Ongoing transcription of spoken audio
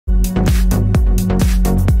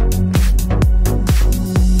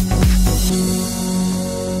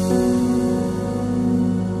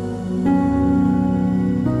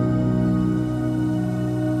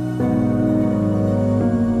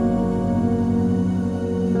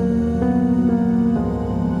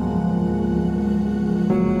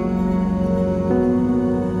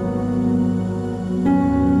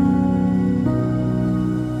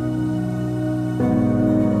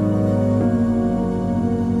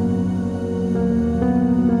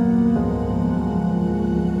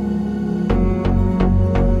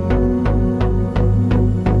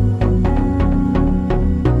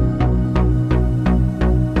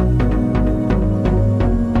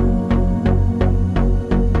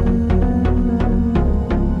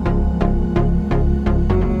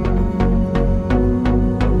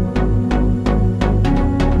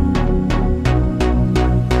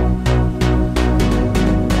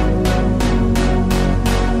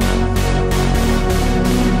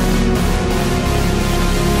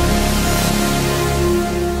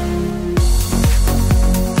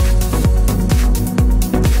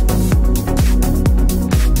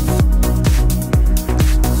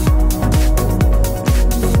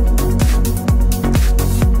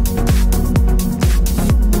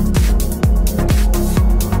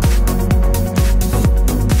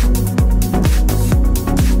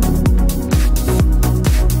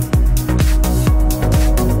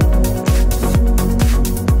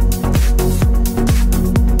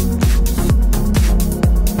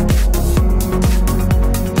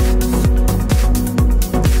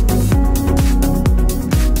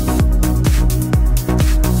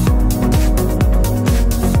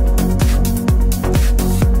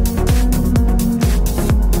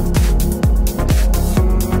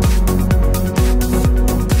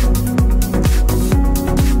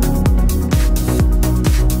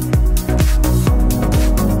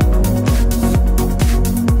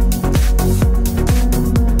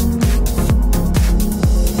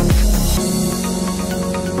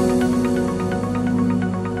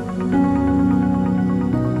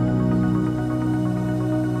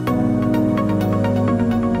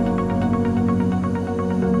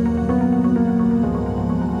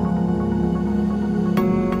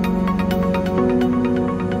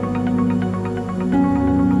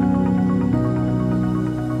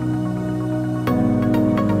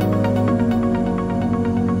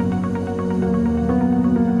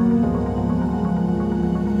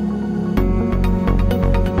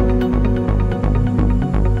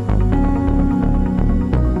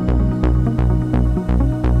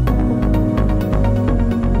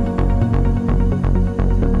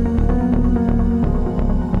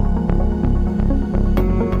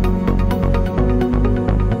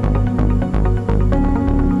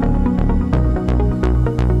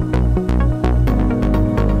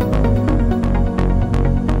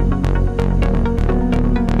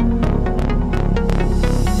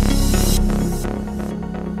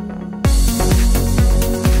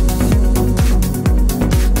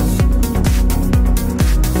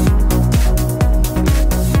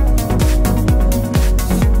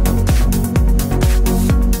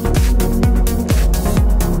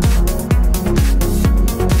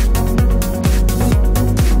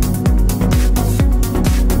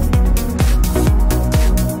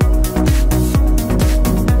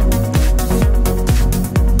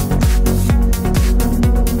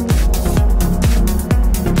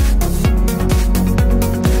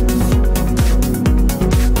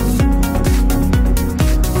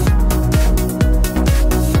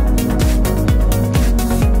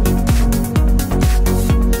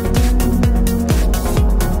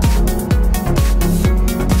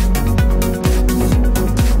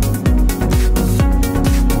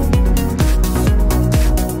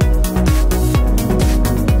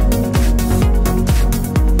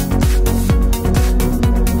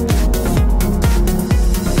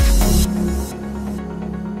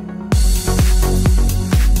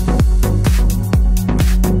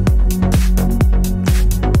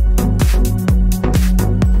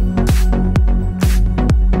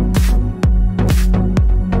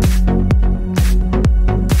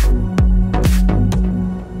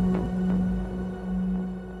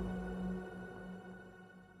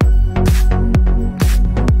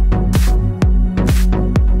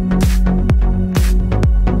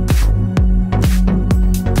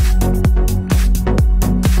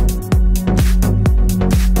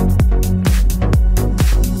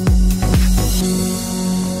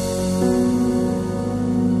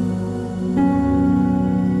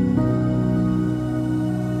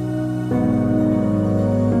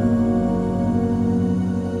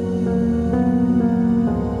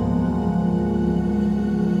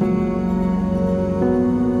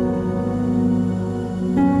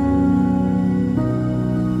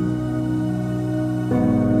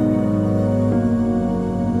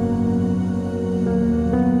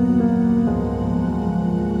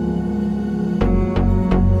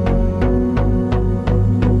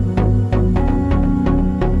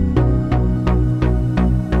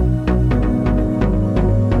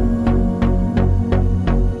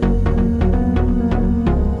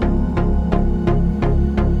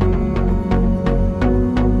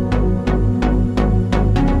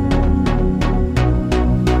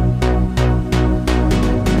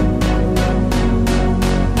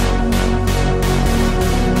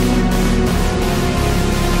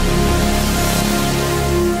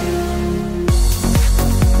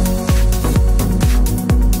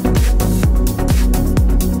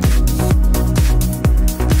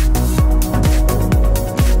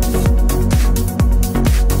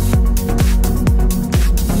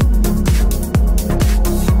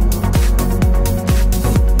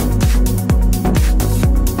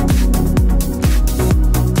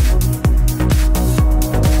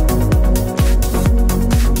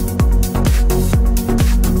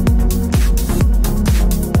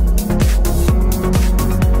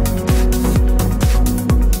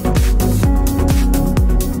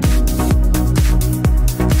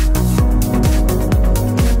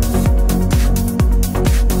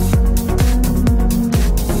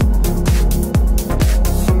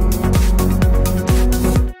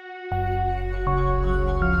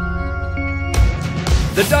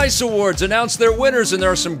DICE Awards announced their winners, and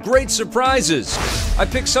there are some great surprises. I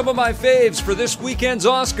picked some of my faves for this weekend's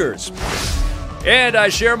Oscars. And I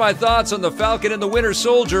share my thoughts on the Falcon and the Winter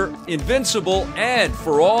Soldier, Invincible, and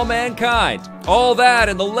For All Mankind. All that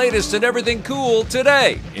and the latest and everything cool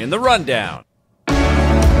today in the Rundown.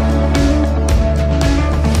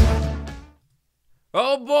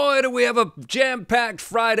 Oh boy, do we have a jam-packed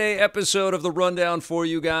Friday episode of The Rundown for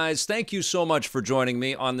you guys. Thank you so much for joining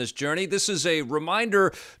me on this journey. This is a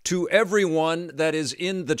reminder to everyone that is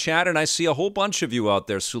in the chat, and I see a whole bunch of you out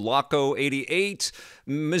there. Sulako88,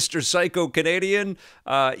 Mr. Psycho Canadian,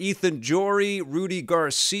 Ethan Jory, Rudy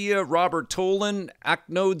Garcia, Robert Tolan,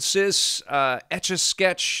 Aknodsis,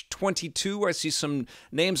 Etchasketch22. I see some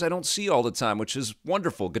names I don't see all the time, which is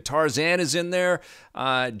wonderful. Guitar Zan is in there.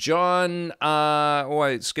 John,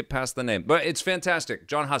 I skipped past the name, but it's fantastic.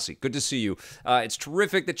 John Hussey, good to see you. It's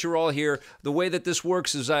terrific that you're all here. The way that this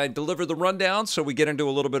works is I deliver the rundown, so we get into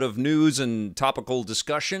a little bit of news and topical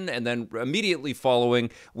discussion, and then immediately following,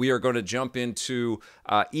 we are going to jump into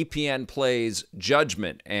EPN Plays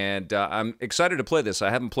Judgment, and I'm excited to play this.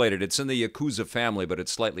 I haven't played it. It's in the Yakuza family, but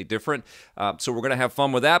it's slightly different, so we're going to have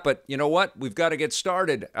fun with that, but you know what? We've got to get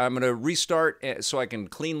started. I'm going to restart so I can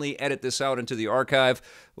cleanly edit this out into the archive.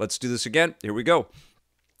 Let's do this again. Here we go.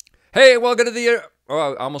 Hey, welcome to the...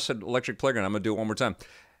 Oh, I almost said Electric Playground. I'm going to do it one more time.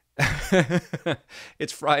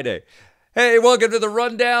 It's Friday. Hey, welcome to The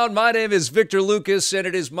Rundown. My name is Victor Lucas, and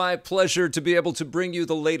it is my pleasure to be able to bring you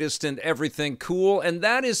the latest and everything cool. And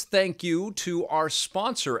that is thank you to our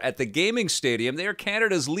sponsor at the Gaming Stadium. They are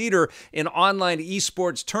Canada's leader in online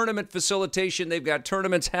esports tournament facilitation. They've got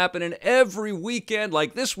tournaments happening every weekend,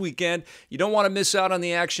 like this weekend. You don't want to miss out on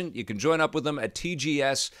the action. You can join up with them at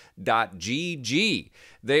tgs.gg.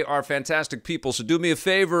 They are fantastic people, so do me a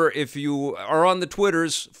favor, if you are on the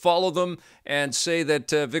Twitters, follow them and say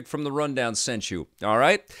that Vic from The Rundown sent you, all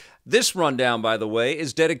right? This rundown, by the way,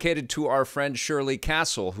 is dedicated to our friend Shirley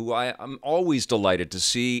Castle, who I am always delighted to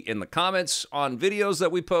see in the comments on videos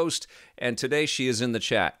that we post, and today she is in the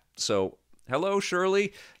chat. So, hello,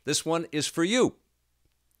 Shirley. This one is for you.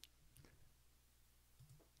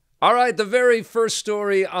 All right, the very first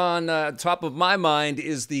story on top of my mind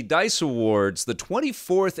is the DICE Awards, the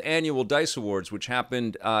 24th Annual DICE Awards, which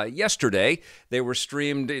happened yesterday. They were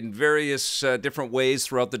streamed in various different ways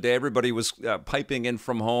throughout the day. Everybody was piping in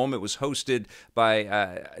from home. It was hosted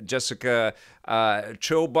by Jessica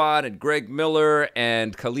Chobot and Greg Miller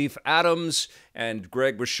and Khalif Adams, and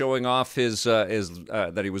Greg was showing off his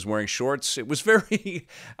that he was wearing shorts. It was very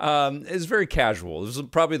casual. It was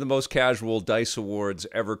probably the most casual DICE Awards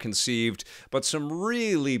ever conceived, but some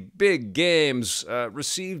really big games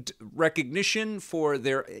received recognition for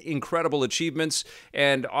their incredible achievements,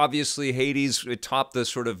 and obviously Hades topped the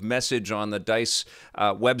sort of message on the DICE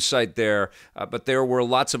website there, but there were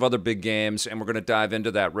lots of other big games, and we're going to dive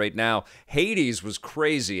into that right now. Hades was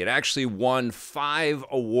crazy. It actually won 5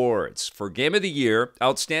 awards for Game of the Year,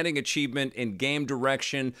 Outstanding Achievement in Game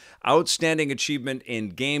Direction, Outstanding Achievement in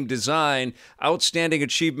Game Design, Outstanding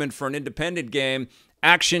Achievement for an Independent Game,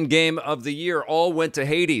 Action Game of the Year, all went to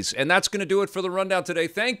Hades. And that's going to do it for the rundown today.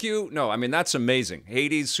 Thank you. No, I mean, that's amazing.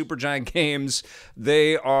 Hades, Supergiant Games,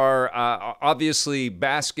 they are obviously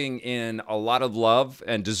basking in a lot of love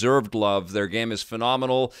and deserved love. Their game is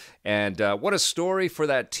phenomenal. And what a story for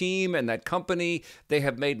that team and that company. They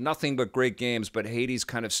have made nothing but great games, but Hades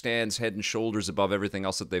kind of stands head and shoulders above everything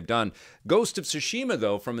else that they've done. Ghost of Tsushima,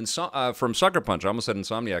 though, from Sucker Punch, I almost said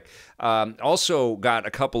Insomniac, also got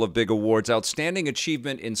a couple of big awards. Outstanding Achievement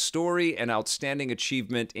in Story and Outstanding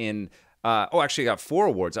Achievement in... actually got 4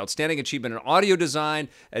 awards. Outstanding Achievement in Audio Design,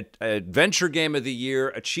 Adventure Game of the Year,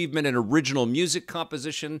 Achievement in Original Music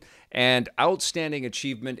Composition, and Outstanding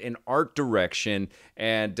Achievement in Art Direction.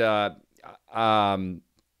 And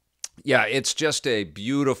yeah, it's just a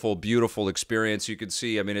beautiful, beautiful experience. You can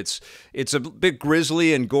see, I mean, it's a bit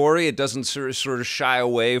grisly and gory. It doesn't sort of shy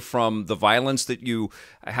away from the violence that you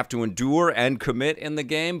have to endure and commit in the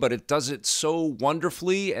game, but it does it so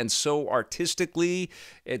wonderfully and so artistically.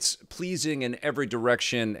 It's pleasing in every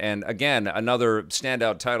direction. And again, another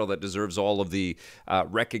standout title that deserves all of the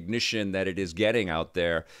recognition that it is getting out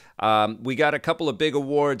there. We got a couple of big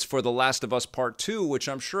awards for The Last of Us Part 2, which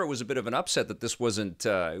I'm sure it was a bit of an upset that this wasn't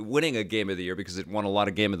winning a Game of the Year, because it won a lot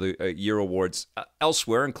of Game of the Year awards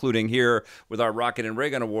elsewhere, including here with our Rocket and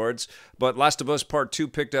Ray Gun Awards. But Last of Us Part 2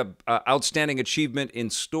 picked up Outstanding Achievement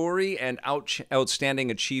in Story and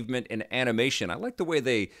Outstanding Achievement in Animation. I like the way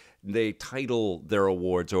they they title their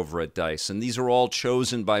awards over at DICE. And these are all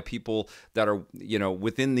chosen by people that are,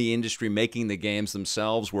 within the industry, making the games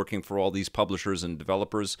themselves, working for all these publishers and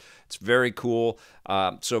developers. It's very cool.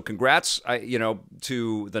 So congrats,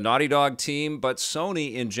 to the Naughty Dog team, but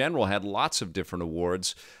Sony in general had lots of different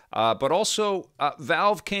awards. But also,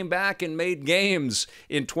 Valve came back and made games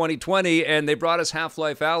in 2020, and they brought us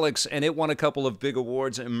Half-Life Alyx, and it won a couple of big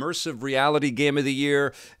awards: Immersive Reality Game of the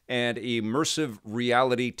Year and Immersive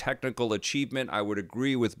Reality Technical Achievement. I would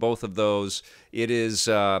agree with both of those. It is,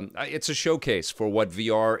 it's a showcase for what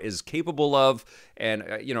VR is capable of. And,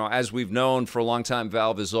 as we've known for a long time,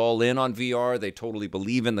 Valve is all in on VR. They totally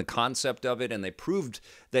believe in the concept of it, and they proved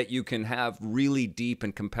that you can have really deep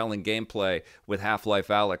and compelling gameplay with Half-Life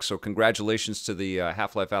Alyx. So congratulations to the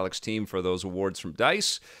Half-Life Alyx team for those awards from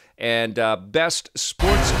DICE. And Best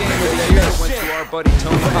Sports Game of the Year went to our buddy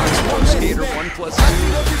Tony Hawk's Pro Skater 1+2.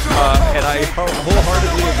 And I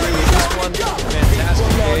wholeheartedly agree with this one.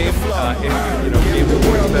 Fantastic game. Game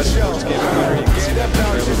award, Best Sports Game of the Year. You can see that in the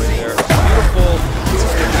trailer right there. Beautiful.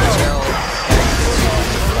 It's detail.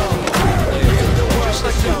 And just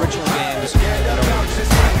like the original games, other than a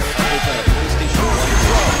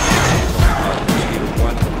PlayStation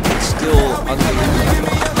 1, it's still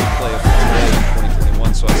unbelievable playable today in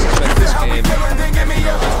 2021. So I suspect this game is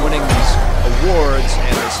winning these awards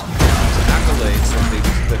and these accolades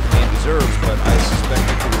that the game deserves, but I suspect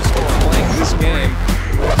that we will still be playing this game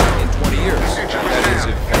in 20 years. That is,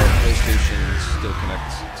 if PlayStation still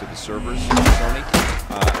connects to the servers, Sony,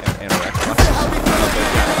 and our Xboxes.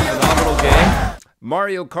 But phenomenal game.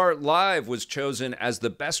 Mario Kart Live was chosen as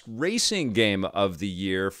the best racing game of the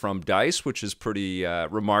year from DICE, which is pretty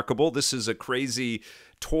remarkable. This is a crazy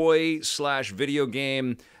toy/video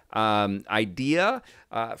game idea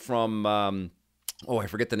from, I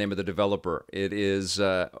forget the name of the developer. It is,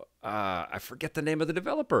 I forget the name of the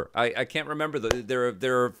developer. I can't remember.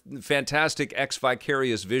 They're fantastic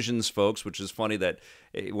X-Vicarious Visions folks, which is funny that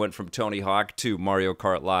it went from Tony Hawk to Mario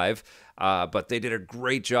Kart Live. But they did a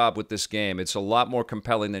great job with this game. It's a lot more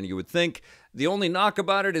compelling than you would think. The only knock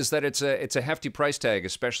about it is that it's a hefty price tag,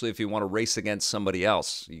 especially if you want to race against somebody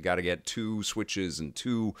else. You got to get 2 Switches and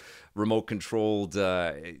 2 remote-controlled,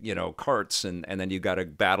 carts, and then you got to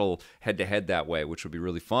battle head-to-head that way, which would be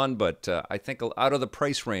really fun. But I think out of the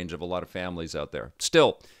price range of a lot of families out there.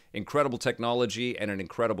 Still, incredible technology and an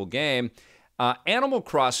incredible game. Animal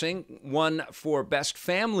Crossing won for Best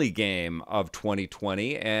Family Game of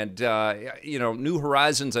 2020, and New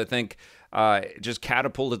Horizons, I think, just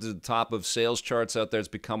catapulted to the top of sales charts out there. It's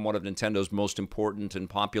become one of Nintendo's most important and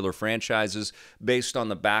popular franchises based on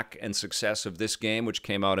the back and success of this game, which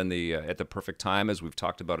came out in at the perfect time, as we've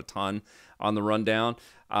talked about a ton on the rundown.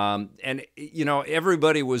 And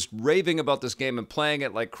everybody was raving about this game and playing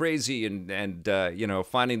it like crazy, and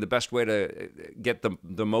finding the best way to get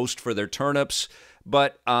the most for their turnips.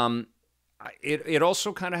 But it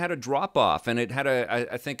also kind of had a drop off, and it had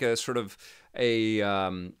I think a sort of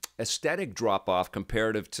aesthetic drop off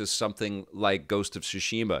comparative to something like Ghost of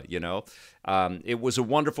Tsushima. It was a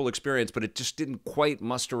wonderful experience, but it just didn't quite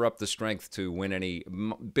muster up the strength to win any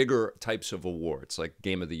bigger types of awards, like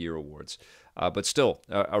Game of the Year awards. But still,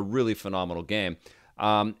 a really phenomenal game.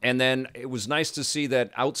 And then it was nice to see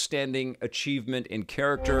that outstanding achievement in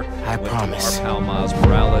character. I promise. To our pal Miles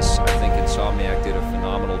Morales. I think Insomniac did a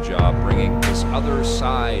phenomenal job bringing this other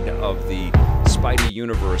side of the Spidey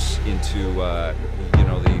universe into the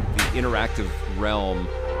interactive realm,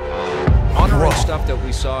 honoring stuff that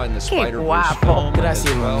we saw in the Spider-Verse film as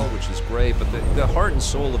well, which is great. But the heart and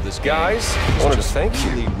soul of this game, guys, I want to thank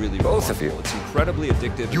really, you, really both of you. It's incredibly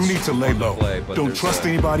addictive. You need to lay low. Don't trust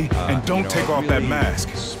anybody, and don't take off that mask.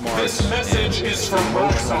 This message is from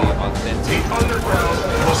Roadside, the underground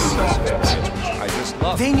I just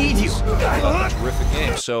love. They need you. Terrific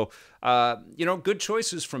game. So, good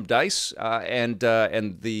choices from DICE and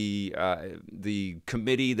the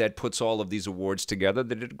committee that puts all of these awards together.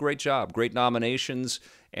 They did a great job. Great nominations,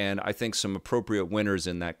 and I think some appropriate winners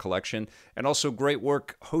in that collection. And also great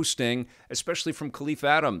work hosting, especially from Khalif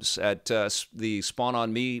Adams at the Spawn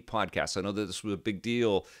on Me podcast. I know that this was a big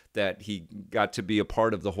deal that he got to be a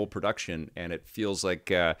part of the whole production, and it feels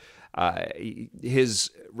like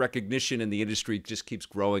his recognition in the industry just keeps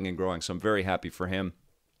growing and growing. So I'm very happy for him.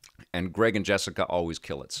 And Greg and Jessica always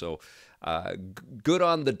kill it. So good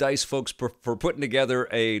on the DICE folks for putting together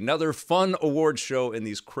another fun award show in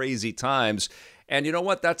these crazy times. And you know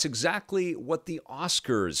what? That's exactly what the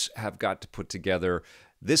Oscars have got to put together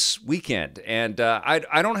this weekend. And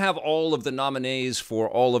I don't have all of the nominees for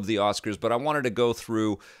all of the Oscars, but I wanted to go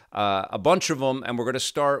through a bunch of them. And we're going to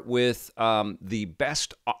start with the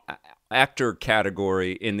best actor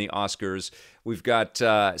category in the Oscars, we've got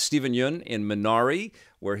Steven Yeun in Minari,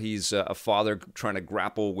 where he's a father trying to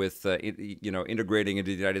grapple with, integrating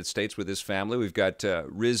into the United States with his family. We've got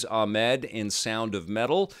Riz Ahmed in Sound of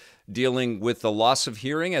Metal, dealing with the loss of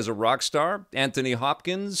hearing as a rock star. Anthony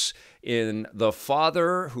Hopkins in The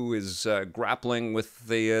Father, who is grappling with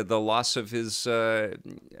the loss of his,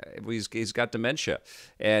 he's got dementia.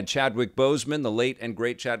 And Chadwick Boseman, the late and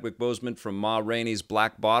great Chadwick Boseman from Ma Rainey's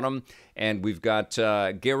Black Bottom. And we've got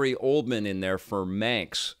Gary Oldman in there for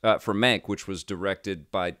Mank, which was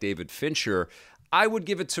directed by David Fincher. I would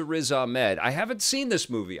give it to Riz Ahmed. I haven't seen this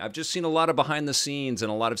movie. I've just seen a lot of behind the scenes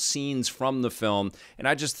and a lot of scenes from the film. And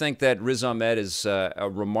I just think that Riz Ahmed is a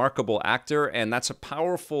remarkable actor, and that's a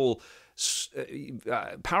powerful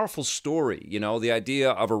story. You know, the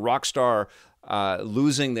idea of a rock star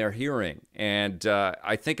losing their hearing. And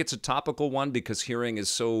I think it's a topical one because hearing is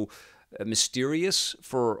so mysterious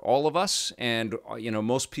for all of us, and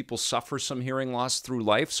most people suffer some hearing loss through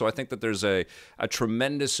life. So I think that there's a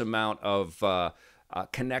tremendous amount of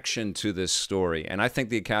connection to this story, and I think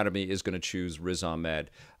the Academy is going to choose Riz Ahmed,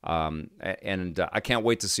 and I can't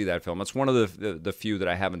wait to see that film. It's one of the few that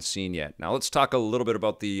I haven't seen yet. Now let's talk a little bit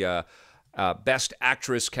about the Best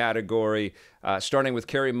Actress category, starting with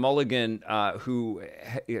Carey Mulligan, who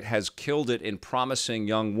has killed it in Promising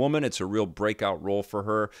Young Woman. It's a real breakout role for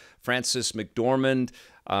her. Frances McDormand,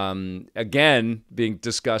 again, being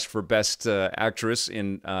discussed for Best Actress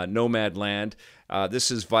in Nomadland. This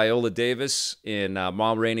is Viola Davis in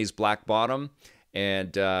Ma Rainey's Black Bottom.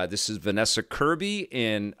 And this is Vanessa Kirby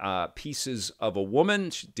in Pieces of a Woman.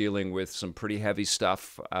 She's dealing with some pretty heavy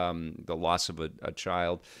stuff, the loss of a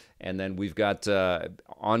child. And then we've got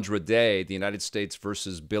Andra Day, The United States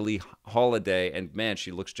versus Billie Holiday. And man,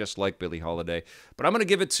 she looks just like Billie Holiday. But I'm going to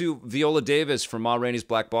give it to Viola Davis for Ma Rainey's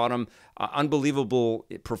Black Bottom. Unbelievable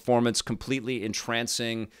performance, completely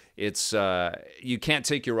entrancing. It's you can't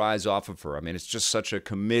take your eyes off of her. I mean, it's just such a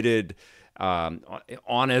committed,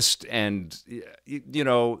 honest and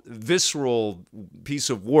visceral piece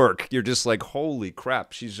of work. You're just like, holy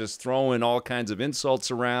crap, she's just throwing all kinds of insults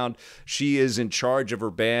around. She is in charge of her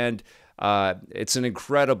band. It's an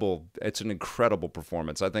incredible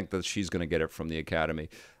performance. I think that she's going to get it from the Academy.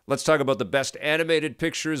 Let's talk about the Best Animated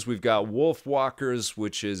Pictures. We've got Wolfwalkers,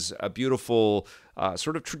 which is a beautiful,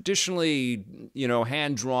 sort of traditionally,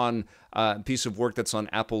 hand-drawn piece of work that's on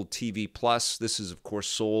Apple TV+. This is, of course,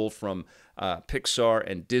 Soul from Pixar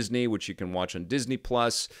and Disney, which you can watch on Disney+.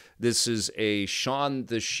 This is a Shaun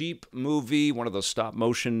the Sheep movie, one of those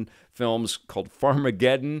stop-motion films called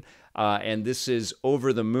Farmageddon. And this is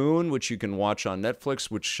Over the Moon, which you can watch on Netflix,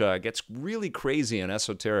 which gets really crazy and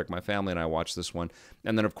esoteric. My family and I watched this one.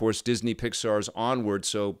 And then, of course, Disney Pixar's Onward.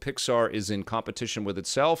 So Pixar is in competition with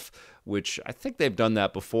itself, which I think they've done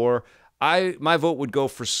that before. My vote would go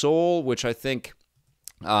for Soul, which I think,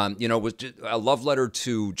 was a love letter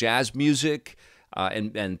to jazz music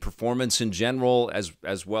and performance in general,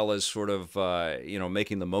 as well as sort of,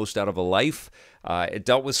 making the most out of a life. It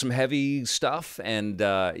dealt with some heavy stuff and,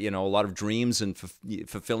 a lot of dreams and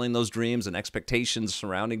fulfilling those dreams and expectations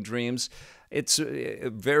surrounding dreams. It's a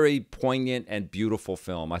very poignant and beautiful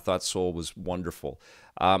film. I thought Soul was wonderful.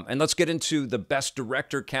 And let's get into the Best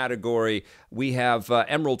Director category. We have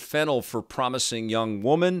Emerald Fennell for Promising Young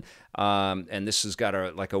Woman. And this has got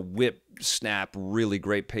a whip snap, really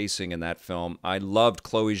great pacing in that film. I loved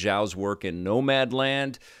Chloe Zhao's work in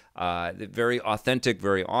Nomadland. Very authentic,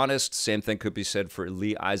 very honest. Same thing could be said for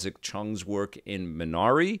Lee Isaac Chung's work in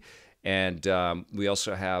Minari. And we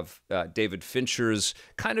also have David Fincher's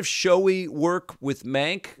kind of showy work with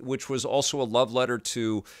Mank, which was also a love letter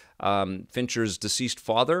to Fincher's deceased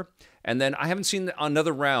father. And then I haven't seen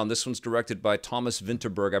Another Round. This one's directed by Thomas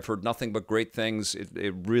Vinterberg. I've heard nothing but great things.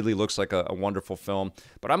 It really looks like a wonderful film.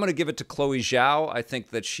 But I'm going to give it to Chloe Zhao. I think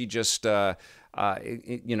that she just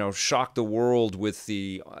shocked the world with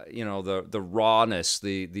the rawness,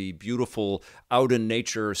 the beautiful out in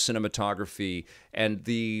nature cinematography, and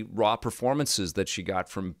the raw performances that she got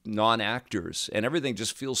from non-actors, and everything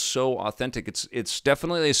just feels so authentic. It's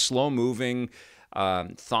definitely a slow moving,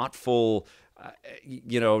 thoughtful,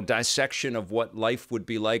 dissection of what life would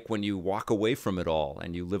be like when you walk away from it all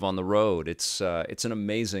and you live on the road. It's an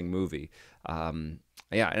amazing movie.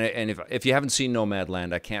 Yeah, and if you haven't seen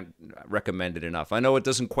Nomadland, I can't recommend it enough. I know it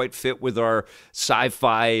doesn't quite fit with our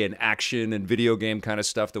sci-fi and action and video game kind of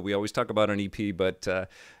stuff that we always talk about on EP, but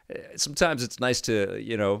sometimes it's nice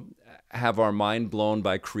to, have our mind blown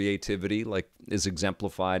by creativity, like is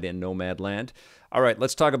exemplified in Nomadland. All right,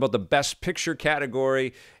 let's talk about the Best Picture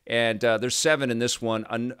category, and there's 7 in this one.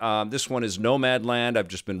 This one is Nomadland. I've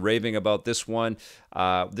just been raving about this one.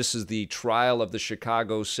 This is the Trial of the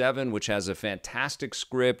Chicago 7, which has a fantastic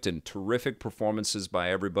script and terrific performances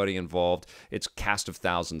by everybody involved. It's cast of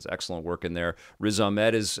thousands, excellent work in there. Riz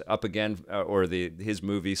Ahmed is up again, or his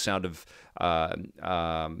movie Sound of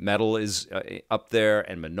Metal is up there,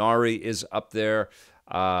 and Minari is up there.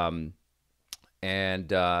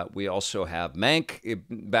 And we also have Mank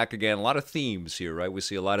back again. A lot of themes here, right? We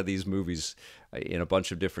see a lot of these movies in a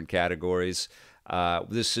bunch of different categories.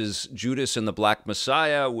 This is Judas and the Black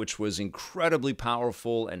Messiah, which was incredibly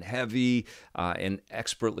powerful and heavy and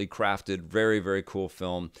expertly crafted. Very, very cool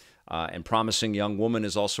film. And Promising Young Woman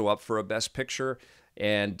is also up for a Best Picture.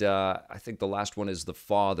 And I think the last one is The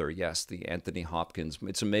Father. Yes, the Anthony Hopkins.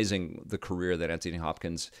 It's amazing the career that Anthony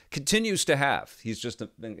Hopkins continues to have. He's just an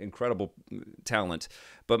incredible talent.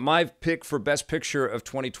 But my pick for Best Picture of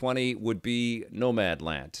 2020 would be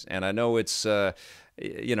Nomadland. And I know it's...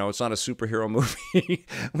 it's not a superhero movie,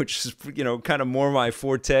 which is, kind of more my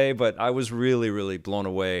forte, but I was really, really blown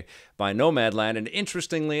away by Nomadland. And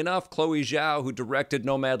interestingly enough, Chloe Zhao, who directed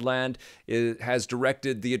Nomadland, has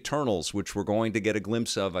directed The Eternals, which we're going to get a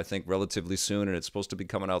glimpse of, I think, relatively soon, and it's supposed to be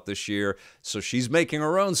coming out this year. So she's making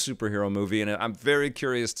her own superhero movie, and I'm very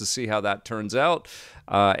curious to see how that turns out.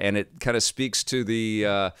 And it kind of speaks to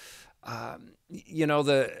the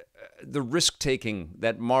risk-taking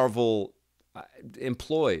that Marvel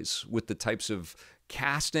employs with the types of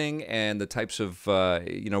casting and the types of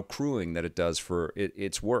crewing that it does for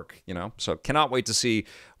its work. So cannot wait to see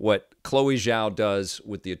what Chloe Zhao does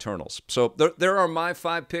with the Eternals. So there are my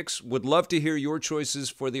 5 picks. Would love to hear your choices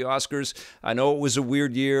for the Oscars. I know it was a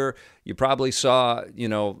weird year. You probably saw, you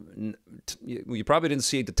probably didn't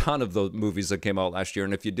see a ton of the movies that came out last year,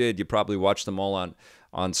 and if you did, you probably watched them all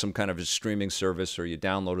on some kind of a streaming service, or you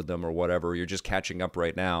downloaded them or whatever. Or you're just catching up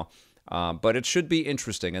right now. But it should be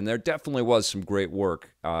interesting, and there definitely was some great work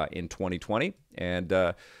in 2020, and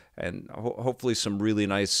hopefully some really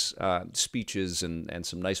nice speeches and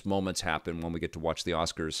some nice moments happen when we get to watch the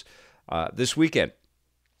Oscars this weekend.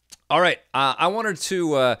 All right, I wanted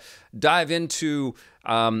to dive into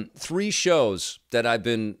 3 shows that I've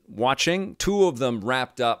been watching. 2 of them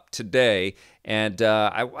wrapped up today, and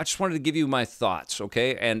I just wanted to give you my thoughts,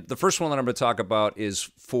 okay? And the first one that I'm going to talk about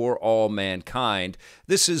is For All Mankind.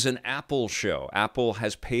 This is an Apple show. Apple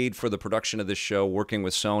has paid for the production of this show, working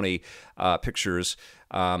with Sony Pictures.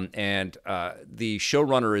 And the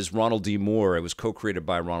showrunner is Ronald D. Moore. It was co-created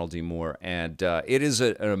by Ronald D. Moore, and it is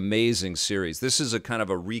an amazing series. This is a kind of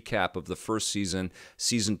a recap of the first season.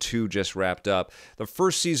 Season 2 just wrapped up. The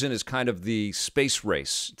first season is kind of the space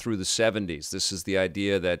race through the 70s. This is the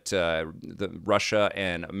idea that Russia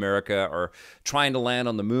and America are trying to land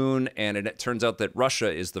on the moon, and it turns out that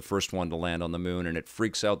Russia is the first one to land on the moon, and it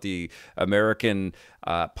freaks out the American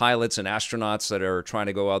pilots and astronauts that are trying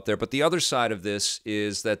to go out there. But the other side of this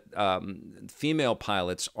is that female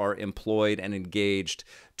pilots are employed and engaged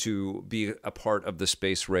to be a part of the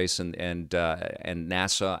space race and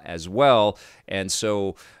NASA as well. And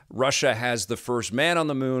so Russia has the first man on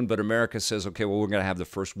the moon, but America says, okay, well, we're going to have the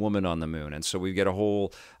first woman on the moon. And so we get a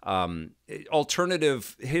whole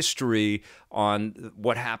alternative history on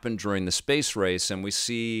what happened during the space race. And we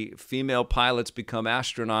see female pilots become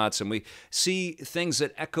astronauts, and we see things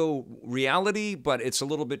that echo reality, but it's a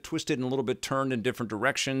little bit twisted and a little bit turned in different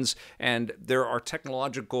directions. And there are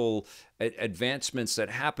technological advancements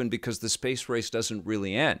that happen because the space race doesn't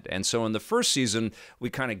really end. And so in the first season,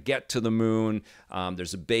 we kind of get to the moon.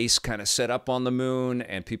 There's a base kind of set up on the moon,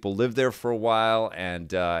 and people live there for a while,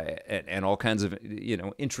 and all kinds of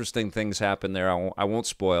interesting things happen there. I won't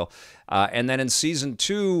spoil. And then in season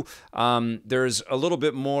 2, there's a little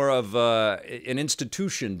bit more of an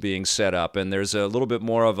institution being set up, and there's a little bit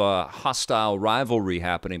more of a hostile rivalry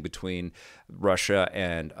happening between Russia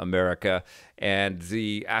and America. And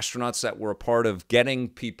the astronauts that were a part of getting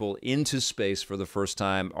people into space for the first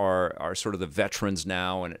time are sort of the veterans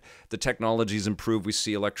now, and the technology's improved. We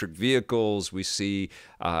see electric vehicles, we see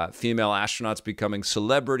female astronauts becoming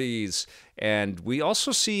celebrities, and we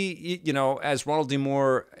also see, as Ronald D.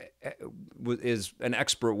 Moore is an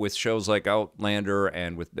expert with shows like Outlander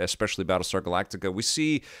and with especially Battlestar Galactica, we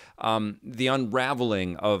see the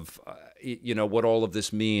unraveling of what all of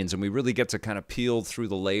this means, and we really get to kind of peel through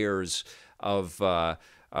the layers of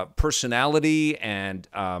personality and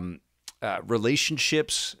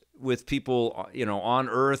relationships with people, on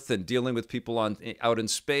Earth and dealing with people out in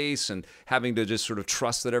space and having to just sort of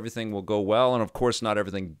trust that everything will go well. And of course, not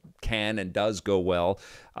everything can and does go well.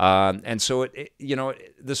 And so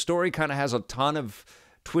the story kind of has a ton of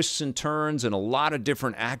twists and turns and a lot of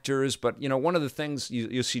different actors. But, one of the things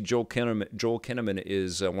you see Joel Kinnaman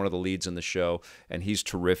is one of the leads in the show, and he's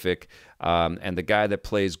terrific. And the guy that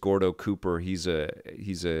plays Gordo Cooper, he's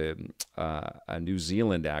a New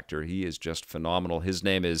Zealand actor. He is just phenomenal. His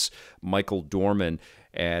name is Michael Dorman,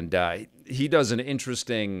 and he does an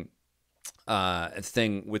interesting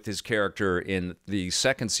thing with his character in the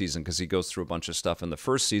second season, because he goes through a bunch of stuff in the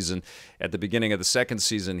first season. At the beginning of the second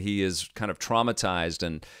season, he is kind of traumatized,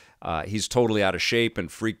 and he's totally out of shape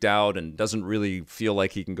and freaked out and doesn't really feel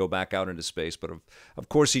like he can go back out into space. But of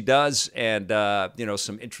course he does, and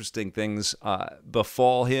some interesting things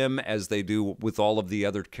befall him, as they do with all of the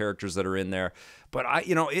other characters that are in there. But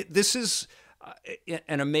this is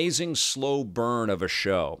an amazing slow burn of a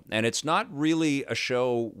show, and it's not really a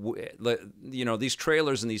show. These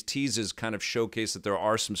trailers and these teases kind of showcase that there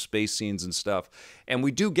are some space scenes and stuff, and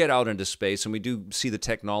we do get out into space, and we do see the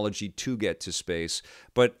technology to get to space.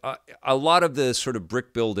 But a lot of the sort of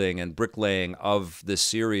brick building and bricklaying of this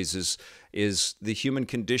series is the human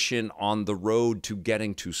condition on the road to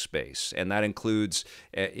getting to space. And that includes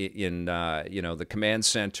the command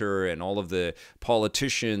center and all of the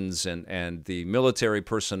politicians and the military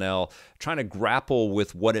personnel trying to grapple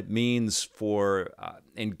with what it means for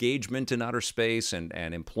engagement in outer space and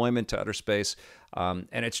employment to outer space.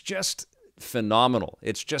 And it's just phenomenal.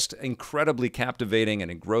 It's just incredibly captivating and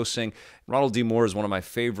engrossing. Ronald D. Moore is one of my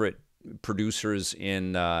favorite producers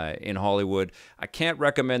in Hollywood. I can't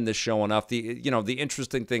recommend this show enough. The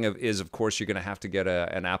interesting thing is, of course, you're going to have to get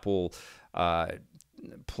an Apple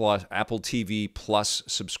TV Plus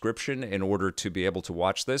subscription in order to be able to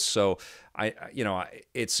watch this. So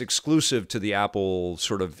it's exclusive to the Apple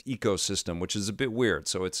sort of ecosystem, which is a bit weird.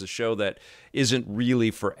 So it's a show that isn't really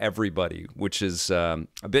for everybody, which is a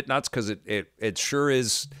bit nuts, because it sure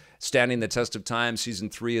is standing the test of time. Season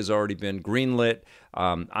 3 has already been greenlit.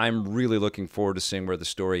 I'm really looking forward to seeing where the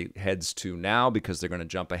story heads to now, because they're going to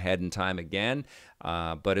jump ahead in time again.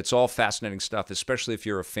 But it's all fascinating stuff, especially if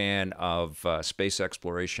you're a fan of space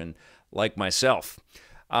exploration like myself.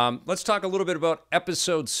 Let's talk a little bit about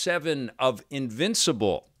episode 7 of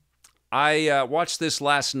Invincible. I watched this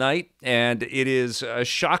last night, and it is a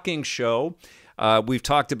shocking show. We've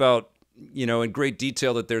talked about in great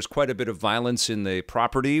detail that there's quite a bit of violence in the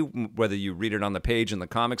property, whether you read it on the page in the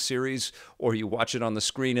comic series or you watch it on the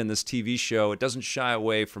screen in this TV show. It doesn't shy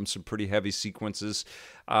away from some pretty heavy sequences.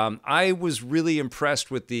 I was really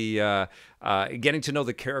impressed with the getting to know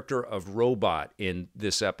the character of Robot in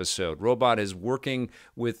this episode. Robot is working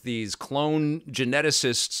with these clone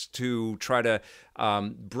geneticists to try to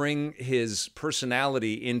bring his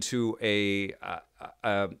personality into a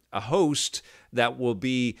host that will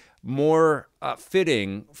be more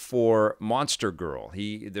fitting for Monster Girl.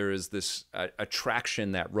 There is this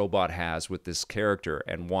attraction that Robot has with this character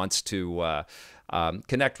and wants to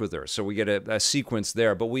connect with her. So we get a sequence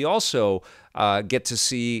there, but we also get to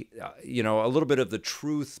see a little bit of the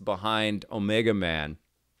truth behind Omega Man.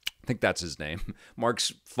 I think that's his name,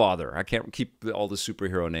 Mark's father. I can't keep all the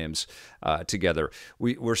superhero names together.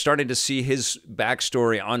 We're starting to see his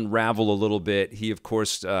backstory unravel a little bit. He, of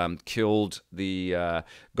course, killed the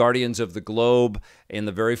Guardians of the Globe in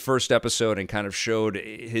the very first episode and kind of showed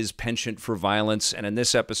his penchant for violence. And in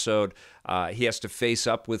this episode, he has to face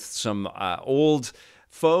up with some old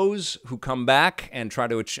foes who come back and try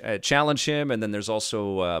to challenge him. And then there's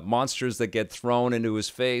also monsters that get thrown into his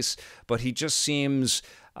face. But he just seems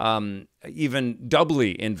even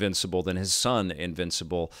doubly invincible than his son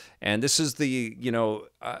Invincible. And this is the,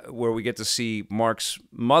 where we get to see Mark's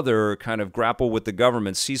mother kind of grapple with the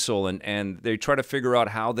government, Cecil, and they try to figure out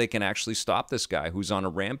how they can actually stop this guy who's on a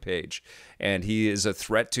rampage. And he is a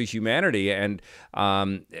threat to humanity. And,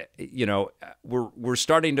 we're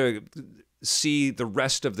starting to see the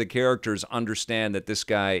rest of the characters understand that this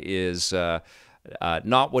guy is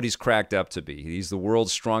not what he's cracked up to be. He's the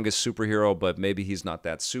world's strongest superhero, but maybe he's not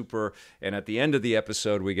that super. And at the end of the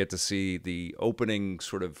episode, we get to see the opening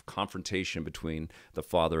sort of confrontation between the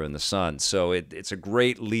father and the son. So it's a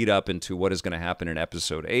great lead up into what is going to happen in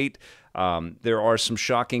episode 8. There are some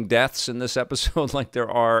shocking deaths in this episode, like there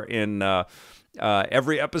are in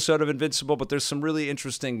every episode of Invincible, but there's some really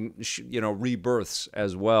interesting, rebirths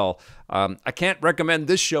as well. I can't recommend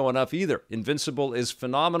this show enough either. Invincible is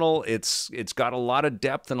phenomenal. It's got a lot of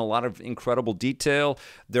depth and a lot of incredible detail.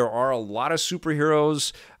 There are a lot of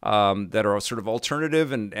superheroes that are sort of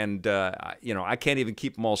alternative, and I can't even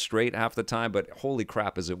keep them all straight half the time. But holy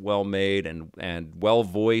crap, is it well made and well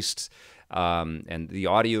voiced, and the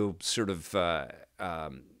audio sort of.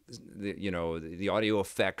 The audio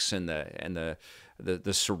effects and the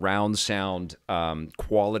surround sound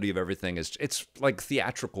quality of everything it's like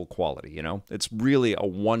theatrical quality. It's really a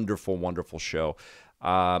wonderful, wonderful show.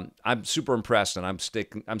 I'm super impressed, and I'm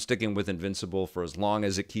sticking with Invincible for as long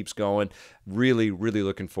as it keeps going. Really, really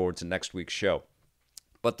looking forward to next week's show.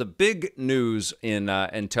 But the big news in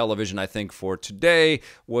television, I think, for today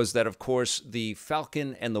was that, of course, the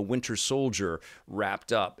Falcon and the Winter Soldier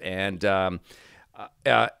wrapped up, and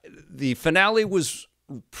the finale was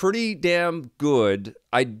pretty damn good.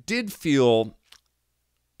 I did feel,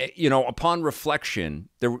 upon reflection,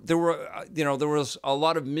 there was a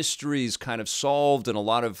lot of mysteries kind of solved and a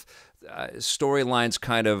lot of storylines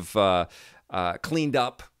kind of cleaned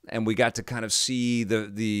up, and we got to kind of see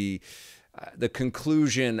the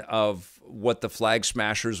conclusion of what the Flag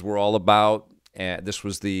Smashers were all about. And this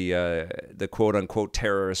was the quote-unquote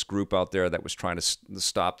terrorist group out there that was trying to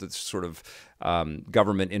stop this sort of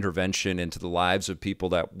government intervention into the lives of people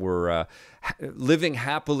that were living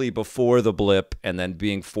happily before the blip and then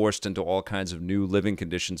being forced into all kinds of new living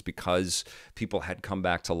conditions because people had come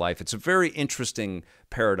back to life. It's a very interesting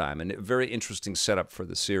paradigm and a very interesting setup for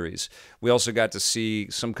the series. We also got to see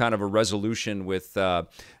some kind of a resolution with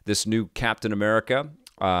this new Captain America,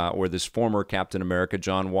 or this former Captain America,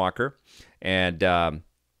 John Walker. And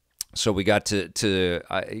so we got to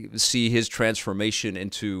see his transformation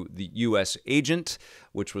into the U.S. agent,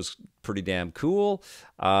 which was pretty damn cool.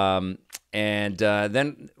 And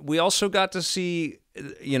then we also got to see,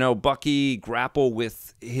 Bucky grapple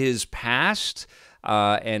with his past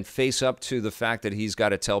and face up to the fact that he's got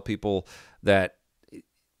to tell people that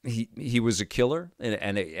he was a killer,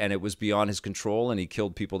 and it was beyond his control, and he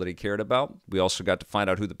killed people that he cared about. We also got to find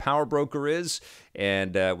out who the power broker is,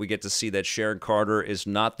 and we get to see that Sharon Carter is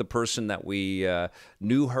not the person that we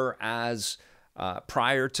knew her as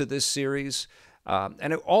prior to this series.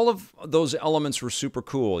 And all of those elements were super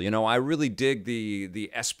cool. I really dig the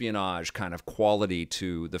espionage kind of quality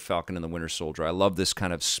to the Falcon and the Winter Soldier. I love this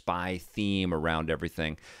kind of spy theme around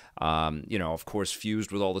everything. Of course,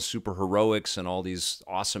 fused with all the super heroics and all these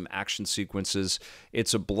awesome action sequences.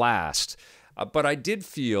 It's a blast. But I did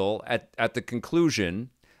feel at the conclusion,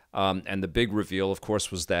 and the big reveal, of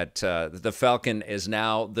course, was that the Falcon is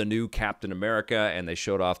now the new Captain America, and they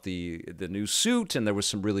showed off the new suit, and there was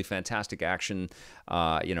some really fantastic action,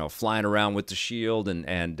 flying around with the shield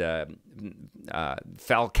and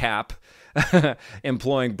Falcap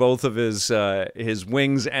employing both of his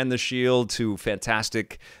wings and the shield to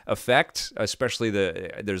fantastic effect. Especially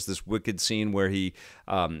there's this wicked scene where he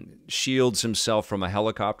shields himself from a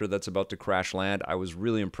helicopter that's about to crash land. I was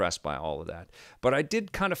really impressed by all of that. But I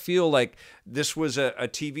did kind of feel like this was a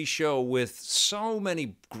TV show with so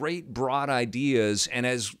many great broad ideas, and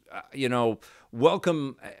as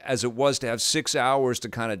welcome as it was to have 6 hours to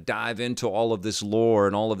kind of dive into all of this lore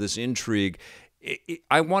and all of this intrigue,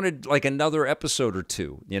 I wanted like another episode or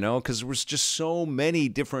two, because there was just so many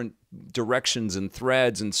different directions and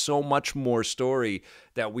threads and so much more story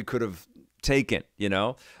that we could have taken,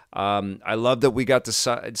 I love that we got to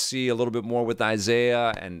see a little bit more with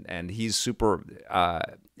Isaiah, and he's super,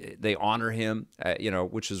 they honor him,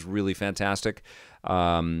 which is really fantastic.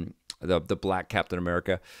 The Black Captain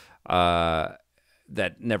America,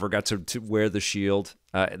 that never got to wear the shield,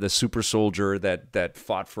 the super soldier that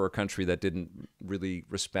fought for a country that didn't really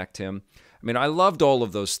respect him. I mean, I loved all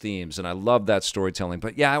of those themes, and I loved that storytelling.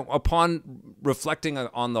 But yeah, upon reflecting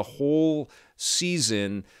on the whole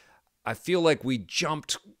season, I feel like we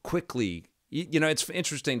jumped quickly. It's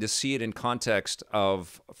interesting to see it in context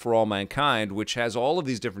of For All Mankind, which has all of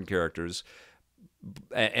these different characters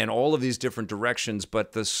and all of these different directions,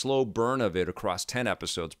 but the slow burn of it across 10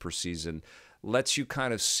 episodes per season lets you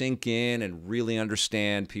kind of sink in and really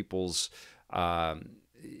understand people's,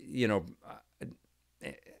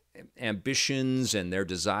 ambitions and their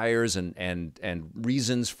desires and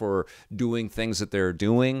reasons for doing things that they're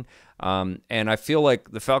doing. And I feel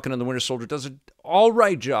like the Falcon and the Winter Soldier does an all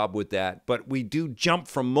right job with that, but we do jump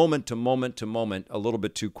from moment to moment to moment a little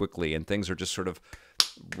bit too quickly, and things are just sort of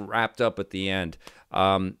wrapped up at the end.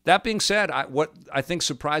 That being said, what I think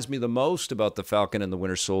surprised me the most about the Falcon and the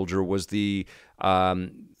Winter Soldier was the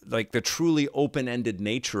like the truly open-ended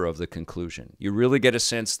nature of the conclusion. You really get a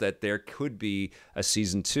sense that there could be a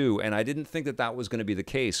season 2, and I didn't think that that was going to be the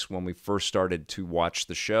case when we first started to watch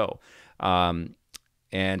the show.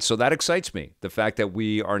 And so that excites me, the fact that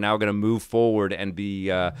we are now going to move forward and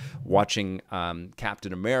be watching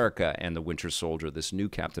Captain America and the Winter Soldier, this new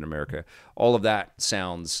Captain America. All of that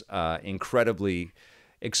sounds incredibly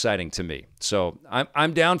exciting to me. So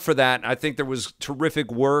I'm down for that. I think there was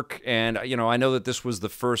terrific work, and I know that this was the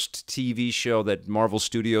first TV show that Marvel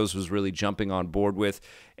Studios was really jumping on board with,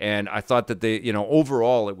 and I thought that they,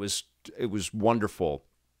 overall it was wonderful.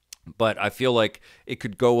 But I feel like it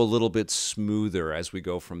could go a little bit smoother as we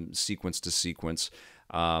go from sequence to sequence.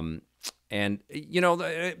 And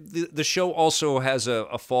the show also has a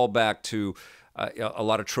fallback to a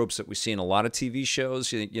lot of tropes that we see in a lot of TV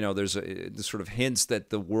shows. There's sort of hints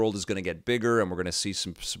that the world is going to get bigger and we're going to see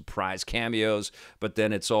some surprise cameos, but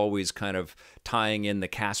then it's always kind of tying in the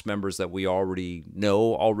cast members that we already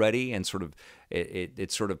know already, and sort of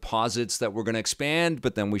it sort of posits that we're going to expand,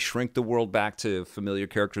 but then we shrink the world back to familiar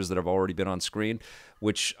characters that have already been on screen,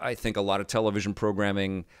 which I think a lot of television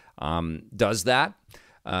programming does that.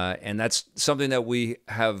 And that's something that we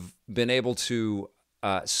have been able to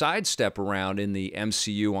sidestep around in the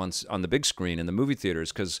MCU on the big screen in the movie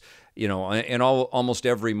theaters, because in almost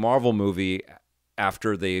every Marvel movie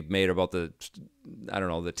after they made about the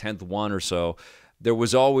 10th one or so, there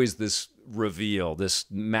was always this reveal, this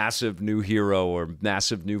massive new hero or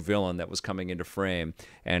massive new villain that was coming into frame,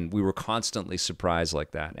 and we were constantly surprised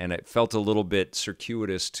like that, and it felt a little bit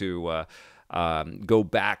circuitous to go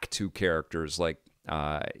back to characters like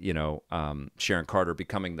Sharon Carter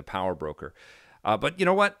becoming the power broker. But you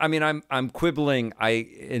know what? I mean, I'm quibbling. I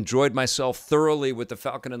enjoyed myself thoroughly with the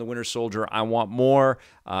Falcon and the Winter Soldier. I want more.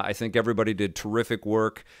 I think everybody did terrific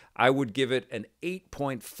work. I would give it an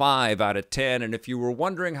 8.5 out of 10. And if you were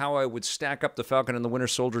wondering how I would stack up the Falcon and the Winter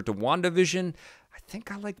Soldier to WandaVision, I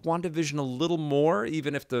think I like WandaVision a little more,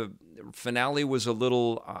 even if the finale was a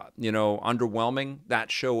little, underwhelming.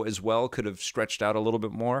 That show as well could have stretched out a little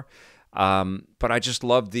bit more. But I just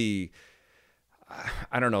love the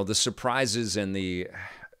surprises and the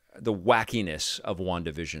wackiness of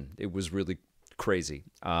WandaVision. It was really crazy.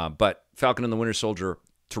 But Falcon and the Winter Soldier,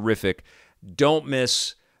 terrific. Don't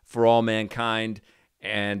miss For All Mankind,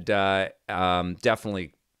 and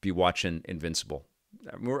definitely be watching Invincible.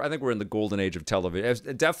 I think we're in the golden age of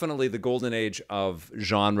television. Definitely the golden age of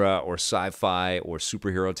genre or sci-fi or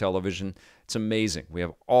superhero television. It's amazing. We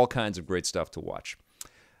have all kinds of great stuff to watch.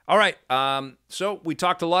 All right, so we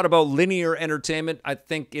talked a lot about linear entertainment. I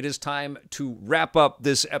think it is time to wrap up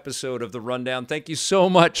this episode of The Rundown. Thank you so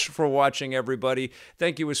much for watching, everybody.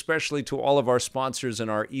 Thank you especially to all of our sponsors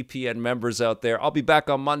and our EPN members out there. I'll be back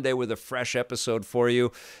on Monday with a fresh episode for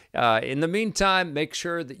you. In the meantime, make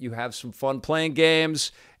sure that you have some fun playing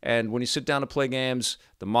games. And when you sit down to play games,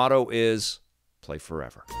 the motto is play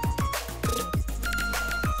forever.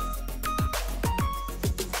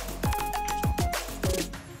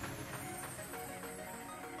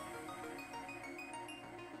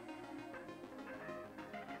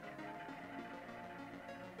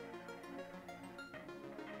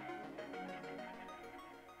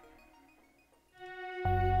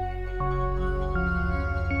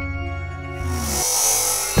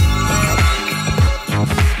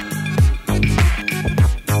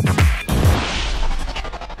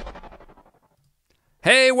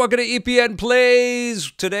 Hey, welcome to EPN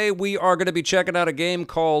Plays. Today we are going to be checking out a game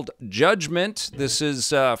called Judgment. This is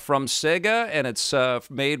from Sega, and it's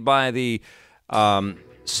made by the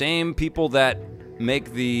same people that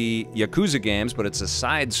make the Yakuza games, but it's a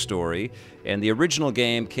side story. And the original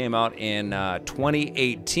game came out in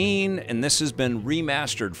 2018, and this has been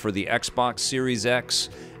remastered for the Xbox Series X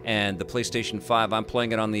and the PlayStation 5. I'm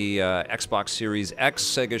playing it on the Xbox Series X.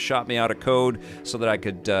 Sega shot me out a code so that I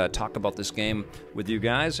could talk about this game with you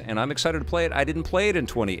guys, and I'm excited to play it. I didn't play it in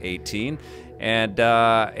 2018, and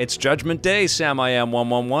it's Judgment Day, Sam I Am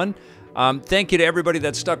 111. Thank you to everybody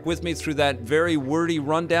that stuck with me through that very wordy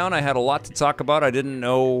rundown. I had a lot to talk about. I didn't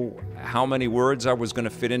know how many words I was going to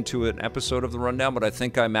fit into an episode of the rundown, but I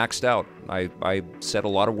think I maxed out. I said a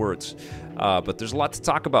lot of words, but there's a lot to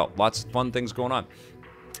talk about. Lots of fun things going on.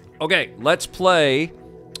 Okay, let's play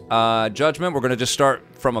Judgment. We're going to just start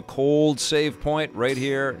from a cold save point right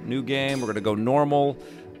here. New game. We're going to go normal.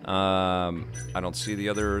 I don't see the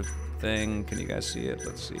other thing. Can you guys see it?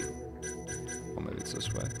 Let's see. Oh, maybe it's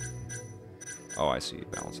this way. Oh, I see.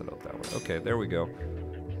 Balance it out that way. Okay, there we go.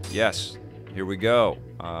 Yes, here we go.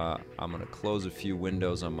 I'm going to close a few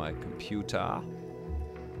windows on my computer.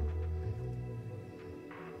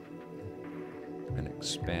 and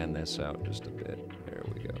expand this out just a bit. There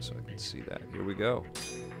we go, so I can see that. Here we go.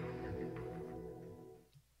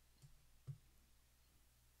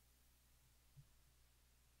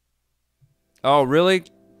 Oh, really?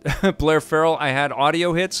 Blair Farrell, I had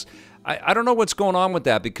audio hits. I don't know what's going on with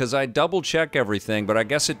that because I double check everything, but I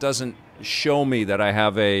guess it doesn't show me that I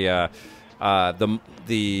have a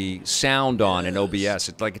the sound on in OBS.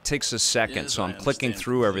 It takes a second, so I'm clicking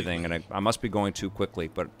through everything, and I must be going too quickly.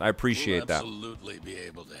 But I appreciate that. We'll absolutely be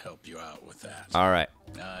able to help you out with that. All right.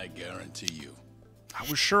 I guarantee you. I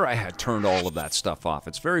was sure I had turned all of that stuff off.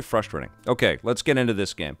 It's very frustrating. Okay, let's get into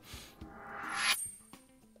this game.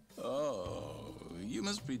 Oh, you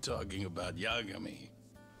must be talking about Yagami.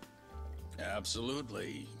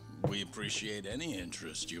 Absolutely. We appreciate any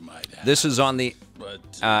interest you might have. This is on the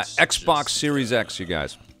Xbox just, Series X, you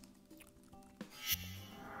guys.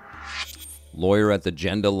 Lawyer at the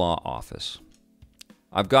Gender Law Office.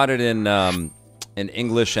 I've got it in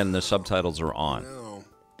English, and the subtitles are on. No,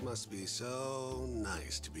 must be so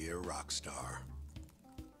nice to be a rock star,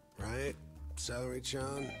 right,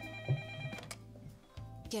 Celery-chan?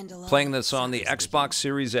 Playing this on the Xbox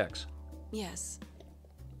Series X. Yes.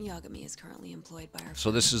 Yagami is currently employed by our... So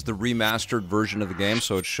this is the remastered version of the game,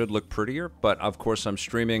 so it should look prettier. But of course, I'm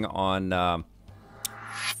streaming on,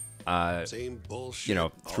 Same bullshit, you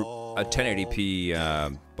know, through a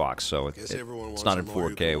 1080p box, so it's not in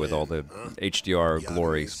 4K with all the HDR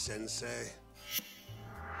glories. Sensei?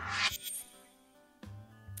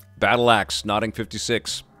 Battle Axe, Nodding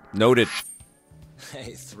 56, noted.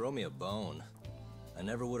 Hey, throw me a bone. I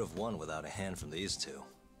never would have won without a hand from these two.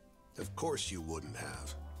 Of course you wouldn't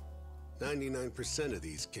have. 99% of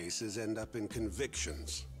these cases end up in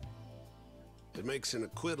convictions. It makes an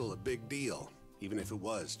acquittal a big deal, even if it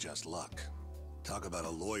was just luck. Talk about a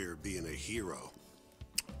lawyer being a hero.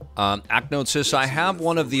 Acknote says, I have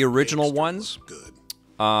one of the original ones, Good.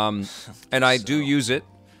 and I do use it,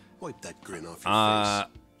 Wipe that grin off your face.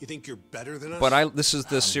 You think you're better than us? but this is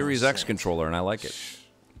the Series X controller, and I like it.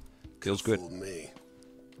 Feels good. Fooled me.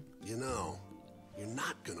 You know, you're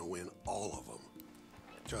not gonna win all of them.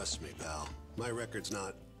 Trust me, pal. My record's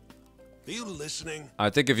not... Are you listening? I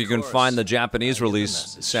think if you can find the Japanese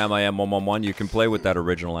release, Sam I Am 111, you can play with that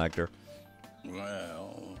original actor.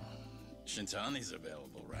 Well, Shintani's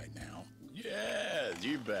available right now. Yeah,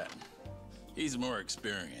 you bet. He's more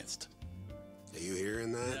experienced. Are you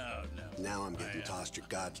hearing that? No. Now I'm getting tossed your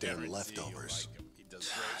goddamn leftovers. He does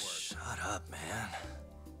great work. Shut up, man.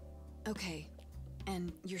 Okay.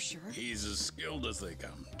 And you're sure? He's as skilled as they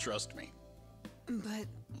come. Trust me. But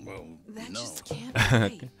Well, that no. just can't be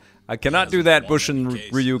right. I cannot do that, Bush and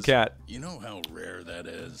Ryu Cat. You know how rare that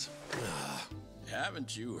is?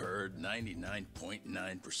 Haven't you heard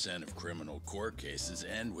 99.9% of criminal court cases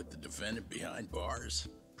end with the defendant behind bars?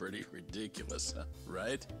 Pretty ridiculous, huh?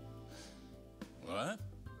 Right? What?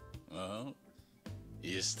 Well,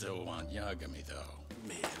 you still want Yagami, though.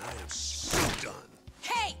 Man, I am so done.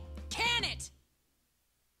 Hey! Can it!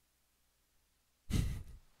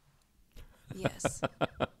 Yes.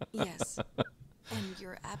 Yes. And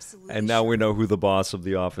you're absolutely And now sure. we know who the boss of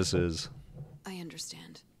the office is. I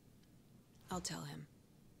understand. I'll tell him.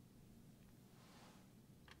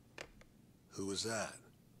 Who was that?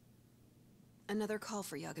 Another call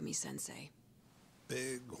for Yagami-sensei.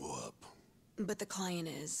 Big whoop. But the client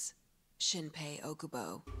is Shinpei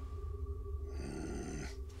Okubo.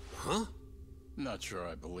 Huh? Not sure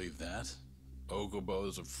I believe that.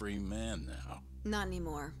 Okubo's a free man now. Not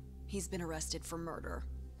anymore. He's been arrested for murder.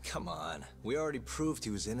 Come on. We already proved he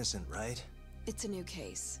was innocent, right? It's a new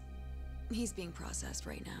case. He's being processed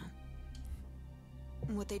right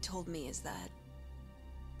now. What they told me is that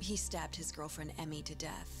he stabbed his girlfriend Emmy to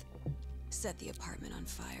death, set the apartment on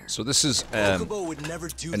fire. So this is Okubo would never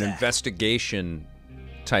do an that. investigation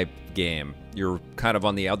type game. You're kind of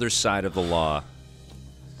on the other side of the law.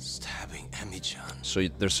 Stabbing Emmy-chan. So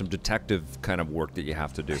there's some detective kind of work that you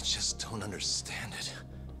have to do. I just don't understand it.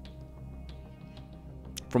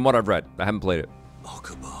 From what I've read, I haven't played it.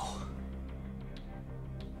 Okubo.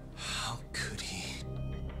 How could he?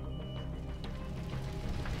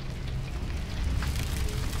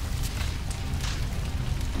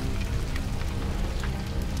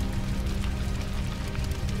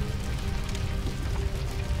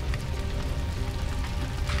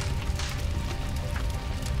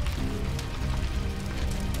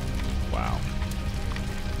 Wow.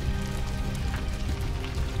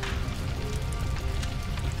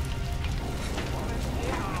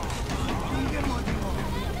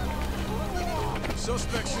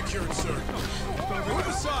 Suspect secured, sir. Move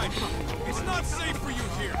aside. It's not safe for you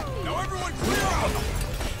here. Now everyone clear out.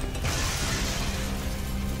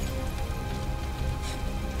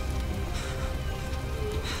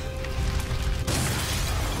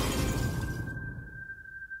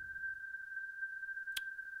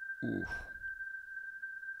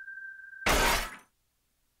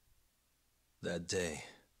 That day,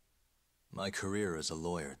 my career as a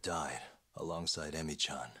lawyer died alongside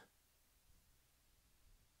Emi-chan.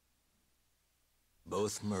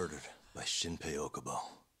 Both murdered by Shinpei Okubo.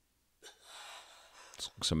 This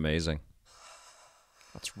looks amazing.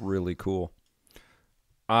 That's really cool.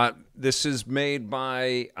 This is made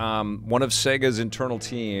by one of Sega's internal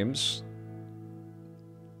teams.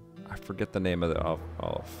 I forget the name of it.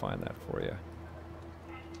 I'll find that for you.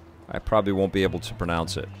 I probably won't be able to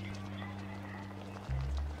pronounce it.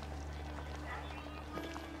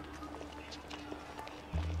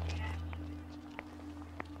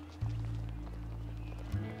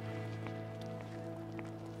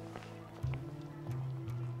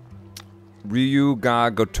 Ryu ga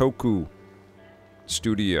Gotoku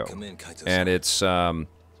Studio, and it's a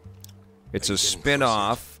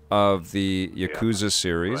spin-off of the Yakuza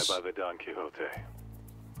series. Right by the Don Quixote.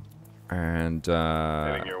 And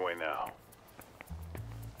heading your way now.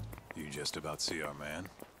 You just about see our man?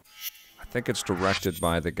 I think it's directed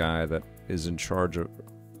by the guy that is in charge of.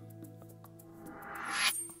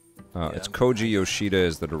 It's Koji Yoshida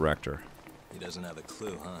is the director. He doesn't have a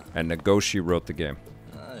clue, huh? And Nagoshi wrote the game.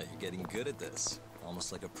 You're getting good at this.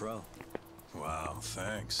 Almost like a pro. Wow,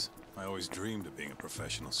 thanks. I always dreamed of being a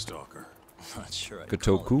professional stalker. Not sure I'd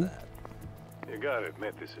Gotoku? call it that. You gotta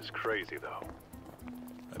admit this is crazy, though.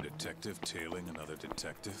 A detective tailing another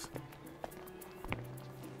detective?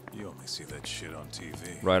 You only see that shit on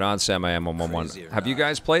TV. Right on, Sam. I am on 1-1. Have you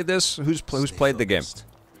guys played this? Who's played the game?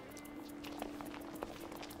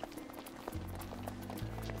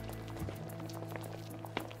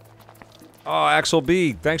 Oh, Axel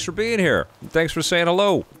B, thanks for being here. Thanks for saying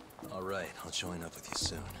hello. All right, I'll join up with you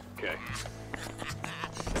soon. Okay.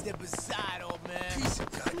 Step aside, old man. Piece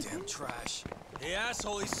of goddamn trash. Hey,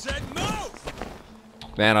 asshole, he said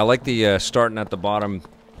move! Man, I like the starting at the bottom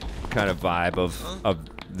kind of vibe of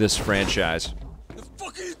this franchise. The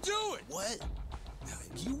fuck are you doing? What?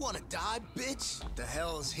 You want to die, bitch? The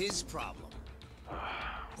hell is his problem?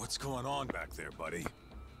 What's going on back there, buddy?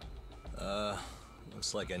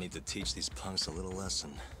 Looks like I need to teach these punks a little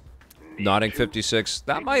lesson. Nodding 56.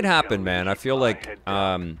 That might happen, man. I feel like,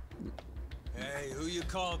 Hey, who you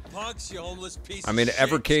calling punks, you homeless piece I mean, of shit?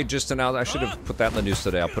 Evercade just announced, I should have put that in the news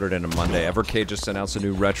today. I'll put it in on Monday. Evercade just announced a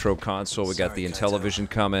new retro console. We got the Intellivision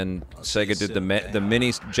coming. Sega did the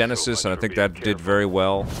mini Genesis, and I think that did very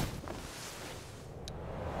well.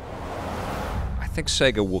 I think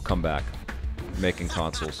Sega will come back making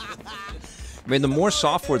consoles. I mean, the more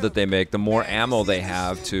software that they make, the more ammo they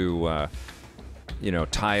have to, you know,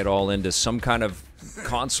 tie it all into some kind of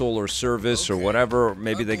console or service or whatever.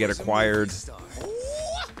 Maybe they get acquired.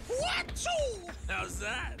 How's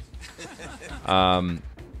that?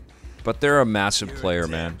 But they're a massive player,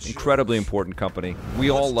 man. Incredibly important company.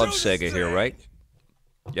 We all love Sega here, right?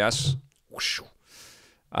 Yes?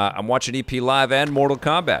 I'm watching EP Live and Mortal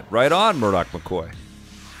Kombat. Right on, Murdoch McCoy.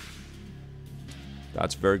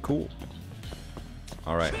 That's very cool.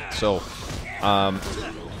 All right, so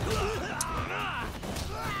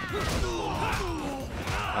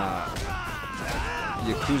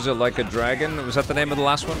Yakuza Like a Dragon, was that the name of the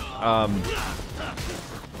last one?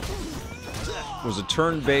 Was a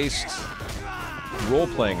turn-based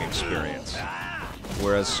role-playing experience,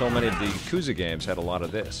 whereas so many of the Yakuza games had a lot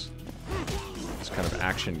of this. This kind of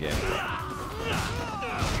action gameplay.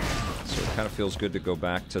 So it kind of feels good to go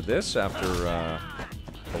back to this after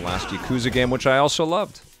the last Yakuza game, which I also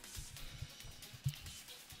loved.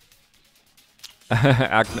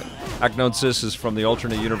 Agnosis is from the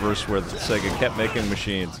alternate universe where Sega kept making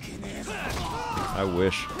machines. I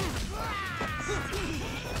wish.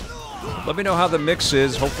 Let me know how the mix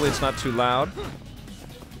is. Hopefully it's not too loud.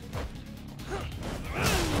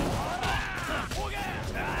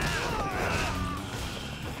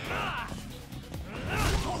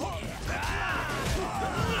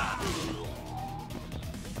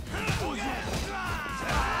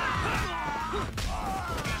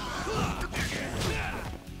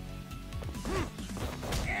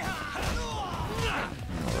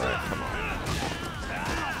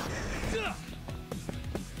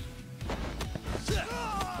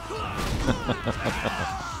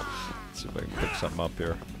 See if I can pick something up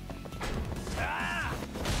here.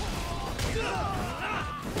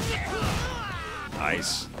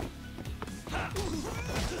 Nice.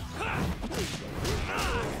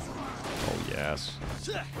 Oh, yes.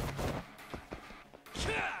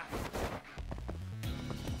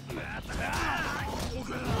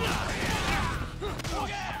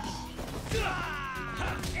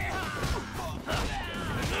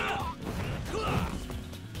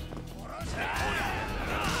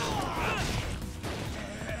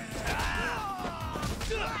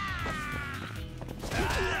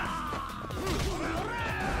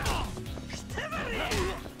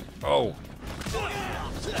 Oh.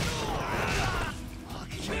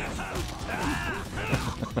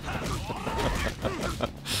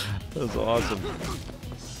 That was awesome.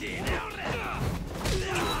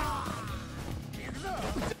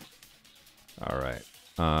 All right.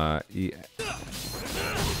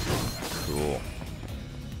 Cool.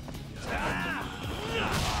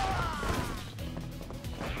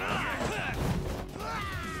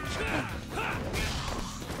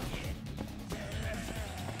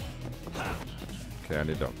 Okay, I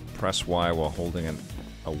need to press Y while holding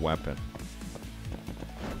a weapon.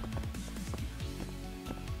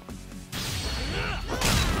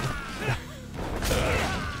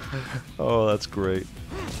 Oh, that's great.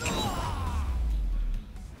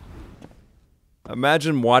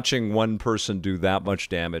 Imagine watching one person do that much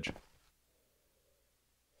damage.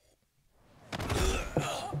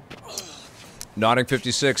 Nodding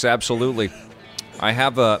 56, absolutely. I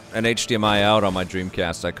have an HDMI out on my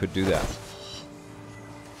Dreamcast. I could do that.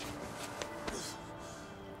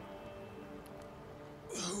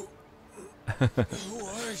 Who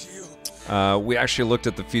are you? We actually looked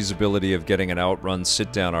at the feasibility of getting an Outrun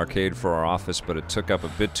sit-down arcade for our office, but it took up a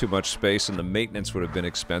bit too much space, and the maintenance would have been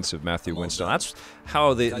expensive, Matthew Winston. That's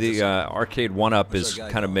how the arcade 1-up is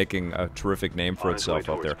kind of making a terrific name for itself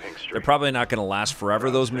out there. They're probably not going to last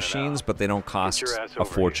forever, those machines, but they don't cost a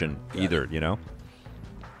fortune either, you know?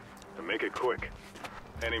 And make it quick.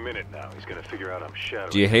 Any minute now, he's gonna figure out I'm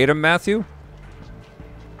shadowing. Do you hate him, Matthew?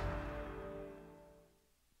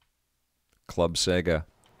 Club Sega.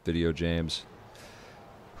 Video James.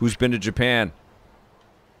 Who's been to Japan?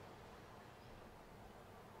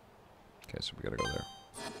 Okay, so we gotta go there.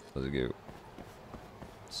 Let's go.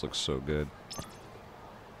 This looks so good.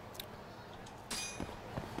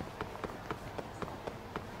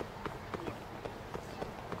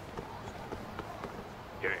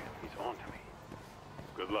 Okay, he's on to me.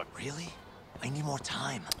 Good luck. Really? I need more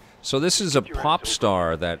time. So this is a pop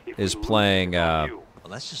star that is playing Well,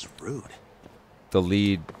 that's just rude. the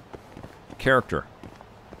lead character.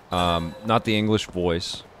 Not the English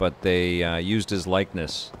voice, but they used his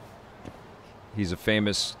likeness. He's a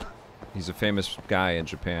famous guy in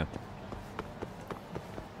Japan.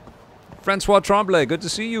 Francois Tremblay, good to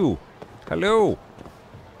see you. Hello.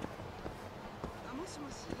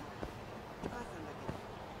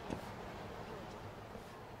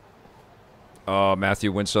 Oh,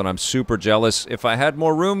 Matthew Winston, I'm super jealous. If I had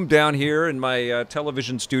more room down here in my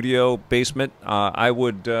television studio basement, I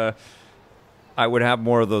would have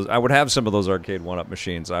more of those. I would have some of those arcade 1-up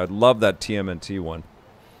machines. I would love that TMNT one.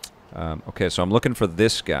 Okay, so I'm looking for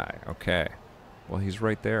this guy. Okay. Well, he's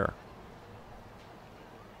right there.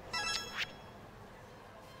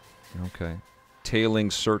 Okay. Tailing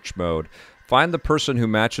search mode. Find the person who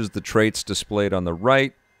matches the traits displayed on the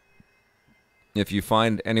right. If you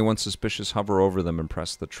find anyone suspicious, hover over them and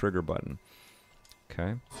press the trigger button.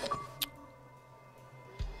 Okay.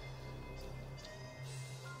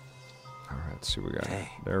 All right, let's see what we got. Hey.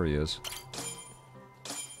 There he is.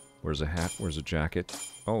 Where's a hat? Where's a jacket?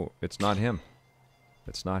 Oh, it's not him.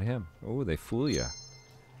 It's not him. Oh, they fool you.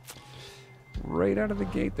 Right out of the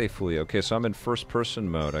gate, they fool you. Okay, so I'm in first-person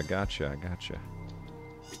mode. I gotcha, I gotcha.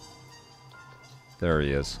 There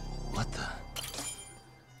he is. What the?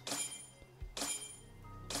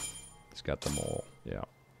 He's got them all. Yeah.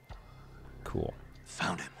 Cool.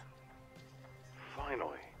 Found him.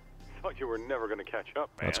 Finally. Thought you were never gonna catch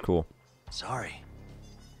up, man. That's cool. Sorry.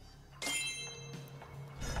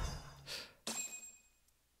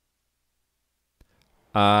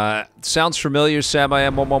 Sounds familiar, Sam I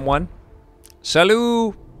Am 111.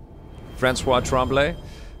 Salut! Francois Tremblay.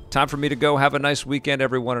 Time for me to go. Have a nice weekend,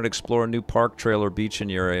 everyone, and explore a new park, trail, or beach in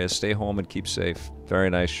your area. Stay home and keep safe.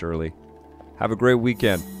 Very nice, Shirley. Have a great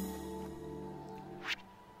weekend.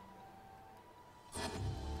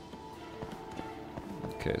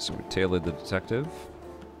 Okay, so we tailored the detective.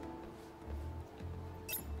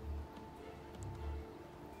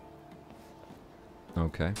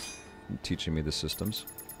 Okay. Teaching me the systems.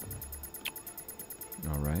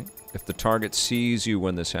 Alright. If the target sees you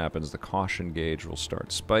when this happens, the caution gauge will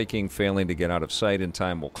start spiking. Failing to get out of sight in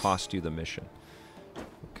time will cost you the mission.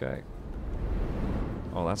 Okay.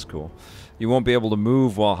 Oh, that's cool. You won't be able to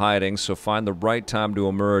move while hiding, so find the right time to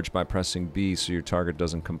emerge by pressing B so your target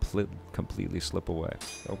doesn't completely slip away.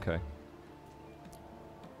 Okay.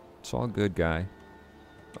 It's all good, guy.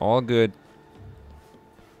 All good.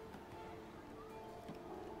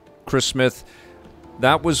 Chris Smith,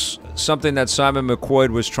 that was something that Simon McQuoid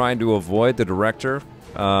was trying to avoid, the director,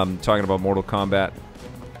 talking about Mortal Kombat.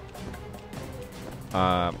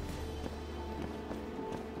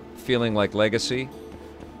 Feeling like Legacy.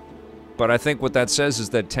 But I think what that says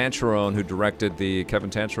is that Kevin Tancherone, who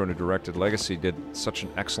directed Legacy, did such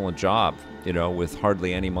an excellent job, you know, with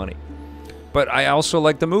hardly any money. But I also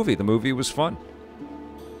like the movie. The movie was fun.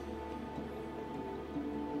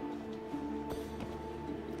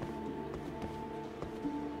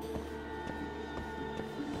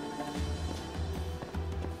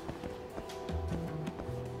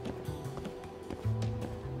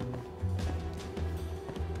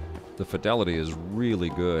 The fidelity is really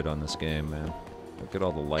good on this game, man. Look at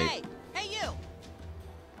all the light. Hey, you!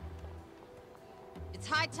 It's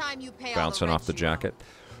high time you pay Bouncing all off the jacket.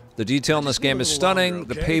 The detail in this game is stunning.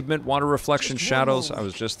 The pavement, water reflection, shadows. I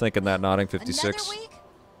was just thinking that, nodding 56. Another week?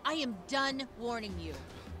 I am done warning you.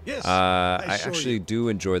 Yes, I actually do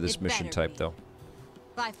enjoy this mission type, though.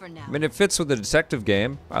 Bye for now. I mean, it fits with the detective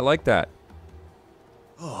game. I like that.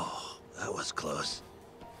 Oh, that was close.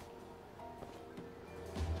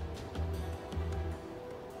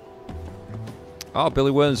 Oh,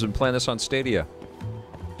 Billy Williams has been playing this on Stadia.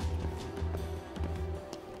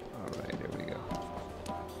 All right, here we go.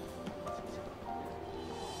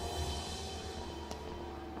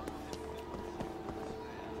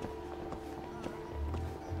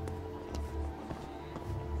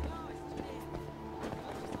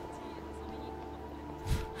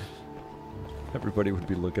 Everybody would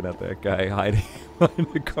be looking at that guy hiding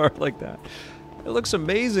behind a car like that. It looks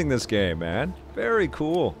amazing, this game, man. Very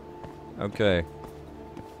cool. Okay.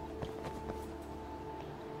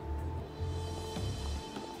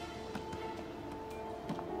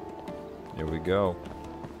 Here we go.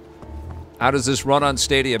 How does this run on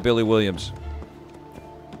Stadia, Billy Williams?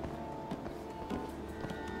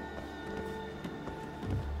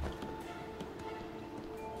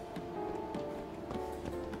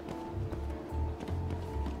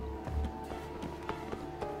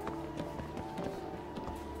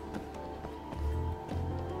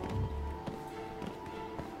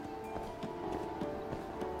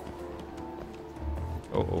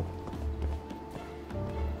 Uh-oh.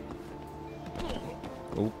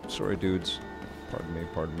 Oh, sorry, dudes. Pardon me,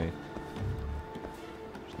 pardon me.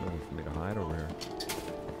 There's nowhere for me to hide over here.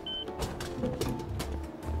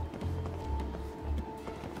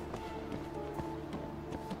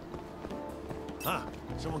 Huh?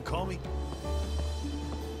 Someone call me?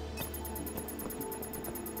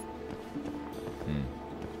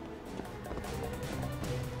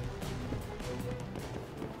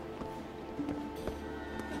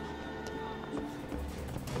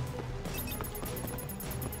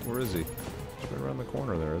 Where is he? He's right around the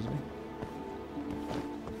corner there, isn't he?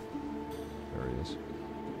 There he is.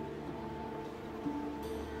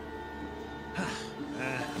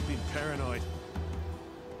 I'm being paranoid.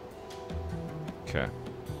 Okay.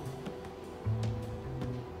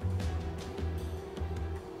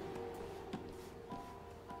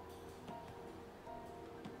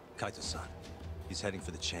 Kaito-san. He's heading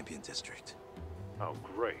for the Champion District. Oh,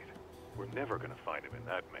 great. We're never gonna find him in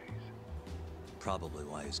that maze. Probably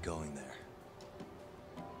why he's going there.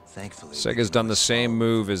 Thankfully, Sega's done the same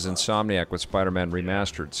move as Insomniac with Spider-Man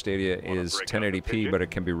Remastered. Stadia is 1080p, but it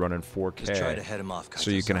can be run in 4K. Just try to head him off, So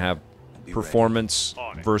you can Kaito-san, have and be performance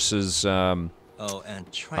versus oh,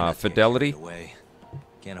 and try not to get fidelity. carried away.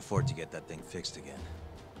 Can't afford to get that thing fixed again.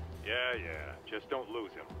 Yeah, just don't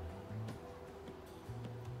lose him.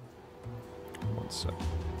 One sec.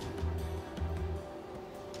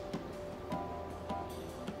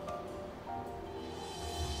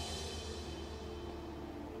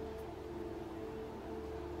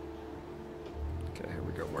 Okay, here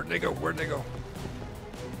we go. Where'd they go? Where'd they go?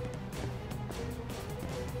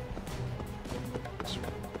 This way.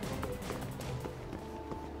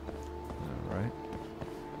 All right.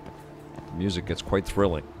 The music gets quite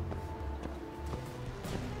thrilling.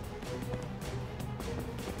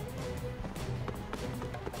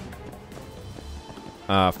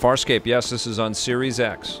 Farscape, yes, this is on Series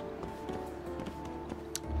X.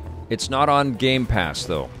 It's not on Game Pass,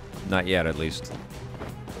 though. Not yet, at least.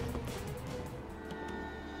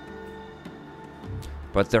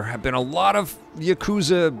 But there have been a lot of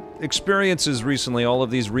Yakuza experiences recently, all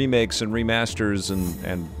of these remakes and remasters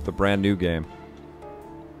and the brand new game.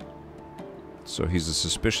 So he's a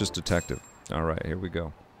suspicious detective. All right, here we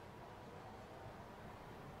go.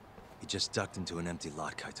 He just ducked into an empty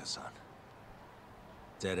lot, Kaito-san.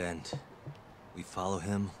 Dead end. We follow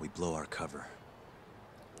him, we blow our cover.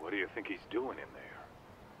 What do you think he's doing in there?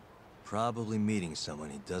 Probably meeting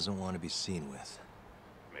someone he doesn't want to be seen with.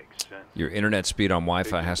 Makes sense. Your internet speed on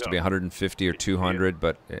Wi-Fi has to be 150 or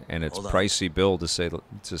 200, and it's pricey bill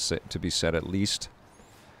to be set at least.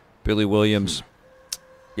 Billy Williams.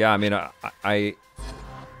 Yeah, I mean, I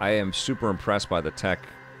am super impressed by the tech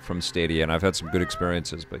from Stadia, and I've had some good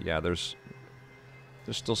experiences. But yeah, there's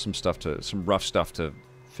still some rough stuff to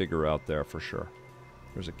figure out there for sure.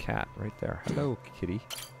 There's a cat right there. Hello, kitty.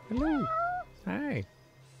 Hello. Hi.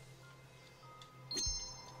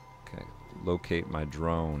 Okay, locate my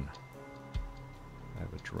drone. I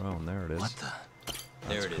have a drone. There it is. What the?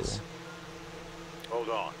 There it is. Hold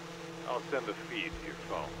on. I'll send the feed to your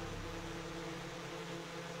phone.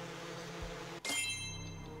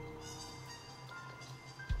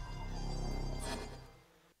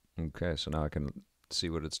 Okay, so now I can see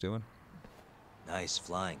what it's doing. Nice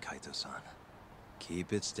flying, Kaito-san.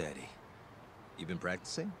 Keep it steady. You been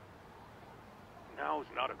practicing? Now's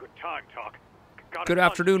not a good time, Talk. Good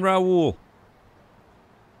afternoon, Raoul.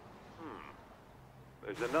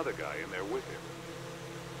 There's another guy in there with him.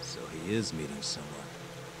 So he is meeting someone.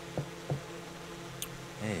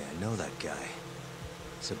 Hey, I know that guy.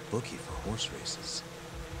 He's a bookie for horse races.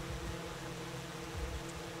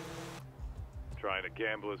 Trying to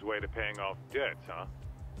gamble his way to paying off debts, huh?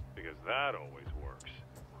 Because that always works.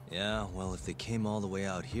 Yeah, well, if they came all the way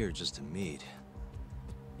out here just to meet,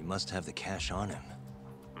 he must have the cash on him.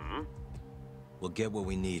 Mm-hmm. We'll get what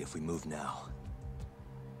we need if we move now.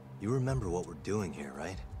 You remember what we're doing here,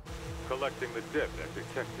 right? Collecting the debt that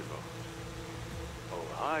detective owes.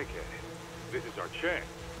 Oh, I get it. This is our chance.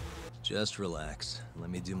 Just relax. Let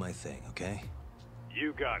me do my thing, okay?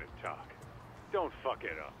 You got it, Talk. Don't fuck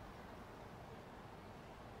it up.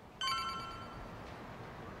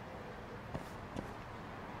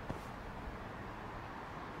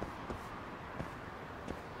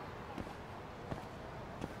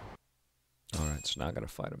 Alright, so now I gotta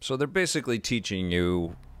fight him. So they're basically teaching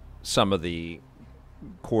you some of the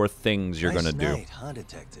core things you're gonna do. Nice, huh,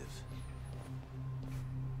 detective?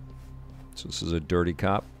 So this is a dirty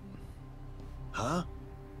cop. Huh?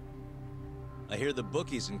 I hear the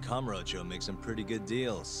bookies in Kamurocho make some pretty good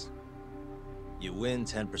deals. You win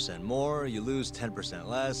 10% more, you lose 10%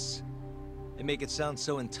 less. They make it sound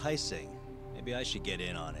so enticing. Maybe I should get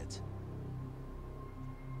in on it.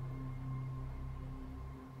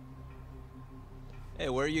 Hey,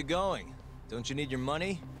 where are you going? Don't you need your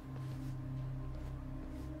money?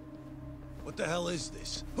 What the hell is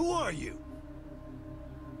this? Who are you?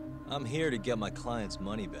 I'm here to get my client's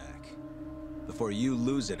money back. Before you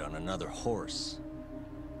lose it on another horse.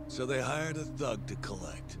 So they hired a thug to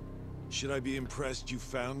collect. Should I be impressed you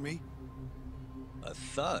found me? A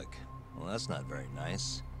thug? Well, that's not very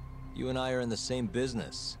nice. You and I are in the same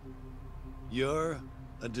business. You're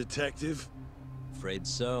a detective? Afraid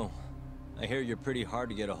so. I hear you're pretty hard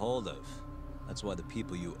to get a hold of. That's why the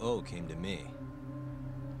people you owe came to me.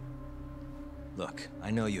 Look,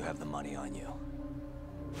 I know you have the money on you.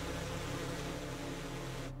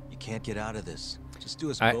 You can't get out of this. Just do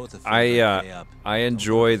us both a favor and pay up. I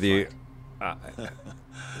enjoy the Well,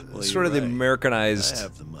 sort of the right. Americanized I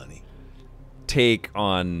have the money. take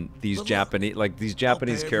on these But look, Japanese, like these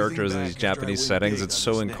Japanese pay characters in everything these back after I Japanese win settings. big It's on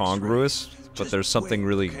so this next incongruous, race. but Just there's something wait,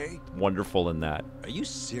 really okay? wonderful in that. Are you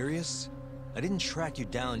serious? I didn't track you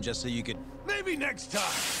down just so you could... Maybe next time.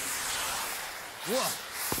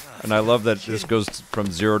 Whoa! And I love that this goes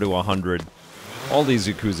from 0 to 100. All these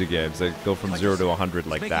Yakuza games, they go from 0 to 100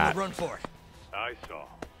 like Making that. a run for it. I saw.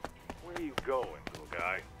 Where are you going, little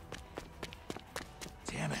guy?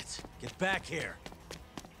 Damn it! Get back here.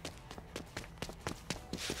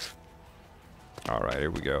 All right,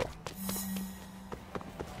 here we go.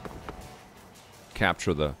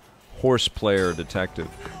 Capture the horse player detective.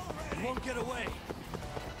 You won't get away.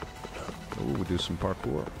 Ooh, we do some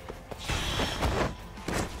parkour.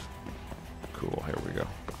 Cool, here we go.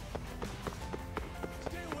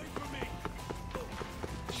 Stay away from me.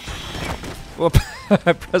 Whoop,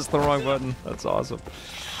 I pressed the wrong button. That's awesome.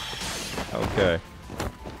 Okay.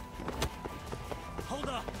 Hold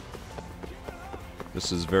up.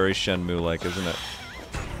 This is very Shenmue-like, isn't it?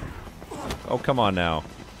 Oh, come on now.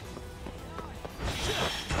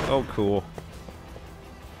 Oh, cool.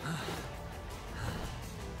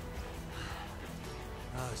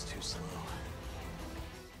 Oh, it's too slow.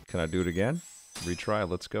 Can I do it again? Retry,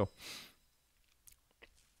 let's go.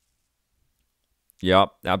 Yep,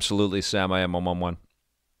 absolutely, Sam. I am on 1-1.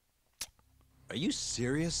 Are you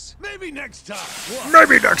serious? Maybe next time.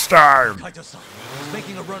 Maybe next time! Kaito-san, he's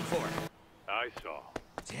making a run for it. I saw.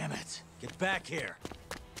 Damn it. Get back here.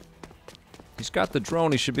 He's got the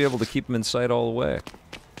drone. He should be able to keep him in sight all the way.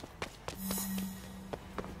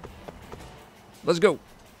 Let's go.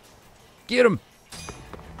 Get him.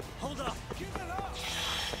 Hold up.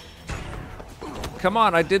 Come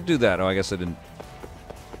on, I did do that. Oh, I guess I didn't.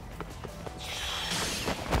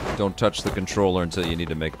 Don't touch the controller until you need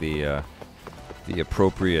to make the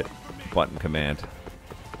appropriate button command.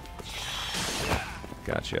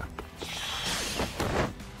 Gotcha.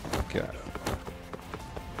 Okay.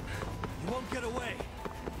 You won't get away.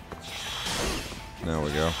 There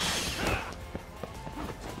we go.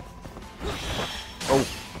 Oh,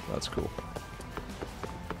 that's cool.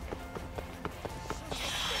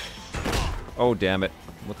 Oh, damn it.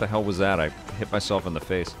 What the hell was that? I hit myself in the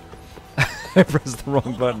face. I pressed the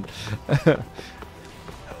wrong button.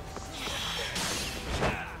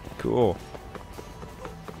 Cool.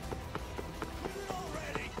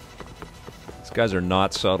 These guys are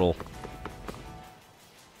not subtle.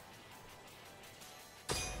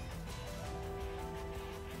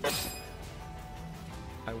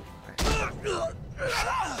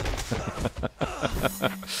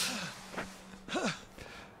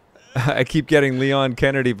 I keep getting Leon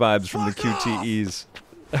Kennedy vibes from the QTEs.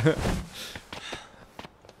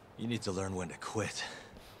 You need to learn when to quit.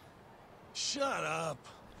 Shut up.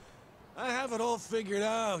 I have it all figured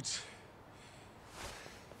out.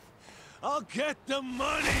 I'll get the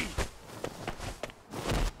money.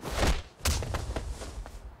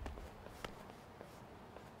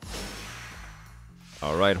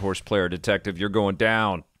 All right, horse player detective, you're going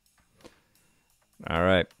down. All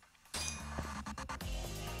right.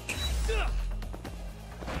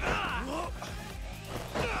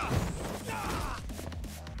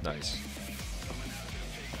 Nice.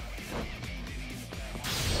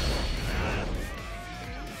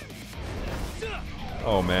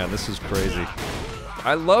 Oh man, this is crazy.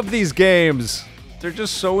 I love these games. They're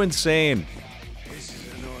just so insane. This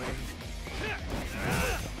is annoying.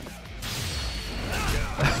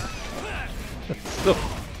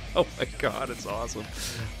 Oh my god, it's awesome.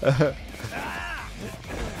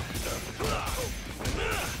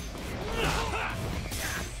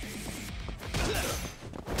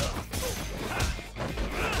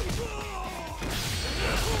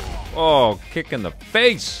 Oh, kick in the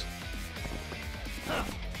face.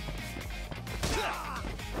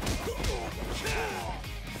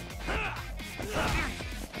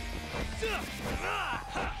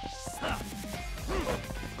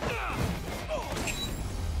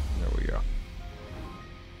 There we go.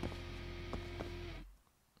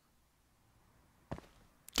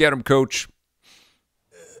 Get him, coach.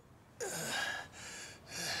 I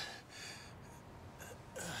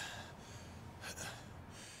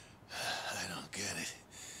don't get it.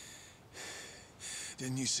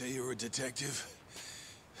 Didn't you say you were a detective?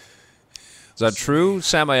 Is that true?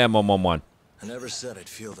 Sam, I am 111. I never said I'd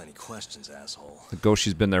field any questions, asshole. The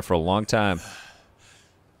Goshi's been there for a long time.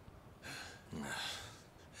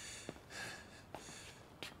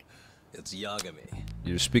 It's Yagami.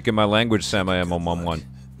 You're speaking my language, Sam, I am 111.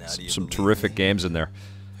 Some terrific games in there.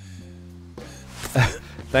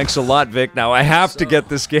 Thanks a lot, Vic. Now I have to get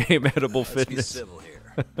this game, Edible Fitness. Let's be civil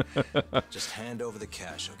here. Just hand over the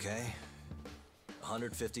cash, okay?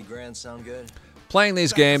 150 grand sound good? Playing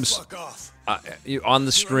these games on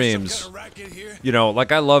the streams, you know,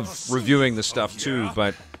 like I love reviewing the stuff too,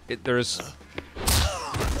 but there's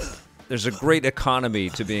a great economy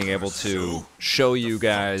to being able to show you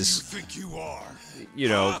guys, you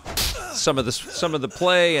know, some of the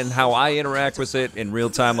play and how I interact with it in real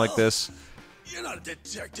time like this. You're not a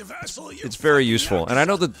detective, asshole. It's very useful, and I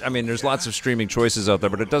know that, I mean, there's lots of streaming choices out there,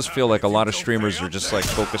 but it does feel like a lot of streamers are just like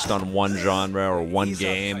focused on one genre or one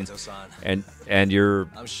game, and you're,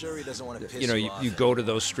 you know, you go to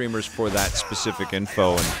those streamers for that specific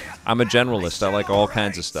info, and I'm a generalist. I like all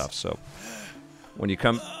kinds of stuff, so when you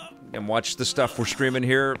come and watch the stuff we're streaming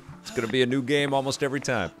here, it's going to be a new game almost every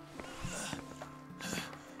time.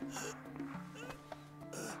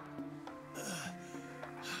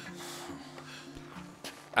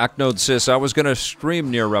 Acnode Sis, I was going to stream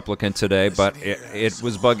Near Replicant today, but it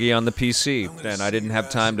was buggy on the PC, and I didn't have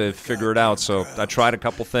time to figure it out, so I tried a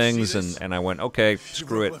couple things, and I went, okay,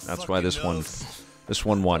 screw it. That's why this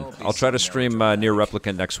one won. I'll try to stream Near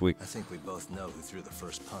Replicant next week. I think we both know who threw the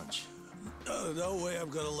first punch. No way I'm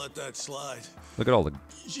gonna let that slide. Look at all the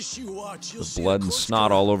Just you watch. You'll see blood and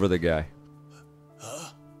snot all over the guy. Huh?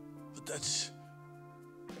 But that's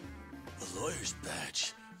a lawyer's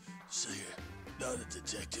badge. So you're not a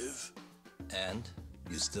detective. And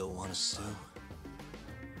you still want to sue?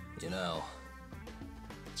 You know,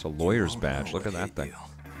 it's a lawyer's badge. Look at that thing.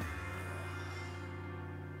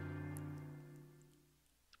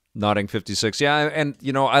 Nodding 56. Yeah, and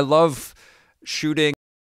you know, I love shooting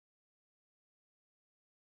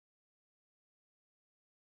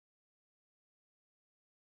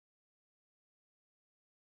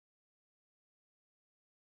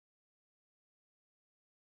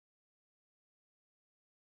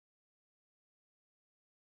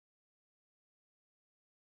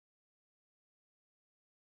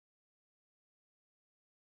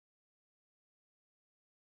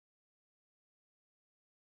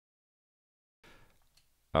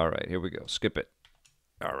All right, here we go. Skip it.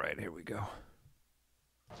 All right, here we go.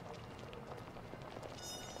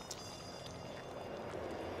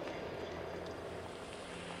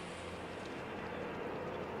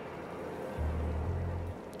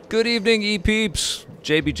 Good evening, E-Peeps.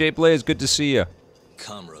 JBJ Blaze, good to see you.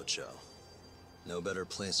 Comrocho. No better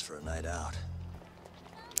place for a night out.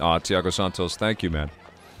 Ah, Tiago Santos, thank you, man.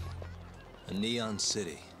 A neon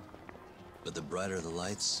city. But the brighter the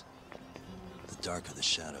lights, the darker the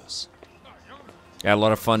shadows. I had a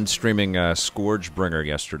lot of fun streaming Scourgebringer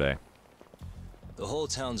yesterday. The whole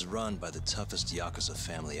town's run by the toughest Yakuza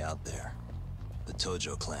family out there. The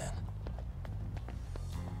Tojo clan.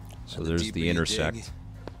 So And there's deeper the you intersect. dig,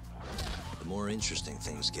 the more interesting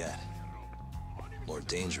things get. More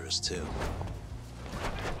dangerous, too.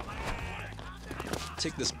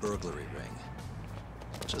 Take this burglary ring.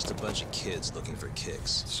 Just a bunch of kids looking for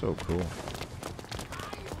kicks. So cool.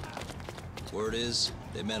 Word is,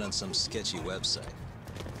 they met on some sketchy website.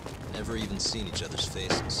 Never even seen each other's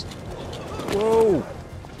faces. Whoa!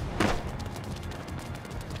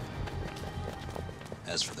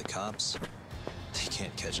 As for the cops, they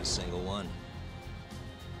can't catch a single one.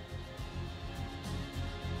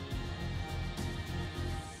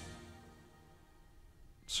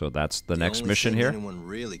 So that's the next mission The here? only thing anyone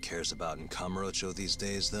really cares about in Kamurocho these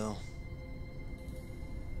days, though,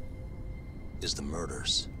 is the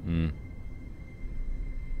murders.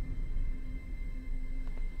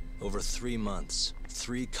 Over 3 months,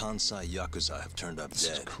 3 Kansai Yakuza have turned up This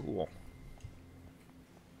is dead. cool.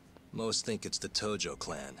 Most think it's the Tojo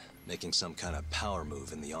clan, making some kind of power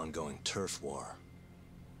move in the ongoing turf war.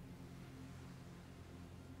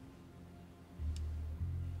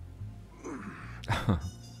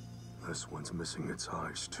 This one's missing its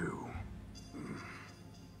eyes, too.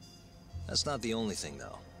 That's not the only thing,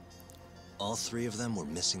 though. All 3 of them were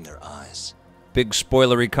missing their eyes. Big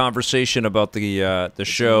spoilery conversation about the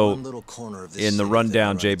show One little corner of this in the city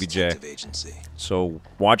rundown, they run a JBJ. detective agency. So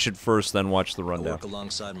watch it first, then watch the I rundown. work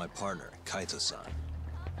alongside my partner, Kaito-san.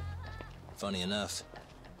 Funny enough,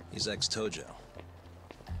 he's ex-Tojo.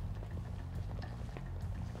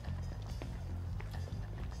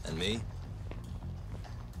 And me?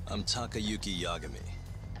 I'm Takayuki Yagami.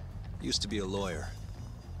 Used to be a lawyer,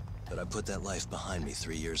 but I put that life behind me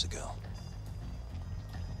 3 years ago.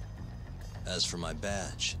 As for my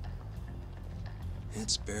badge,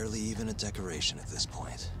 it's barely even a decoration at this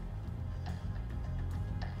point.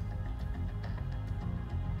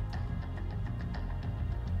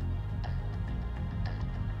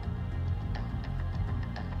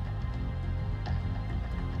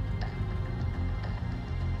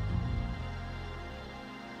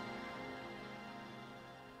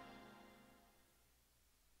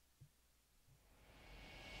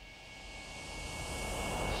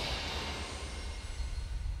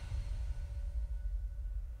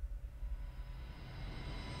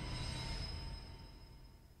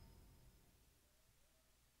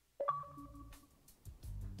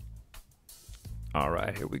 All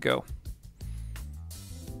right, here we go.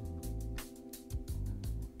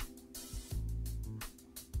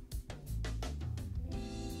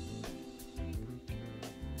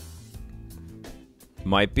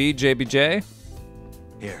 Might be JBJ.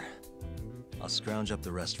 Here, I'll scrounge up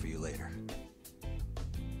the rest for you later.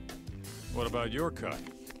 What about your cut?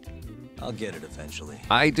 I'll get it eventually.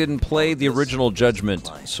 I didn't play the original Judgment,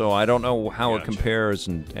 Client. so I don't know how it Gotcha. compares,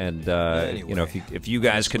 and you know, if you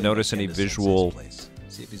guys could notice any visual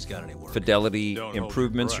See if he's got any work. fidelity Don't hold your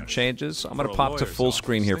improvements or breath. changes, I'm For gonna a pop to lawyer's full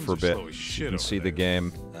screen office, here things for a are bit. slow as You shit can over see the there.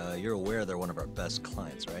 game. You're aware they're one of our best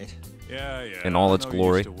clients, right? Yeah. In all its I know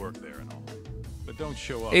glory. You used to work there and all. But don't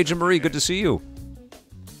show up. Agent Marie, good to see you.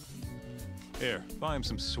 Here, buy him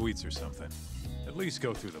some sweets or something. At least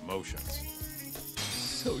go through the motions.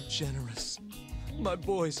 So generous. My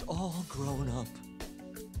boy's all grown up.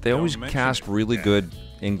 They always mention cast it, really Cat. good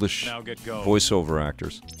English Now get going. voiceover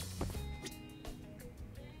actors.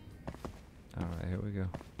 All right, here we go.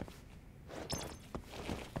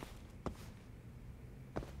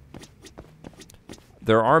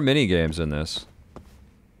 There are mini games in this.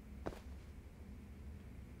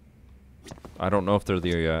 I don't know if they're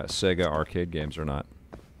the Sega arcade games or not.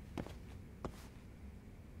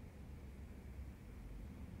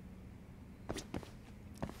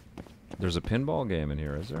 There's a pinball game in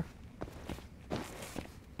here, is there?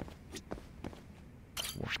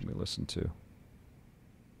 What can we listen to?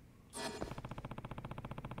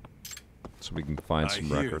 So we can find I some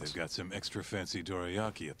hear records. they've got some extra fancy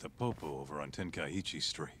dorayaki at the Popo over on Tenkaichi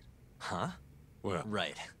Street. Huh? Well,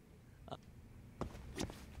 Right.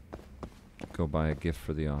 Go buy a gift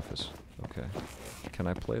for the office. Okay. Can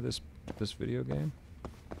I play this video game?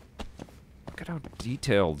 Look at how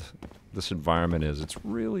detailed this environment is. It's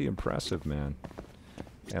really impressive, man.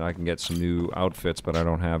 And I can get some new outfits, but I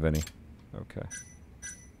don't have any. Okay.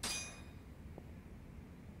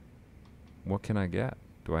 What can I get?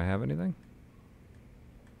 Do I have anything?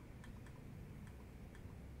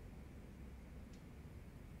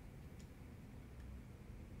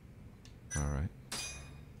 All right.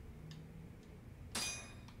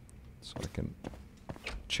 So I can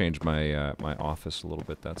change my my office a little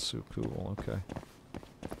bit. That's so cool. Okay.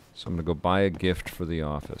 So I'm gonna go buy a gift for the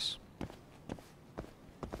office.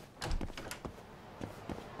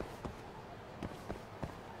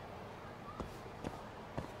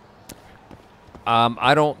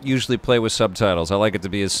 I don't usually play with subtitles. I like it to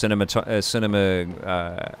be as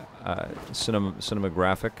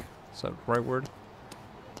cinematographic. Is that the right word?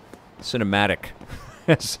 Cinematic.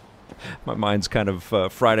 My mind's kind of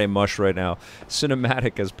Friday mush right now.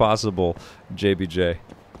 Cinematic as possible, JBJ.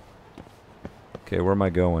 Okay, where am I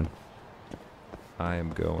going? I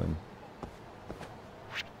am going...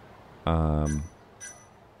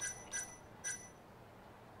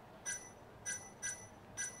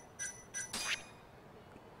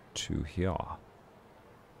 to here.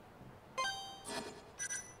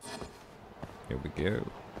 Here we go.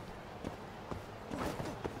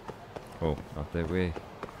 Oh, not that way.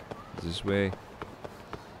 This way.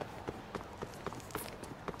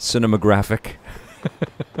 Cinematographic.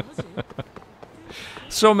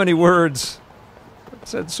 So many words. I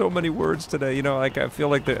said so many words today. You know, like I feel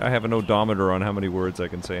like I have an odometer on how many words I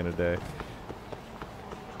can say in a day.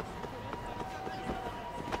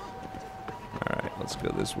 Alright, let's go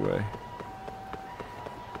this way.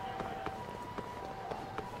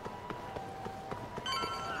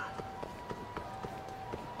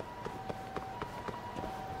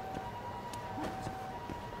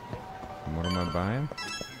 What am I buying?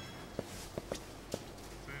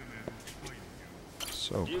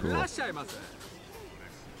 So cool.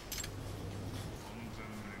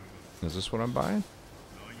 Is this what I'm buying?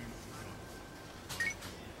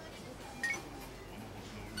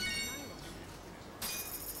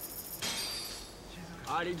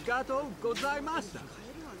 Arigato gozaimasu.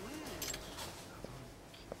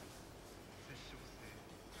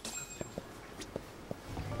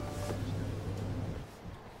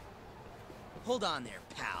 Hold on there,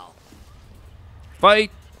 pal.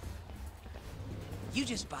 Fight! You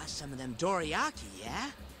just bought some of them dorayaki,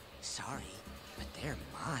 yeah? Sorry, but they're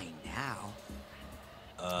mine now.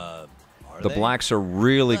 Are The they? blacks are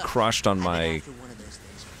really crushed on my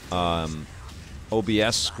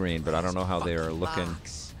OBS screen, but I don't know how they are looking.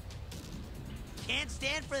 Can't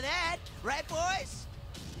stand for that, right, boys?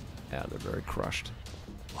 Yeah, they're very crushed.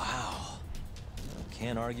 Wow.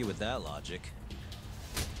 Can't argue with that logic.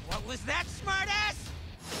 What was that, smartass?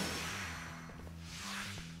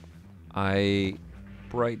 I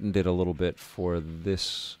brightened it a little bit for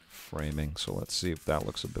this framing, so let's see if that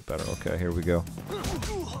looks a bit better. Okay, here we go.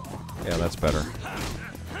 Yeah, that's better.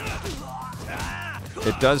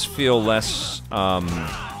 It does feel less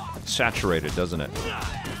saturated, doesn't it?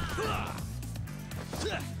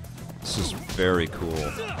 This is very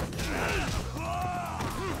cool.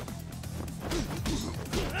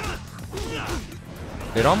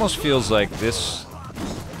 It almost feels like this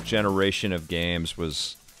generation of games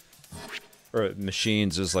was... or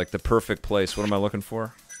machines is like the perfect place. What am I looking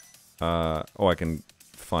for? Oh, I can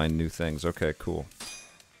find new things. Okay, cool.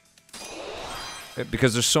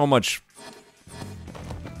 Because there's so much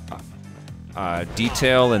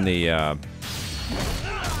detail in the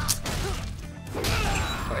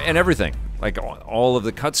and everything. Like all of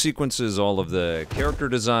the cut sequences, all of the character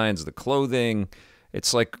designs, the clothing.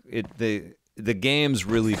 It's like the games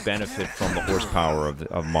really benefit from the horsepower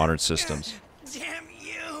of modern systems. Damn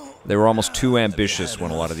you! They were almost too ambitious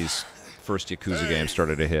when a lot of these first Yakuza games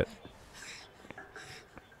started to hit.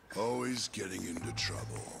 Always getting into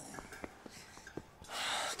trouble.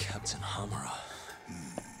 Captain Hamura.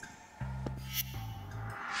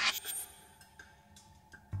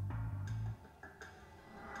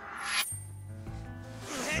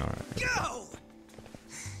 Let go!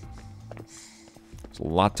 There's a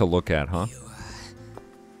lot to look at, huh?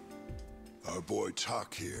 Our boy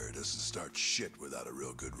Talk here doesn't start shit without a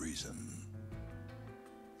real good reason.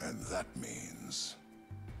 And that means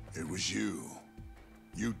it was you.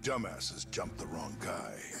 You dumbasses jumped the wrong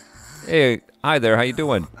guy. Hey, hi there, how you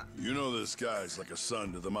doing? You know this guy's like a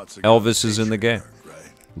son to the Matsugawa Elvis is in the game. patriarch,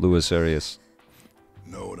 right? Louis Arias.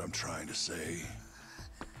 Know what I'm trying to say,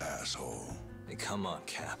 asshole? Hey, come on,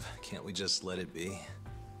 Cap. Can't we just let it be?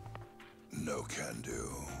 No can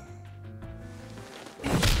do.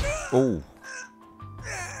 Oh.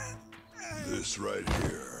 This right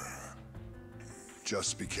here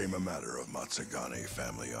just became a matter of Matsugane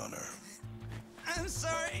family honor. I'm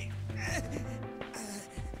sorry.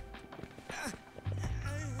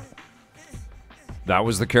 That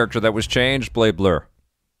was the character that was changed, Blade Blur.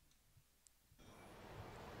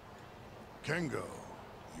 Kengo,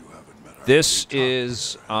 this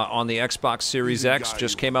is on the Xbox Series X.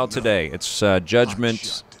 Just came out today. It's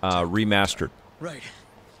Judgment Remastered. Right.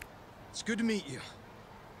 It's good to meet you.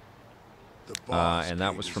 And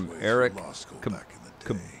that was from Eric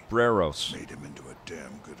Cabreros. Made him into a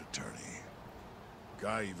damn good attorney.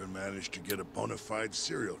 Guy even managed to get a bona fide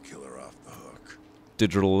serial killer off the hook.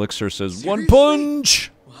 Digital Elixir says, "One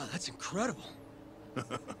punch!" Wow, that's incredible.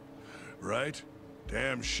 Right?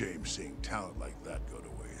 Damn shame seeing talent like that go to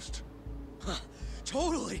waste. Huh,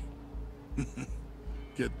 totally.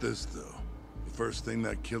 Get this, though. The first thing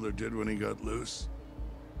that killer did when he got loose?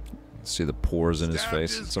 See the pores in his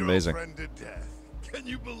face. It's amazing. To death. Can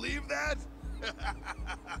you believe that?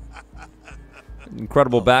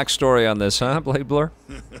 Incredible backstory on this, huh, Blade Blur?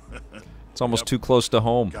 It's almost too close to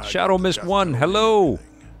home. Shadow Mist 1, hello!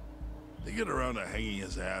 They get around to hanging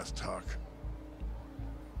his ass, Tuck.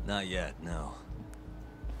 Not yet, no.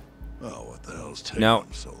 Oh, what the hell's taking Now,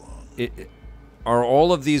 him so long? Are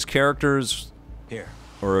all of these characters, here,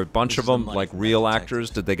 or a bunch of them, like real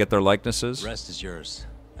actors? Did they get their likenesses? The rest is yours.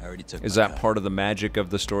 I already took. Is that part of the magic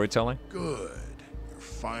of the storytelling? Good. You're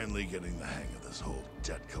finally getting the hang of this whole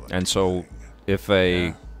debt collection. And so, if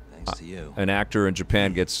an actor in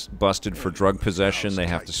Japan gets busted for drug possession, they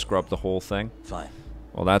have to scrub the whole thing? Fine.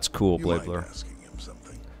 Well, that's cool, Blade Blur.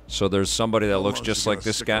 So there's somebody that looks just like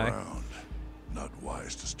this guy? Around. Not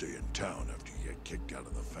wise to stay in town after you get kicked out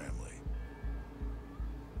of the family.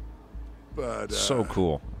 But so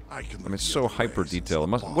cool. I mean, it's so hyper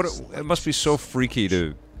detailed. It must be so freaky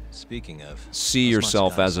to see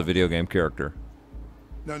yourself as a video game character.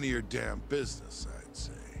 None of your damn business, I'd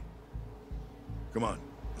say. Come on,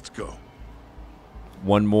 let's go.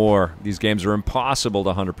 One more. These games are impossible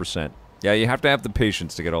to 100%. Yeah, you have to have the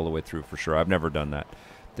patience to get all the way through, for sure. I've never done that.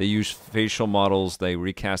 They use facial models. They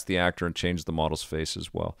recast the actor and change the model's face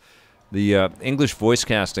as well. The English voice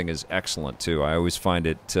casting is excellent, too. I always find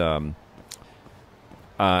it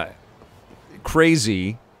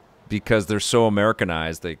crazy because they're so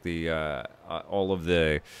Americanized. Like all of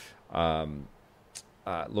the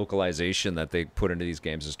localization that they put into these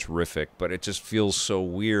games is terrific, but it just feels so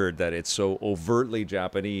weird that it's so overtly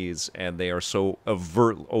Japanese and they are so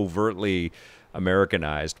overtly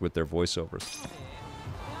Americanized with their voiceovers.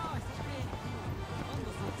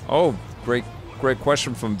 Oh, great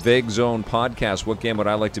question from Vague Zone Podcast. What game would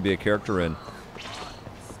I like to be a character in?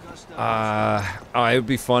 It would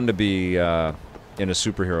be fun to be in a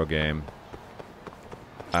superhero game.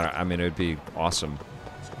 I mean, it would be awesome.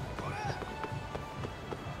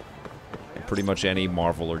 Pretty much any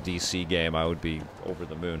Marvel or DC game, I would be over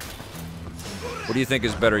the moon. What do you think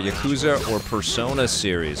is better, Yakuza or Persona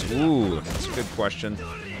series? Ooh, that's a good question.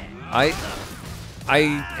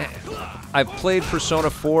 I've played Persona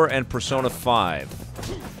 4 and Persona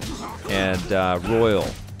 5 and Royal,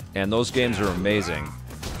 and those games are amazing.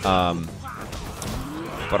 But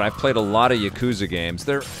I've played a lot of Yakuza games.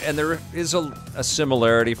 There is a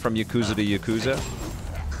similarity from Yakuza to Yakuza.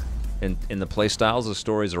 In the playstyles, the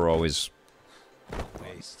stories are always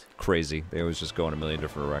crazy. They always just go in a million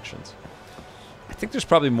different directions. I think there's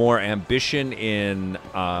probably more ambition in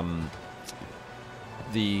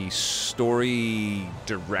the story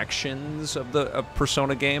directions of the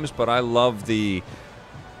Persona games, but I love the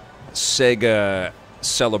Sega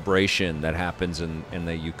celebration that happens in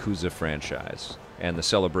the Yakuza franchise and the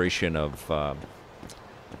celebration of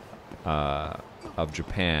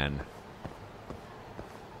Japan.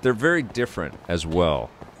 They're very different as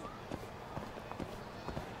well.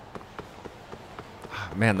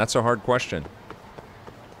 Man, that's a hard question.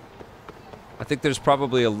 I think there's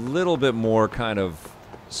probably a little bit more kind of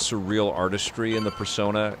surreal artistry in the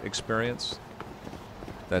Persona experience.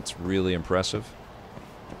 That's really impressive.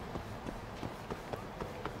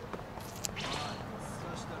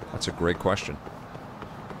 That's a great question.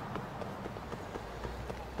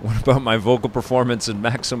 What about my vocal performance in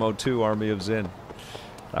Maximo 2 Army of Zin?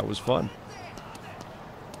 That was fun.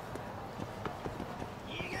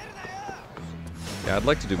 Yeah, I'd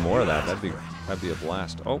like to do more of that. That'd be a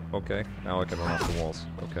blast. Oh, okay. Now I can run off the walls.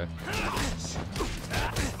 Okay.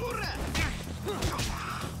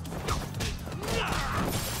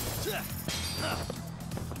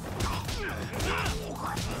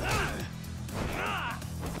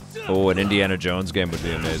 Oh, an Indiana Jones game would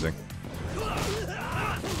be amazing.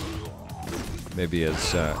 Maybe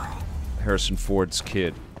as Harrison Ford's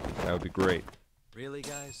kid. That would be great. Really,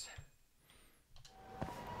 guys?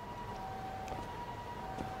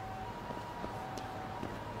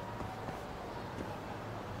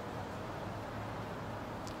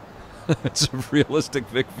 It's a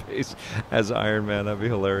realistic big face as Iron Man. That'd be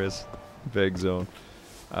hilarious. Vague Zone.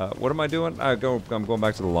 What am I doing? I'm going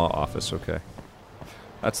back to the law office. Okay.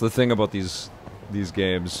 That's the thing about these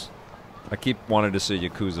games. I keep wanting to say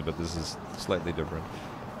Yakuza, but this is slightly different.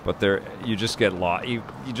 But you just get lost. You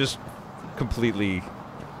just completely.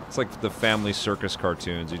 It's like the family circus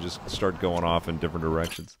cartoons. You just start going off in different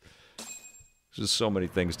directions. There's just so many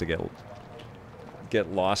things to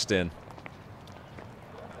get lost in.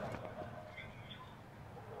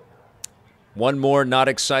 One more not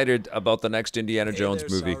excited about the next Indiana Jones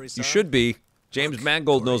movie. You should be. James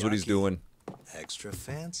Mangold knows what he's doing. Extra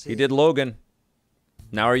fancy. He did Logan.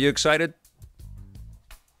 Now are you excited?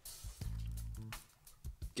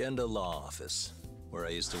 Genda Law Office, where I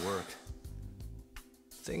used to work.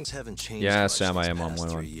 Things haven't changed Yeah, much Sam, I these am on past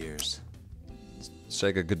 3 one. years.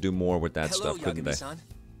 Sega could do more with that Hello, stuff, couldn't they? Yagami-san.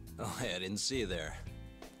 Oh, hey, I didn't see you there.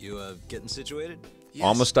 You, getting situated? Yes.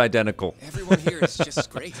 Almost identical. Everyone here is just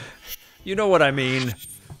great. You know what I mean.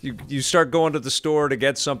 You start going to the store to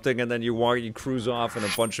get something, and then you cruise off in a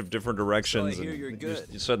bunch of different directions. So I hear you're and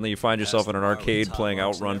good. Suddenly you find yourself in an Aston arcade Martin playing top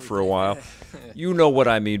marks and Outrun for a while. everything. You know what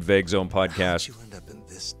I mean, Vague Zone How'd Podcast. you end up in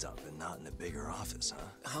this dump and not in a bigger office, huh?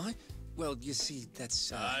 Huh? Well, you see,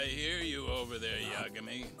 that's, I hear you over there,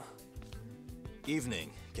 Yagami.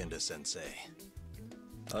 Evening, Genda-sensei.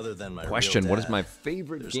 Other than my Question, real what is dad, my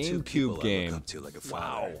favorite there's two people GameCube I game? look up to like a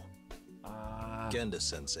father.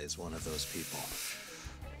 Genda-sensei is one of those people.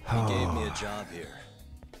 He gave me a job here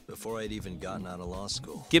before I'd even gotten out of law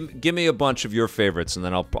school. Give me a bunch of your favorites, and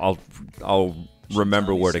then I'll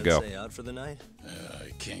remember where to go. Sensei out for the night? I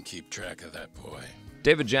can't keep track of that boy.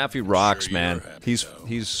 David Jaffe rocks, Sure man. you're happy, though.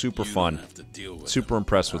 He's super You fun. don't have to deal with Super him.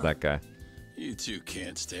 impressed with that guy. You two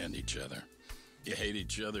can't stand each other. You hate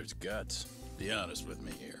each other's guts. Be honest with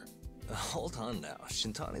me here. Hold on now.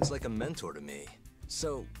 Shintani's like a mentor to me.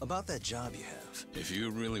 So, about that job you have. If you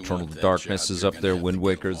really Eternal want that Darkness job, is you're up gonna there. have to Wind get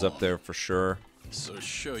Waker's up along. there for sure. So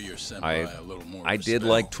show your senpai a little more I did respect.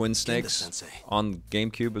 like Twin Snakes Sensei. on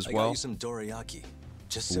GameCube as I got well. you some dorayaki.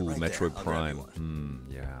 Just sit Ooh, right Metroid there. I'll grab Prime. you one.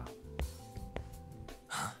 Yeah.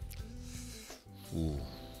 Ooh.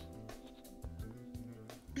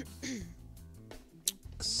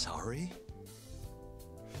 Sorry?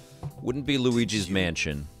 Wouldn't be Luigi's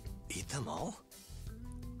Mansion. Eat them all?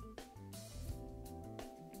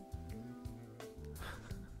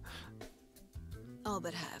 All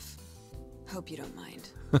but half. Hope you don't mind.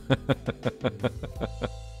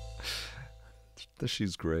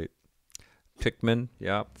 She's great. Pikmin,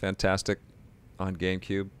 yeah, fantastic on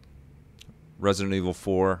GameCube. Resident Evil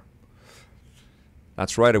 4.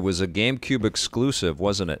 That's right, it was a GameCube exclusive,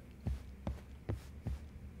 wasn't it?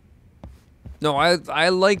 No, I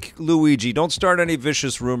like Luigi. Don't start any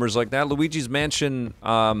vicious rumors like that. Luigi's Mansion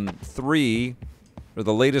 3, or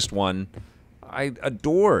the latest one, I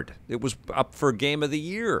adored. It was up for Game of the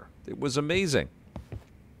Year. It was amazing.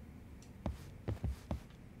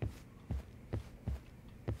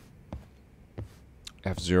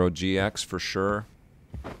 F-Zero GX for sure.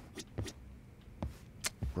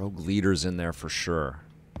 Rogue Leader's in there for sure.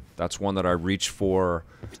 That's one that I reach for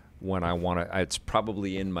when I want to. It's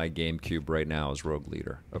probably in my GameCube right now as Rogue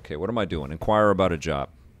Leader. Okay, what am I doing? Inquire about a job.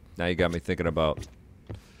 Now you got me thinking about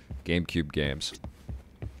GameCube games.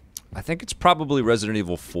 I think it's probably Resident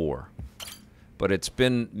Evil 4. But it's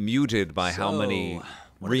been muted by how many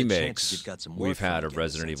what are the chances remakes you've got some work we've for me, had of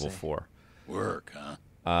Resident Genda-sensei? Evil 4. Work,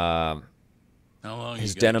 huh? How long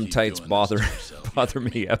His you gonna denim keep tights doing bother this to yourself, bother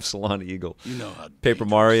Yagami? me. Epsilon Eagle. You know how Paper dangerous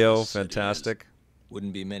Mario, this city is. fantastic.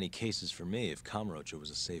 Wouldn't be many cases for me if Kamurocho was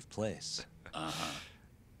a safe place.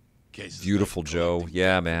 Cases Beautiful like Joe. collecting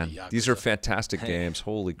Yeah, debt for man. the These are Yakuza. fantastic Hey, games.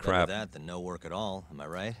 Holy Better crap. that than no work at all, am I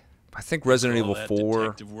right? I think Resident Call Evil that 4.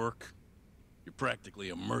 detective work? You're practically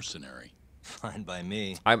a mercenary. Fine by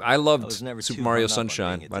me. I loved was never Super too Mario hung up on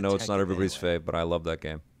Sunshine. being a I know it's not detective everybody's anyway. fave, but I love that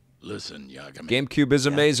game. Listen, Yagami. GameCube is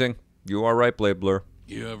amazing. You are right, Blade Blur.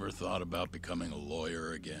 You ever thought about becoming a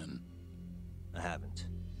lawyer again? I haven't.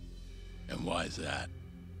 And why is that?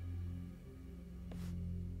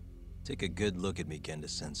 Take a good look at me,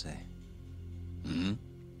 Genda-sensei. Hmm?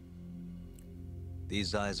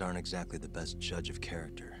 These eyes aren't exactly the best judge of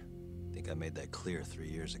character. I think I made that clear 3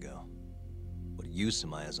 years ago. What use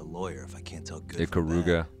am I as a lawyer if I can't tell good from bad?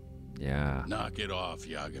 Ikaruga. Yeah. Knock it off,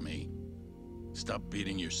 Yagami. Stop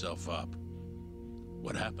beating yourself up.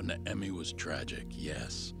 What happened to Emmy was tragic,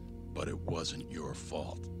 yes, but it wasn't your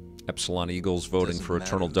fault. Epsilon Eagles voting Doesn't for matter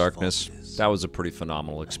Eternal whose fault Darkness. it is. That was a pretty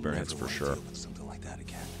phenomenal I'll experience never for wanna sure. deal with something like that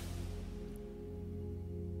again.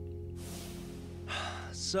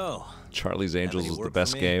 So, Charlie's Angels any was the work for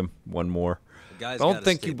best me? game. One more. the guy's Don't gotta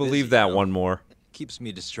think stay you believe busy, that know? one more. Keeps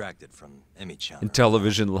me distracted from Emmy-chan. In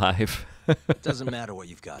television live. It doesn't matter what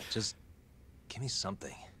you've got. Just give me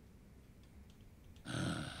something.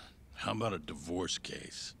 How about a divorce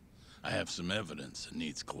case? I have some evidence that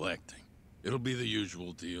needs collecting. It'll be the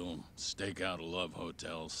usual deal. Stake out a love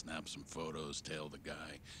hotel, snap some photos, tail the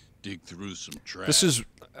guy, dig through some trash. This is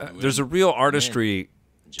there's a real artistry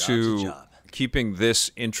to keeping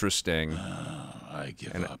this interesting. I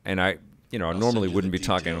give up. And I, you know, I normally wouldn't be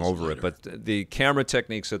talking over it, but the camera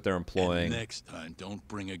techniques that they're employing, next time, don't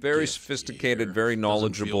bring a very gift sophisticated, here. very Doesn't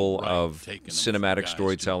knowledgeable feel right of taking them cinematic from guys too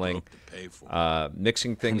storytelling, broke to pay for.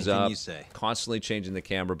 mixing things Anything up, you say. constantly changing the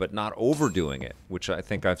camera, but not overdoing it, which I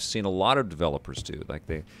think I've seen a lot of developers do. Like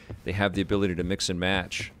they have the ability to mix and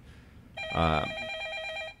match, and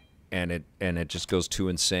it just goes too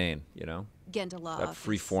insane, you know. Gendelov. That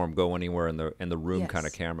free form, go anywhere in the room kind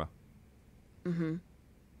of Yes. camera. Mm-hmm.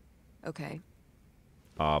 Okay.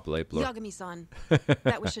 Blade Blur. Yagami-san,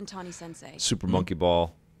 that was Shintani-sensei. Super Monkey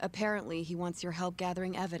Ball. Apparently, he wants your help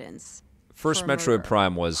gathering evidence. First for a Metroid murder.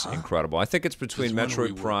 Prime was incredible. I think it's between Since when are we Metroid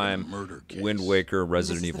working Prime, a murder case? Wind Waker, This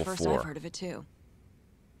Resident is Evil the first 4. I've heard of it too.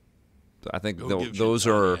 I think Go give those Shintani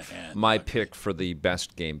are a hand, my Bucky. pick for the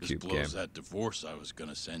best This GameCube game. blows that divorce I was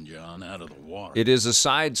gonna send you on out of the water. It is a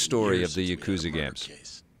side It's been story years of the since we had a Yakuza murder games.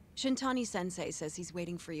 case. Shintani-sensei says he's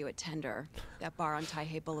waiting for you at Tender, that bar on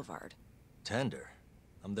Taihei Boulevard. Tender.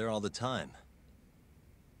 I'm there all the time.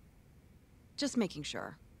 Just making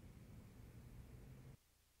sure.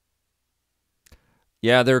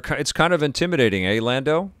 Yeah, it's kind of intimidating, eh,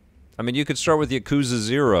 Lando? I mean, you could start with Yakuza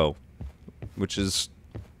 0, which is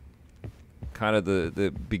kind of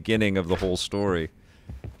the beginning of the whole story.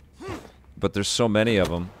 But there's so many of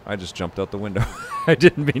them. I just jumped out the window. I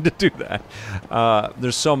didn't mean to do that.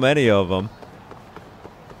 There's so many of them.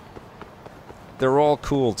 They're all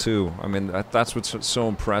cool, too. I mean, that's what's so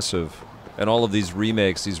impressive. And all of these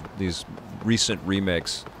remakes, these recent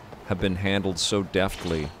remakes, have been handled so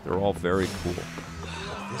deftly. They're all very cool.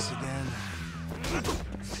 This again?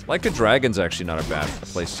 Like a Dragon's actually not a bad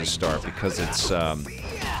place to start because it's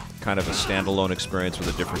kind of a standalone experience with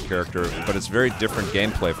a different character, but it's very different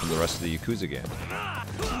gameplay from the rest of the Yakuza games.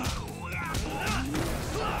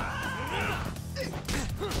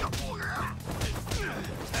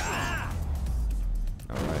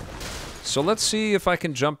 Alright. So let's see if I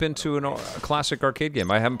can jump into a classic arcade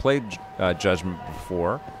game. I haven't played Judgment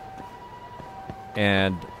before.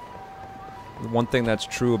 And one thing that's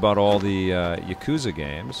true about all the Yakuza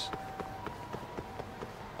games...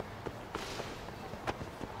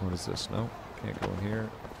 What is this? No, can't go in here.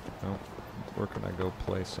 No, where can I go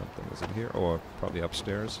play something? Is it here? Oh, probably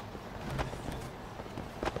upstairs.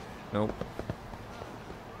 Nope.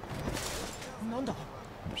 I'm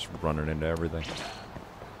just running into everything.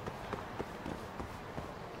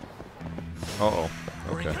 Uh-oh.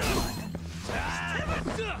 Okay.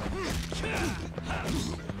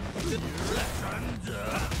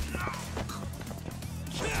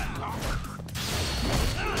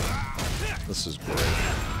 This is great.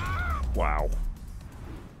 Wow.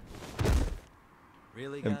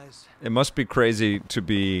 Really, guys? It must be crazy to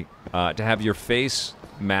be to have your face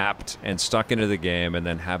mapped and stuck into the game, and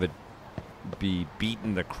then have it be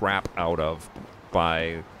beaten the crap out of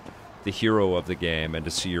by the hero of the game, and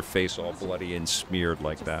to see your face all bloody and smeared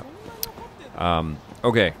like that.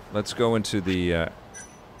 Okay, let's go into the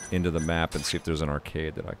map and see if there's an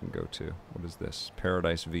arcade that I can go to. What is this?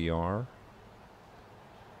 Paradise VR.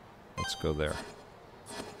 Let's go there.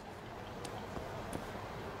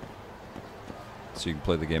 So you can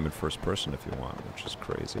play the game in first person if you want, which is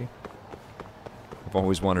crazy. I've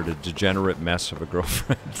always wanted a degenerate mess of a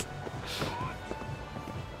girlfriend.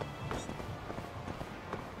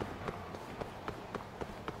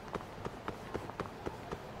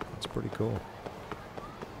 It's pretty cool.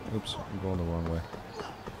 Oops, I'm going the wrong way.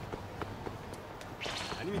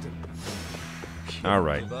 All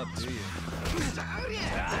right.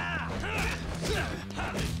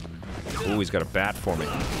 Ooh, he's got a bat for me.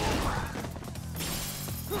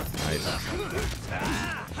 Nice.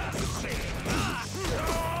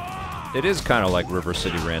 It is kind of like River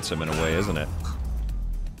City Ransom in a way, isn't it?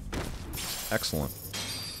 Excellent.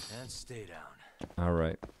 And stay down. All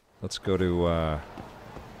right, let's go to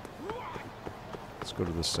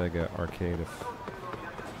the Sega arcade.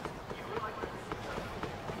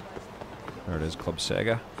 There it is, Club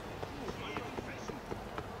Sega.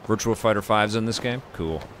 Virtua Fighter 5's in this game?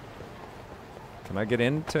 Cool. Can I get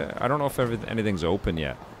into... I don't know if anything's open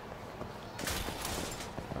yet.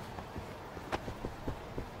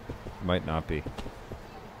 Might not be.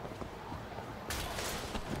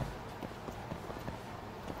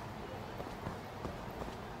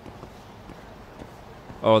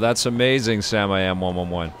 Oh, that's amazing, Sam I Am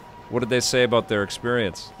 111. What did they say about their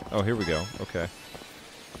experience? Oh, here we go. Okay.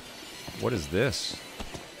 What is this?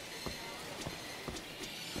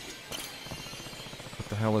 What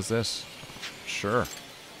the hell is this? Sure.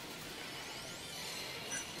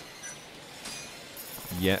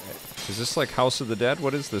 Yeah. Is this like House of the Dead?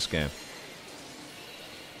 What is this game?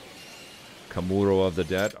 Kamuro of the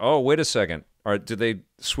Dead. Oh, wait a second. Did they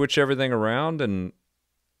switch everything around and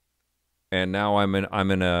now I'm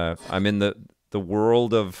in the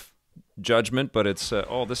world of Judgment, but it's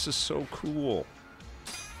oh, this is so cool.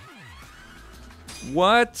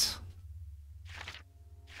 What?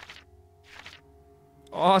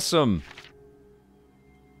 Awesome.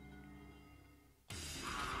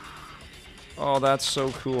 Oh, that's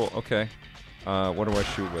so cool. Okay. What do I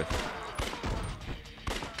shoot with?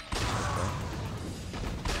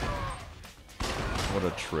 What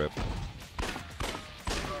a trip.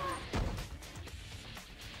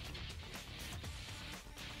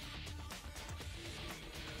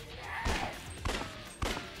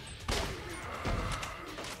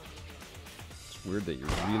 It's weird that you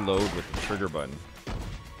reload with the trigger button.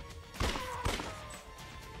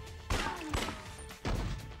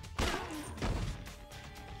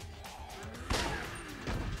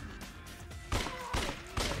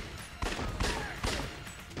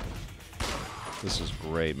 This is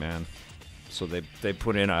great, man. So they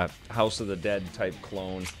put in a House of the Dead type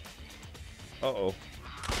clone. Uh-oh.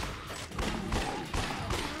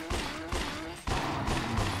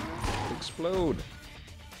 Explode.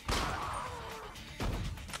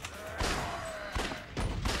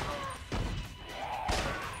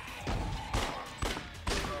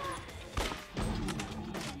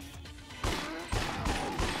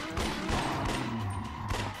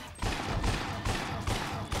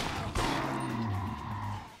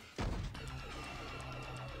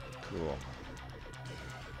 Cool.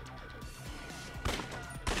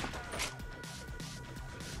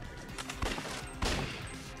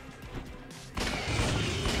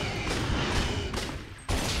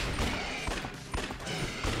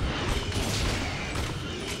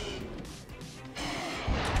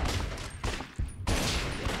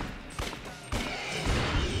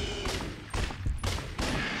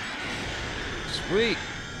 Sweet.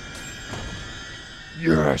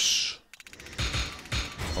 Yes.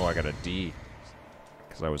 Oh, I got a D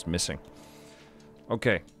because I was missing.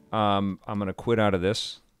 Okay, I'm gonna quit out of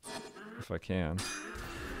this if I can.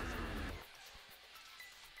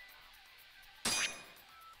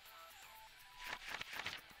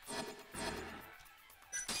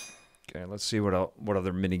 Okay, let's see what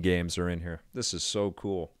other mini games are in here. This is so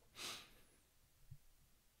cool.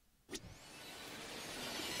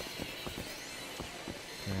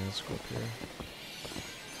 Okay, let's go up here.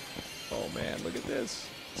 Oh man, look at this.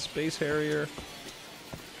 Space Harrier.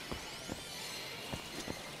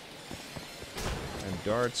 And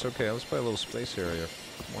darts. Okay, let's play a little Space Harrier.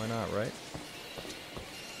 Why not, right?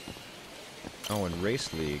 Oh, and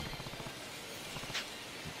Race League.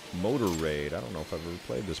 Motor Raid. I don't know if I've ever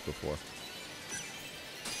played this before.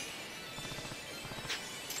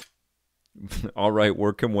 Alright,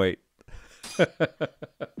 work can wait.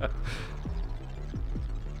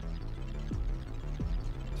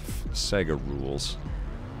 Sega rules.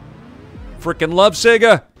 Frickin' love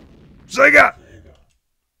Sega! Sega!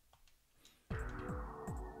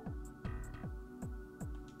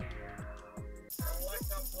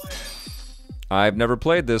 I've never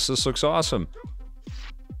played this. This looks awesome.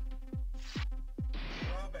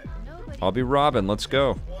 I'll be Robin. Let's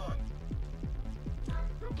go.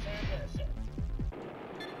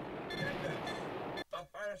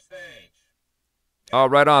 Oh,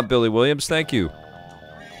 right on, Billy Williams. Thank you.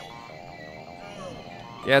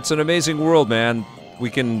 Yeah, it's an amazing world, man.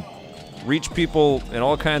 We can reach people in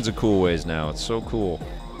all kinds of cool ways now. It's so cool.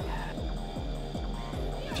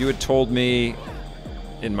 If you had told me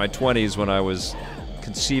in my 20s when I was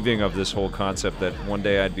conceiving of this whole concept that one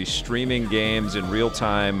day I'd be streaming games in real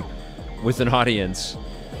time with an audience,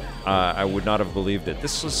 I would not have believed it.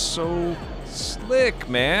 This is so slick,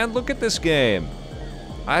 man. Look at this game.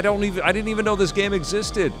 I didn't even know this game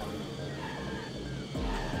existed.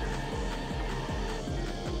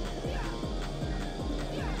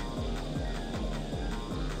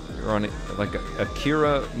 You're on like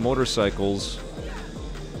Akira motorcycles.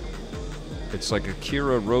 It's like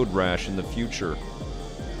Akira Road Rash in the future.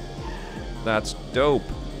 That's dope.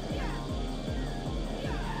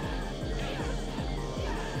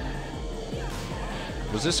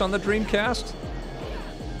 Was this on the Dreamcast?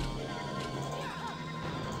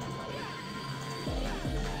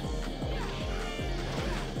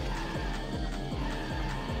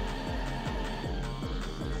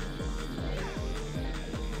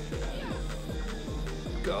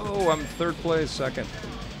 go. I'm third place, second.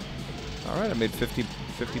 All right, I made 50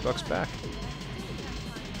 bucks back.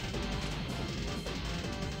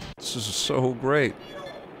 This is so great.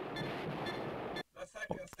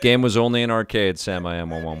 Game was only in arcade, Sam I am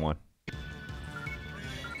 111.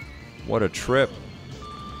 What a trip.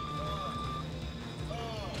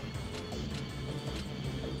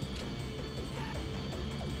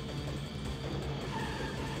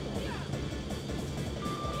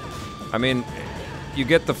 I mean, you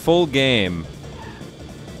get the full game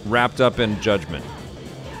wrapped up in Judgment.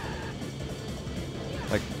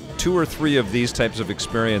 Like, 2 or 3 of these types of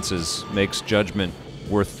experiences makes Judgment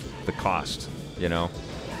worth the cost, you know?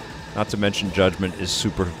 Not to mention Judgment is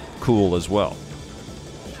super cool as well.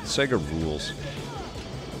 Sega rules.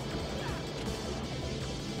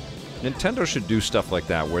 Nintendo should do stuff like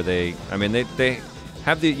that where they, I mean, they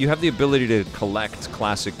have you have the ability to collect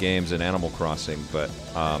classic games in Animal Crossing, but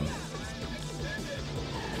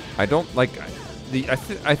I don't like I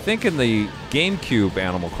think in the GameCube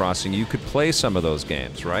Animal Crossing you could play some of those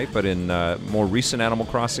games, right? But in more recent Animal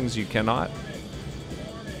Crossings you cannot.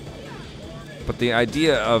 But the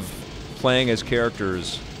idea of playing as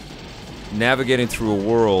characters, navigating through a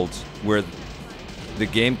world where the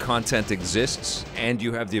game content exists and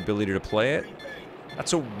you have the ability to play it,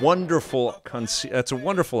 that's a wonderful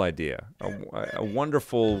idea, a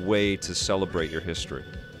wonderful way to celebrate your history.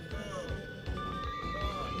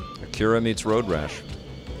 Akira meets Road Rash.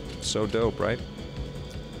 So dope, right?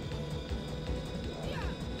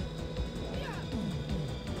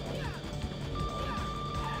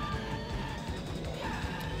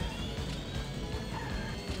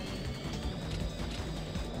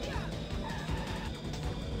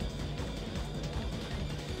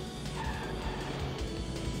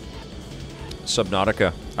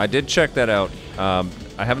 Subnautica. I did check that out. I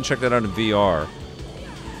haven't checked that out in VR.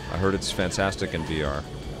 I heard it's fantastic in VR.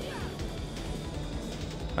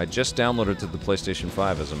 I just downloaded it to the PlayStation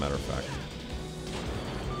 5, as a matter of fact.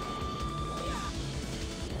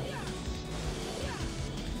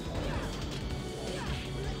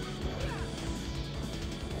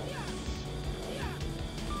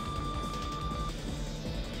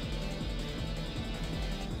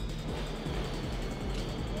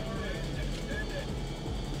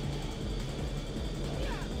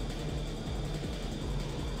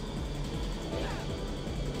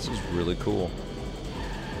 This is really cool.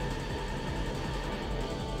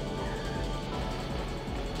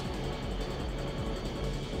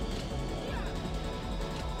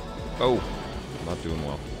 Oh, not doing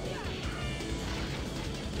well.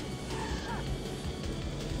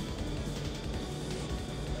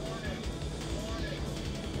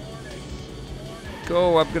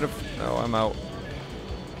 Go, I'm gonna... No, I'm out.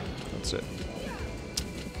 That's it.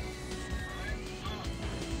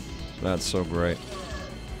 That's so great.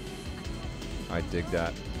 I dig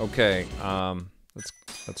that. Okay,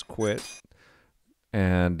 let's quit.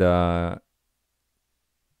 And,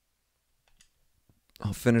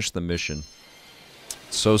 I'll finish the mission.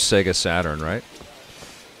 So Sega Saturn, right?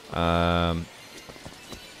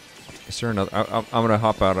 Is there another? I'm gonna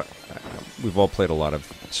hop out. We've all played a lot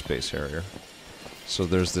of Space Harrier. So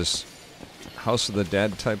there's this House of the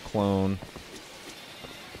Dead type clone.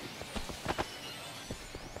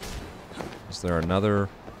 Is there another?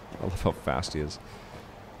 I love how fast he is.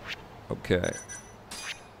 Okay.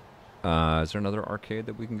 Is there another arcade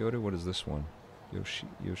that we can go to? What is this one?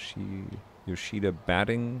 Yoshida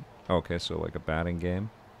batting? Okay, so like a batting game.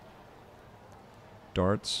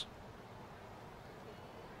 Darts.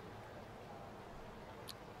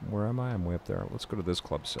 Where am I? I'm way up there. Let's go to this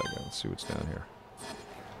club segment. Let's see what's down here.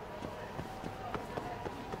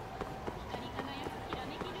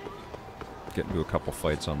 Get into a couple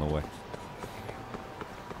fights on the way.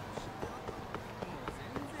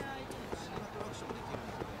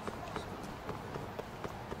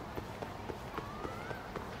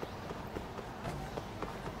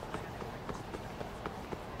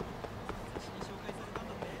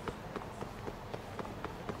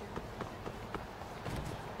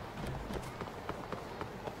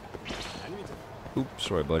 Oops,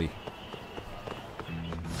 sorry, buddy.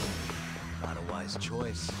 Not a wise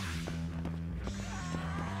choice.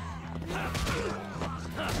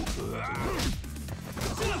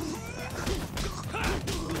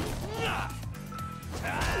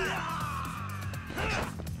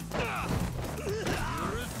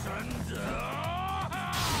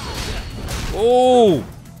 Oh!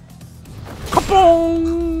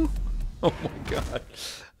 Kaboom! Oh my god.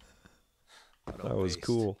 That was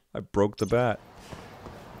cool. I broke the bat.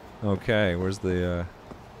 Okay, where's the,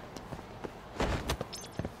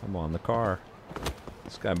 I'm on the car.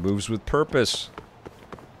 This guy moves with purpose.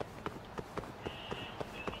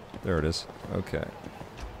 There it is. Okay.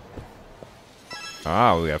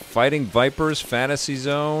 Ah, we got Fighting Vipers, Fantasy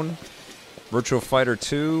Zone, Virtua Fighter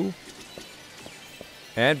 2,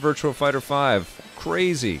 and Virtua Fighter 5.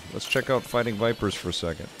 Crazy. Let's check out Fighting Vipers for a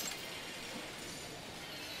second.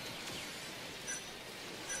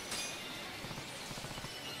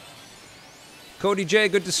 Cody J,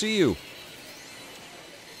 good to see you.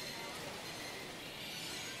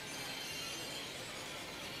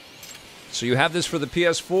 So you have this for the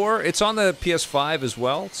PS4. It's on the PS5 as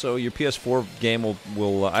well. So your PS4 game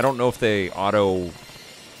will I don't know if they auto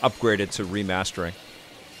upgrade it to remastering.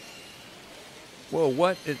 Whoa,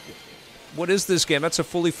 what is this game? That's a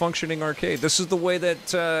fully functioning arcade. This is the way that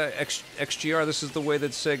XGR. This is the way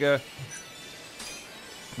that Sega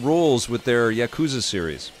rolls with their Yakuza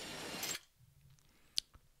series.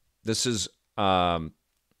 This is a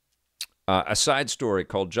side story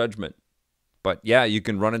called Judgment. But yeah, you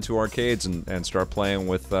can run into arcades and start playing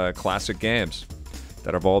with classic games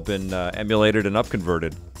that have all been emulated and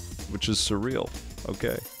upconverted, which is surreal.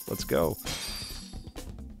 Okay, let's go.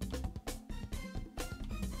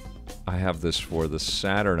 I have this for the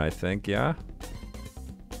Saturn, I think, yeah?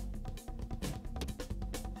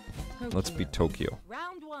 Tokyo. Let's be Tokyo.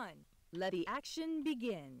 Round 1. Let the action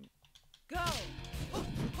begin. Go!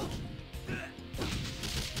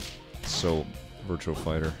 So, Virtua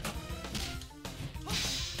Fighter.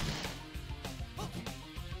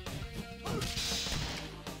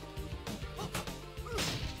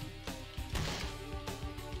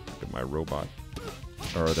 Look at my robot.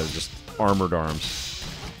 Or they're just armored arms.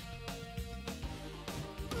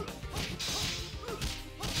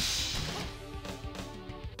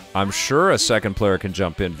 I'm sure a second player can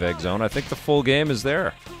jump in, Vegzone. I think the full game is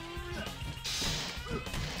there.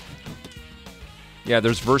 Yeah,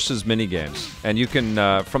 there's versus minigames. And you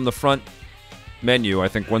can, from the front menu, I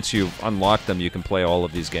think once you unlock them, you can play all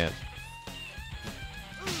of these games.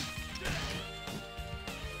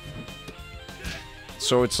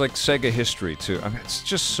 So it's like Sega history, too. I mean, it's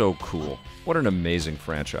just so cool. What an amazing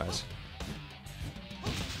franchise.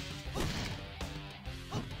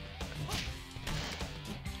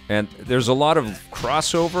 And there's a lot of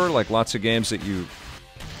crossover, like lots of games that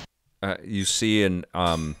you see in,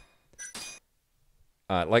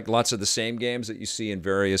 like lots of the same games that you see in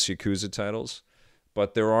various Yakuza titles,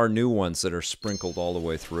 but there are new ones that are sprinkled all the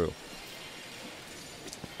way through.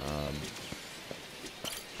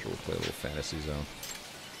 Sure, we'll play a little Fantasy Zone.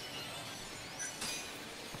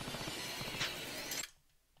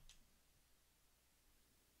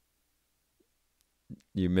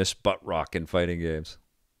 You miss butt rock in fighting games.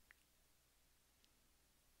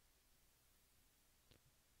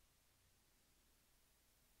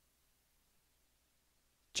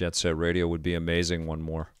 Jet Set Radio would be amazing. One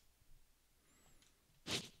more.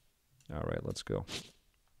 All right, let's go.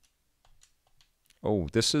 Oh,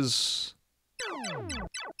 this is...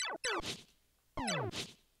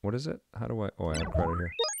 What is it? How do I... Oh, I have credit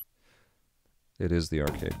here. It is the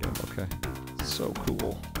arcade game, okay. So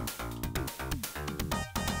cool.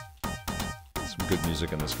 Some good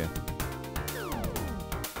music in this game.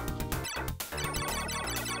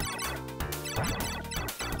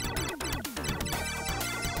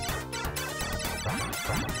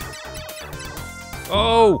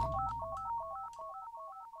 Oh!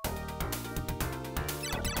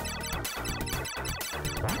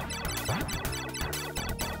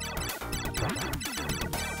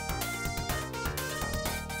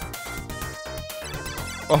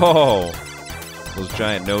 Oh! Those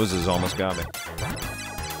giant noses almost got me.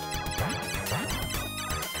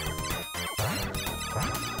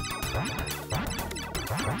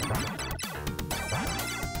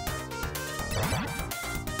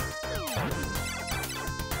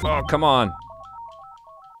 Oh, come on.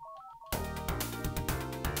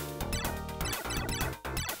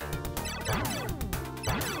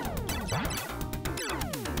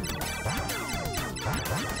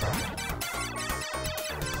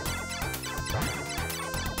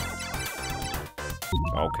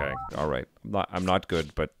 Okay, all right. I'm not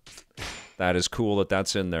good, but that is cool that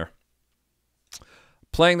that's in there.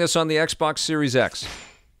 Playing this on the Xbox Series X.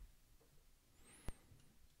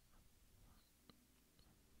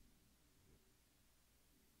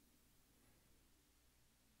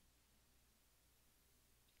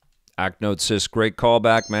 Acknote Sis, great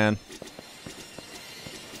callback, man.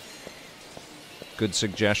 Good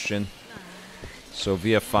suggestion. So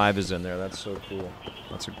VF5 is in there. That's so cool.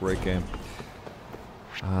 That's a great game.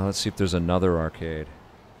 Let's see if there's another arcade.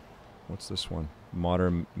 What's this one?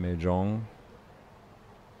 Modern Mahjong.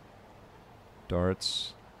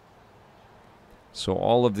 Darts. So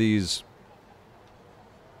all of these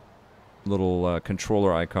little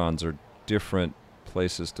controller icons are different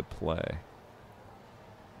places to play.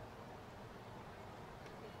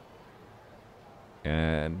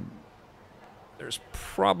 And there's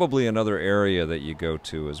probably another area that you go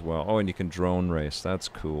to as well. Oh, and you can drone race. That's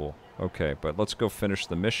cool. Okay, but let's go finish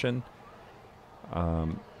the mission,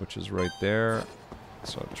 which is right there.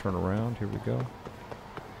 So turn around. Here we go.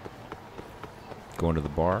 Go into the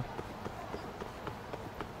bar.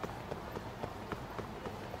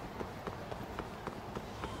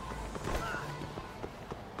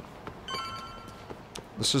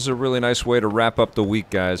 This is a really nice way to wrap up the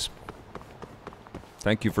week, guys.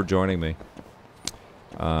 Thank you for joining me.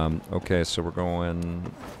 Okay, so we're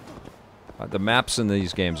going... the maps in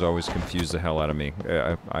these games always confuse the hell out of me.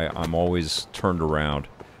 I'm always turned around.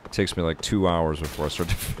 It takes me like 2 hours before I start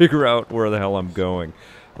to figure out where the hell I'm going.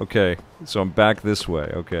 Okay, so I'm back this way.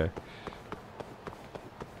 Okay.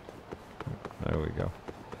 There we go.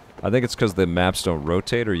 I think it's because the maps don't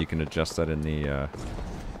rotate, or you can adjust that in the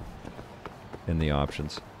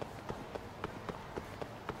options.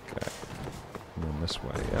 Okay. And then this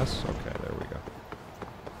way, yes? Okay, there we go.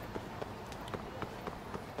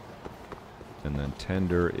 And then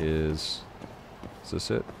tender is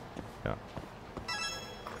this it? Yeah.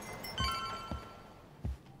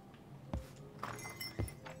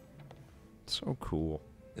 So cool.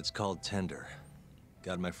 It's called Tender.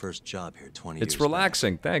 Got my first job here 20 years It's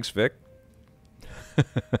relaxing. back. Thanks, Vic.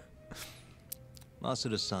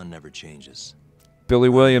 Masuda-san never changes. Billy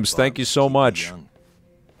Williams, thank you so much.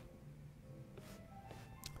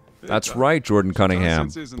 That's right, Jordan Cunningham.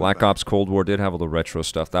 Black Ops Cold War did have all the retro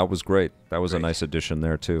stuff. That was great. That was a nice addition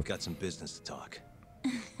there, too. Got some business to talk.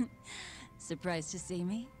 Surprised to see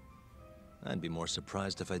me? I'd be more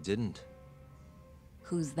surprised if I didn't.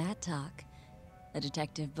 Who's that talk? A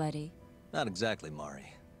detective buddy? Not exactly,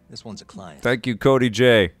 Mari. This one's a client. Thank you, Cody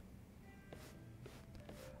J.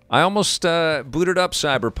 I almost booted up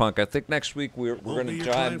Cyberpunk. I think next week we're going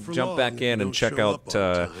to jump back in and check out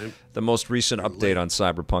the most recent update on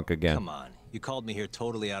Cyberpunk again. Come on. You called me here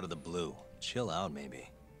totally out of the blue. Chill out, maybe.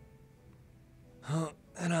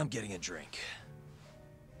 And I'm getting a drink.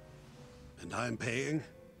 And I'm paying?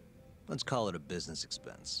 Let's call it a business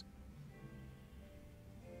expense.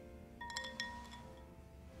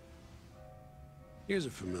 Here's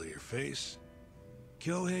a familiar face.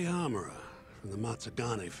 Kyohei Hamura, from the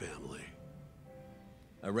Matsugane family.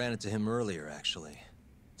 I ran into him earlier, actually.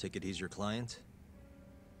 Ticket he's your client?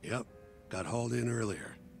 Yep. Got hauled in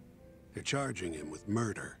earlier. They're charging him with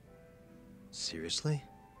murder. Seriously?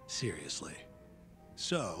 Seriously.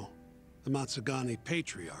 So, the Matsugane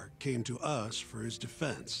patriarch came to us for his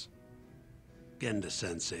defense.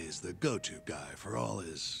 Genda-sensei's the go-to guy for all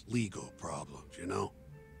his legal problems, you know?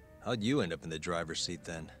 How'd you end up in the driver's seat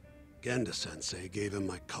then? Genda-sensei gave him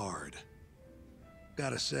my card.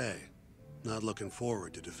 Gotta say, not looking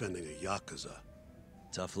forward to defending a Yakuza.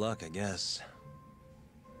 Tough luck, I guess.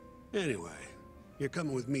 Anyway, you're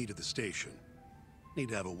coming with me to the station. Need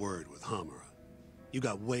to have a word with Hamura. You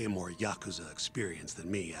got way more Yakuza experience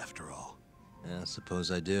than me, after all. Yeah,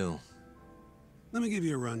 suppose I do. Let me give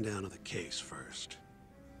you a rundown of the case first.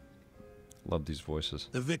 Love these voices.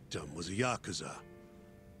 The victim was a Yakuza.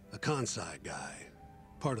 A Kansai guy,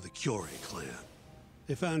 part of the Kyorei clan.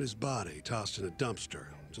 They found his body tossed in a dumpster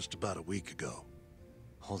just about a week ago.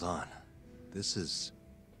 Hold on. This is...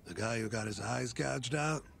 The guy who got his eyes gouged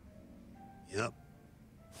out? Yep.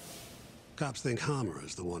 Cops think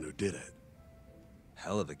Hamura's the one who did it.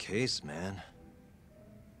 Hell of a case, man.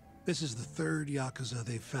 This is the third Yakuza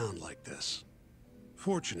they've found like this.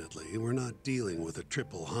 Fortunately, we're not dealing with a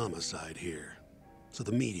triple homicide here, so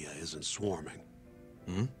the media isn't swarming.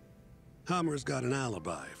 Hmm? Hamura's got an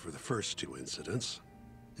alibi for the first two incidents.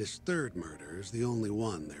 His third murder is the only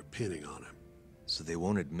one they're pinning on him. So they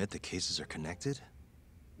won't admit the cases are connected?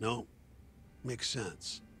 No. Makes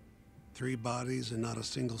sense. 3 bodies and not a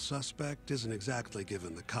single suspect isn't exactly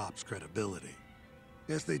giving the cops credibility.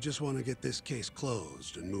 Guess they just want to get this case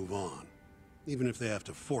closed and move on, even if they have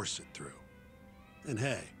to force it through. And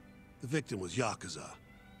hey, the victim was Yakuza.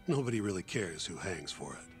 Nobody really cares who hangs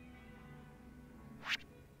for it.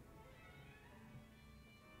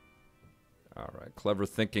 All right. Clever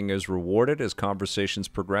thinking is rewarded. As conversations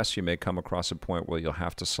progress, you may come across a point where you'll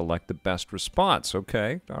have to select the best response.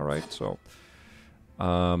 Okay. All right. So,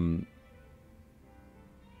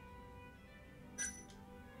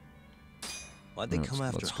 why'd they come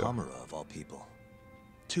after Hamura, of all people?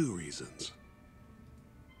 2 reasons.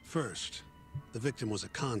 First, the victim was a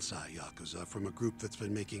Kansai Yakuza from a group that's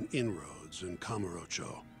been making inroads in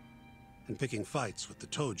Kamurocho and picking fights with the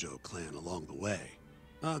Tojo clan along the way.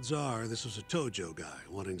 Odds are this was a Tojo guy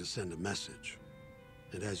wanting to send a message.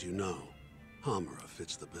 And as you know, Hamura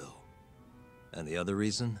fits the bill. And the other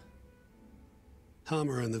reason?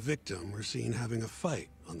 Hamura and the victim were seen having a fight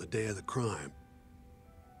on the day of the crime.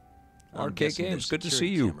 Arcade Games, good to see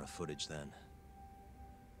you. Camera footage then.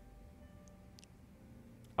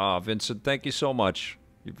 Vincent, thank you so much.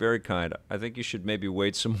 You're very kind. I think you should maybe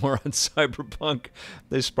wait some more on Cyberpunk.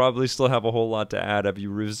 They probably still have a whole lot to add. Have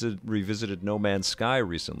you revisited No Man's Sky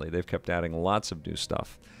recently? They've kept adding lots of new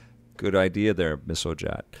stuff. Good idea there, Miss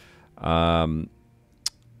Ojat.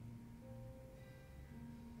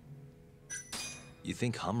 You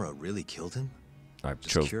think Hamura really killed him? I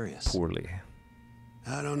chose poorly.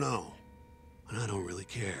 I don't know. And I don't really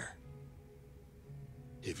care.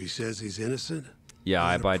 If he says he's innocent... Yeah,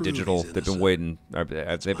 I buy digital. They've been waiting.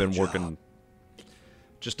 They've been working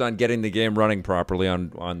just on getting the game running properly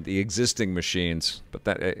on the existing machines. But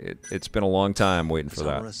that it's been a long time waiting for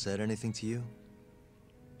that. Has Hamura said anything to you?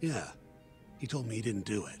 Yeah. He told me he didn't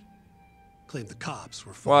do it. Claimed the cops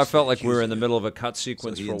were... Well, I felt like we were in the middle of a cut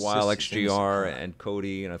sequence for a while, XGR and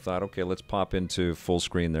Cody, and I thought, okay, let's pop into full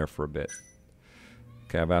screen there for a bit.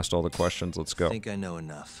 Okay, I've asked all the questions. Let's go. I think I know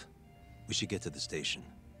enough. We should get to the station.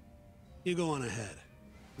 You go on ahead.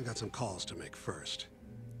 I got some calls to make first.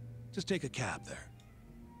 Just take a cab there.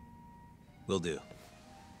 Will do.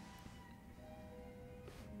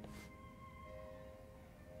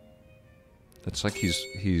 It's like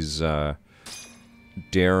he's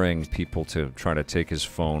daring people to try to take his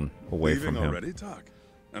phone away from him. Already, Doc?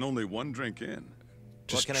 And only one drink in.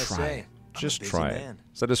 Just what can try. I say? Just I'm a busy try it. man.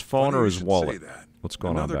 Is that his phone or his wallet? That. What's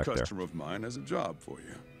going on back there? Another customer of mine has a job for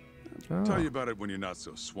you. I'll tell you about it when you're not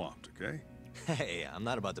so swamped, okay? Hey, I'm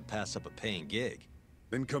not about to pass up a paying gig.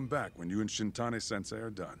 Then come back when you and Shintani-sensei are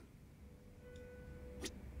done.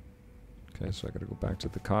 Okay, so I gotta go back to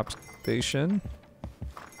the cop station.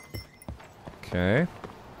 Okay.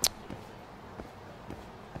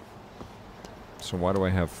 So why do I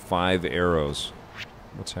have 5 arrows?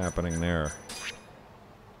 What's happening there?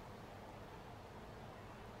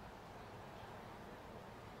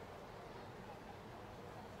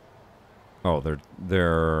 Oh,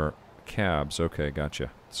 they're cabs. Okay, gotcha.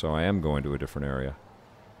 So I am going to a different area.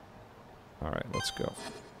 All right, let's go.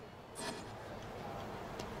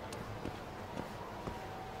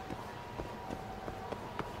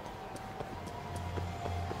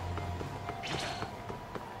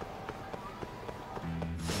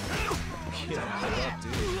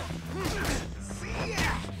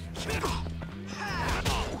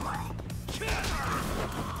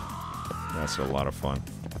 That's a lot of fun.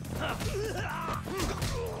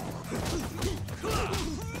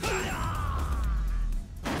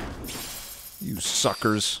 You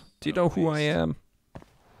suckers. Do you know who I am?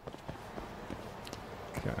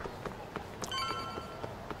 Okay.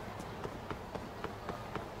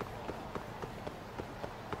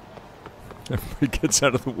 Everybody gets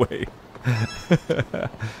out of the way.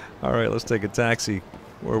 All right, let's take a taxi.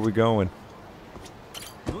 Where are we going?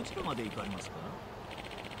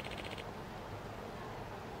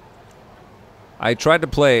 I tried to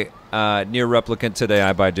play Near Replicant today,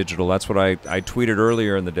 I Buy Digital. That's what I tweeted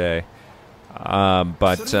earlier in the day.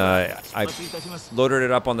 But I loaded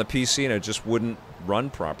it up on the PC and it just wouldn't run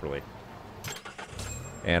properly.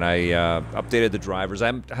 And I updated the drivers.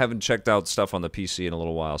 I haven't checked out stuff on the PC in a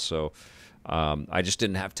little while, so I just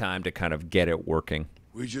didn't have time to kind of get it working.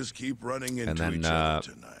 We just keep running into and then each other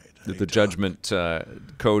tonight. the Judgment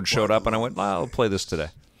code showed up, and I went, well, I'll play this today.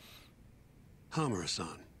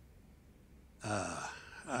 Hamura-san.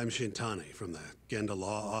 I'm Shintani from the Genda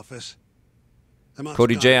Law Office.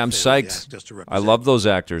 Cody J, I'm psyched. I love those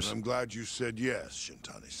actors. I'm glad you said yes,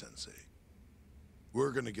 Shintani-sensei.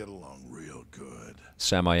 We're gonna get along real good.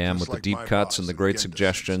 Sam I am with the deep cuts and the great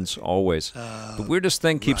suggestions, always. The weirdest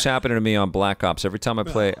thing keeps happening to me on Black Ops. Every time I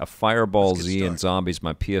play a Fireball Z and Zombies,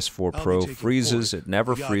 my PS4 Pro freezes. It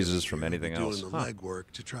never freezes from anything else. Doing the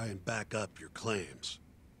legwork to try and back up your claims.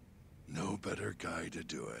 No better guy to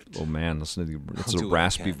do it. Oh man, listen to it's a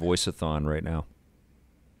raspy voice-a-thon right now.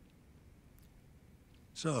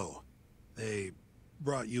 So, they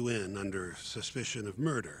brought you in under suspicion of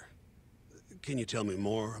murder. Can you tell me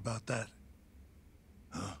more about that?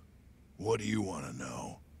 Huh? What do you want to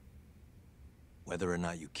know? Whether or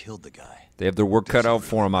not you killed the guy. They have their work cut out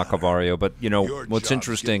for him, Acavario, but, you know, what's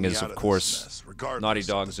interesting is, of course, Naughty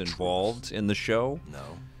Dog's involved in the show.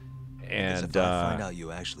 No. And if I find out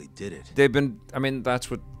you actually did it. They've been, I mean,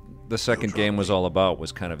 that's what the second game was all about,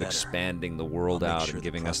 was kind of expanding the world out and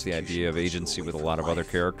giving us the idea of agency with a lot of other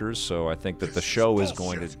characters, so I think that the show is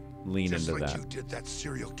going to lean into that. You did that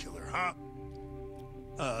serial killer, huh?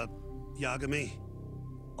 Yagami,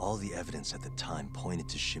 all the evidence at the time pointed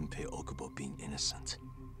to Shinpei Okubo being innocent.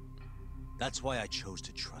 That's why I chose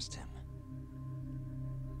to trust him.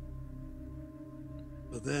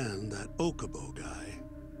 But then, that Okubo guy,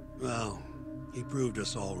 well, he proved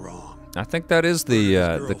us all wrong. I think that is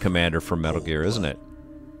the commander from Metal Gear, isn't it?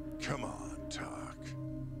 Come on, Talk.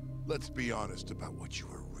 Let's be honest about what you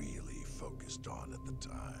were really focused on at the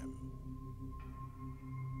time.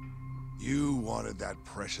 You wanted that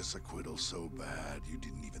precious acquittal so bad, you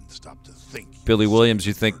didn't even stop to think. Billy Williams,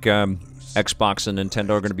 you think Xbox and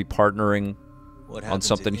Nintendo are going to be partnering on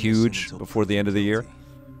something huge before the end of the year?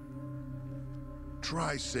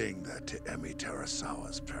 Try saying that to Emi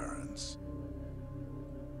Terasawa's parents.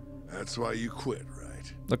 That's why you quit,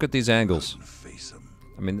 right? Look at these angles.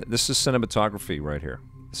 I mean, this is cinematography right here.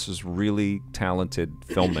 This is really talented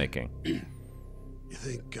filmmaking. You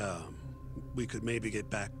think we could maybe get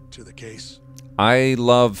back to the case? I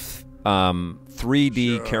love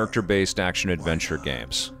 3D character-based action-adventure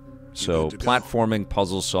games. So platforming,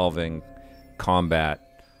 puzzle-solving,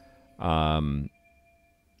 combat. I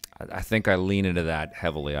think I lean into that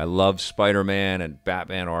heavily. I love Spider-Man and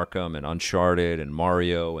Batman Arkham and Uncharted and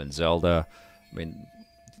Mario and Zelda. I mean,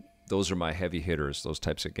 those are my heavy hitters, those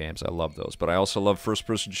types of games. I love those. But I also love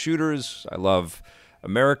first-person shooters. I love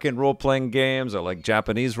American role-playing games. I like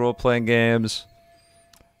Japanese role-playing games.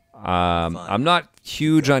 I'm not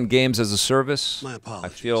huge on games as a service. My apologies.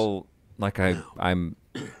 I feel like I'm,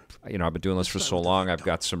 you know, I've been doing this for so long. I've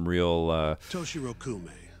got some real, Toshiro Kume,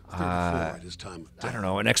 34 at his time of death. I don't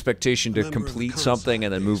know, an expectation to complete something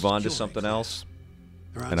and then move on to something else.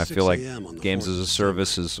 And I feel like games as a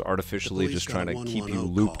service is artificially just trying to keep you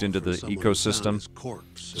looped into the ecosystem.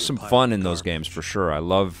 There's some fun in those games for sure. I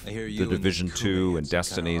love The Division 2 and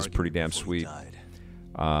Destiny is pretty damn sweet.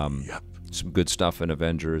 Some good stuff in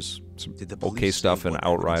Avengers. Some okay stuff in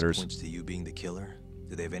Outriders. Points to you being the killer?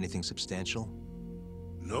 Do they have anything substantial?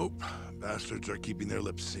 Nope. Bastards are keeping their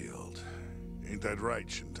lips sealed. Ain't that right,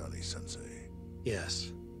 Shintani-sensei?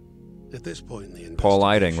 Yes. At this point in the investigation, Paul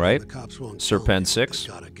Eiding, right? the cops won't Serpent 6?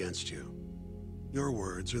 got against you. Your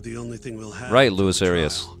words are the only thing we'll have. Right, Louis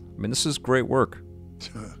Arias. I mean, this is great work.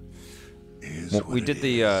 Well, we did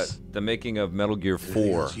the making of Metal Gear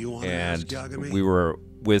 4, and we were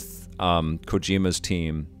with Kojima's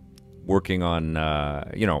team working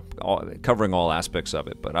on, you know, covering all aspects of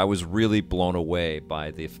it. But I was really blown away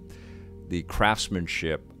by the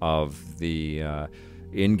craftsmanship of the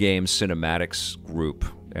in-game cinematics group.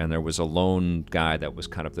 And there was a lone guy that was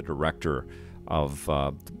kind of the director of,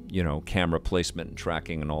 you know, camera placement and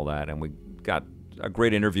tracking and all that. And we got a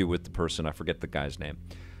great interview with the person. I forget the guy's name.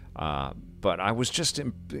 But I was just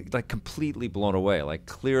like completely blown away. Like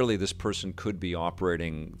clearly this person could be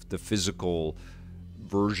operating the physical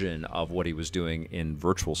version of what he was doing in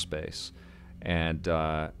virtual space. And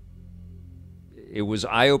it was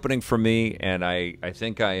eye-opening for me, and I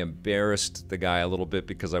think I embarrassed the guy a little bit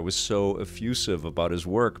because I was so effusive about his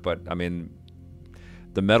work. But, I mean,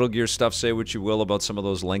 the Metal Gear stuff, say what you will about some of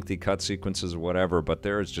those lengthy cut sequences or whatever, but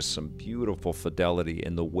there is just some beautiful fidelity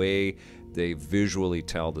in the way they visually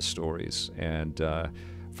tell the stories. And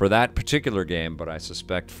for that particular game, but I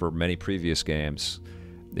suspect for many previous games,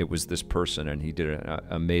 it was this person, and he did an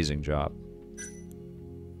amazing job.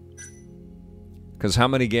 Because how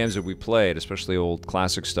many games have we played, especially old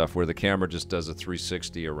classic stuff, where the camera just does a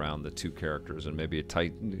 360 around the two characters, and maybe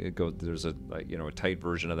there's a tight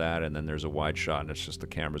version of that, and then there's a wide shot, and it's just the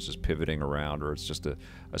camera's just pivoting around, or it's just a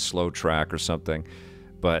slow track or something.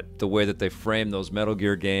 But the way that they frame those Metal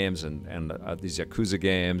Gear games and these Yakuza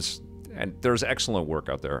games, and there's excellent work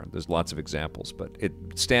out there. There's lots of examples, but it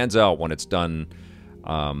stands out when it's done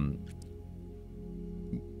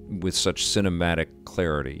with such cinematic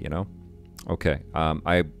clarity, you know? Okay,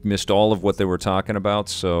 I missed all of what they were talking about,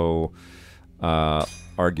 so arguing.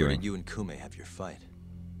 Where did you and Kume have your fight?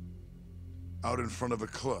 Out in front of a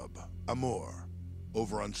club, Amor,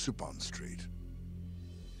 over on Supon Street.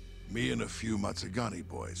 Me and a few Matsugani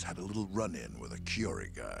boys had a little run-in with a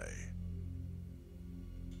Kiori guy.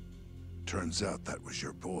 Turns out that was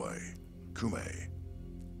your boy, Kume.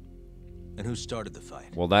 And who started the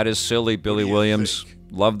fight? Well, that is silly, Billy Williams.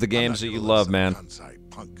 Love the games that you love, man.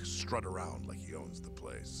 Punk strut around like he owns the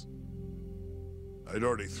place. I'd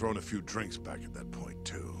already thrown a few drinks back at that point,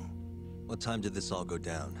 too. What time did this all go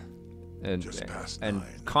down? And, just past and 9.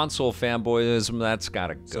 console fanboyism, that's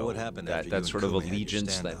gotta go. So what happened after that you sort and of Kume had your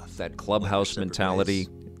allegiance, standoff? that clubhouse mentality,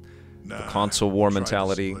 Nah, the console war tried to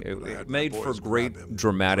mentality. split, but I It had my made for boys great grab him,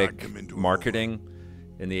 dramatic dragged him into a marketing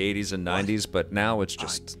in the 80s and 90s, but now it's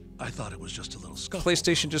just... I thought it was just a little scuffle.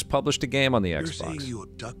 PlayStation just published a game on the You're Xbox. saying you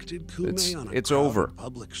abducted Kume on a It's crowded over.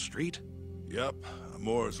 public street? Yep, a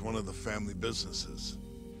Amore's one of the family businesses.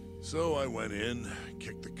 So I went in,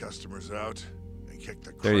 kicked the customers out, and kicked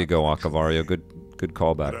the crap. There you go, Akavario. Good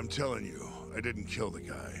callback. But I'm telling you, I didn't kill the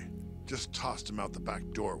guy. Just tossed him out the back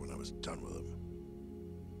door when I was done with him.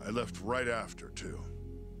 I left right after, too.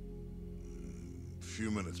 A few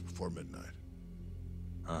minutes before midnight.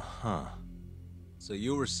 Uh-huh. So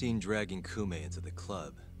you were seen dragging Kume into the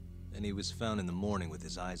club, and he was found in the morning with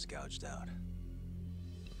his eyes gouged out.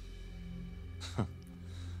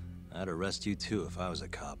 I'd arrest you too if I was a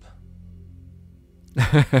cop.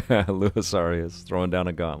 Louis Arias throwing down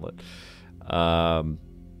a gauntlet.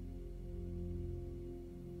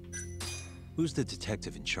 Who's the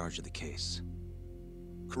detective in charge of the case?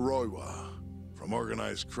 Kuroiwa, from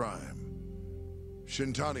organized crime.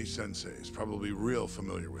 Shintani-sensei is probably real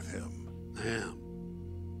familiar with him. Damn.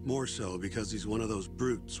 More so because he's one of those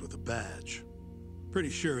brutes with a badge. Pretty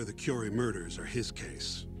sure the Curie murders are his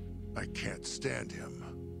case. I can't stand him.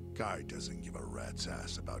 Guy doesn't give a rat's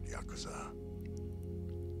ass about Yakuza.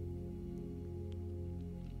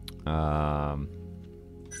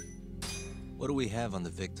 What do we have on the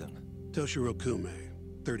victim? Toshiro Kume,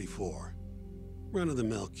 34.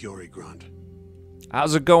 Run-of-the-mill Curie grunt.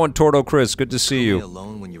 How's it going, Tordo Chris? Good to see you.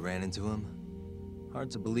 Alone when you ran into him?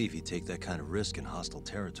 Hard to believe he'd take that kind of risk in hostile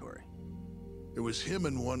territory. It was him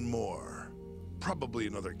and one more. Probably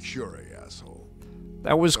another Curie asshole.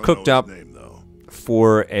 That was cooked up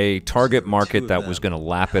for a target market that was going to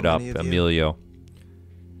lap it up, Emilio.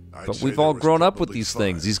 But we've all grown up with these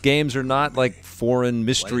things. These games are not like foreign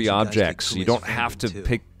mystery objects. You don't have to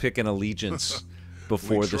pick an allegiance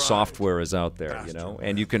before the software is out there, you know.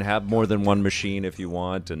 And you can have more than one machine if you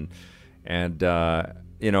want. And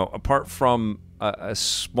you know, apart from a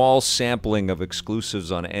small sampling of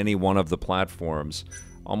exclusives on any one of the platforms,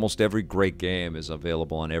 almost every great game is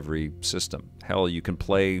available on every system. Hell, you can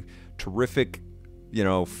play terrific, you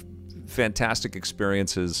know, fantastic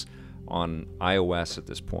experiences on iOS at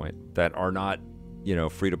this point that are not, you know,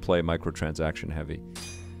 free-to-play microtransaction heavy.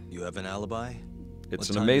 You have an alibi? It's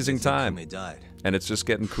an amazing time, and it's just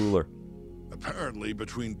getting cooler. Apparently,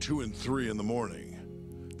 between 2 and 3 in the morning,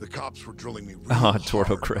 the cops were drilling me.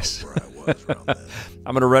 Torto Chris.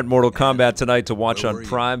 I'm gonna rent Mortal Kombat tonight to watch on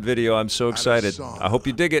Prime Video. I'm so excited. I hope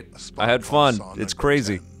you dig it. I had fun. It's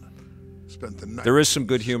crazy. There is some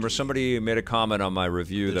good humor. Somebody made a comment on my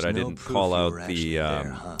review that I didn't call out the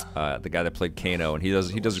guy that played Kano, and he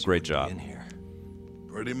does a great job.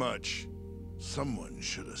 Pretty much. Someone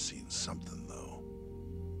should have seen something, though.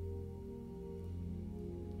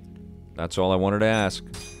 That's all I wanted to ask.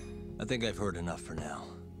 I think I've heard enough for now.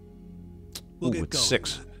 Ooh, it's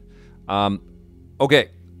 6. Okay,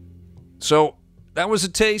 so that was a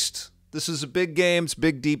taste. This is a big game. It's a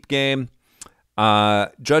big, deep game.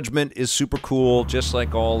 Judgment is super cool, just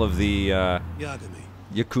like all of the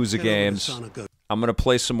Yakuza games. I'm going to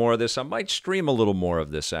play some more of this. I might stream a little more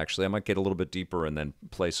of this, actually. I might get a little bit deeper and then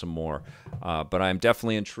play some more. But I'm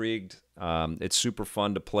definitely intrigued. It's super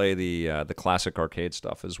fun to play the classic arcade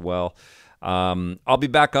stuff as well. I'll be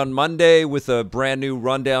back on Monday with a brand new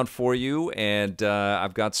rundown for you, and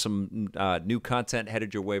I've got some new content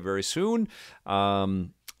headed your way very soon.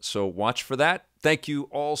 So watch for that. Thank you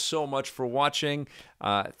all so much for watching.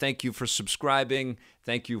 Thank you for subscribing.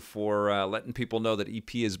 Thank you for letting people know that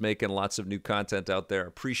EP is making lots of new content out there.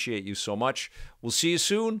 Appreciate you so much. We'll see you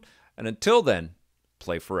soon, and until then,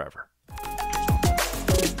 play forever.